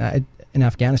right now, and in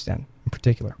Afghanistan in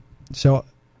particular. So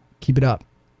keep it up.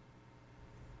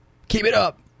 Keep it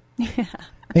up. Yeah.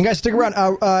 And guys, stick around.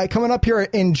 Coming up here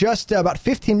in just about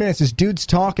 15 minutes is Dudes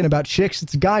Talking About Chicks.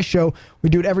 It's a guy show. We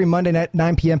do it every Monday night,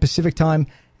 9 p.m. Pacific time.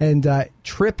 And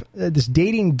Trip, this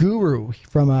dating guru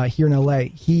from here in L.A.,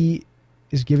 he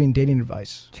is giving dating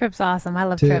advice. Trip's awesome. I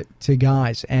love Trip. To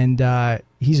guys. And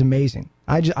he's amazing.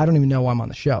 I don't even know why I'm on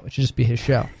the show. It should just be his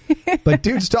show. But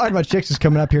Dudes Talking About Chicks is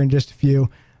coming up here in just a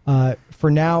few. For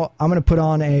now, I'm going to put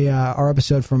on our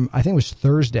episode from, I think it was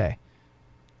Thursday.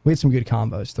 We had some good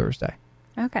combos Thursday.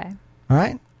 Okay. All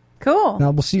right? Cool. Now,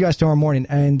 we'll see you guys tomorrow morning.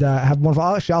 And have one.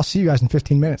 Actually, I'll see you guys in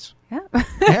 15 minutes. Yeah.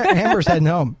 Amber's heading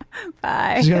home.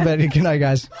 Bye. She's going to bed. Good night,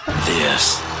 guys.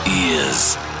 This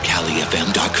is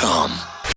CaliFM.com.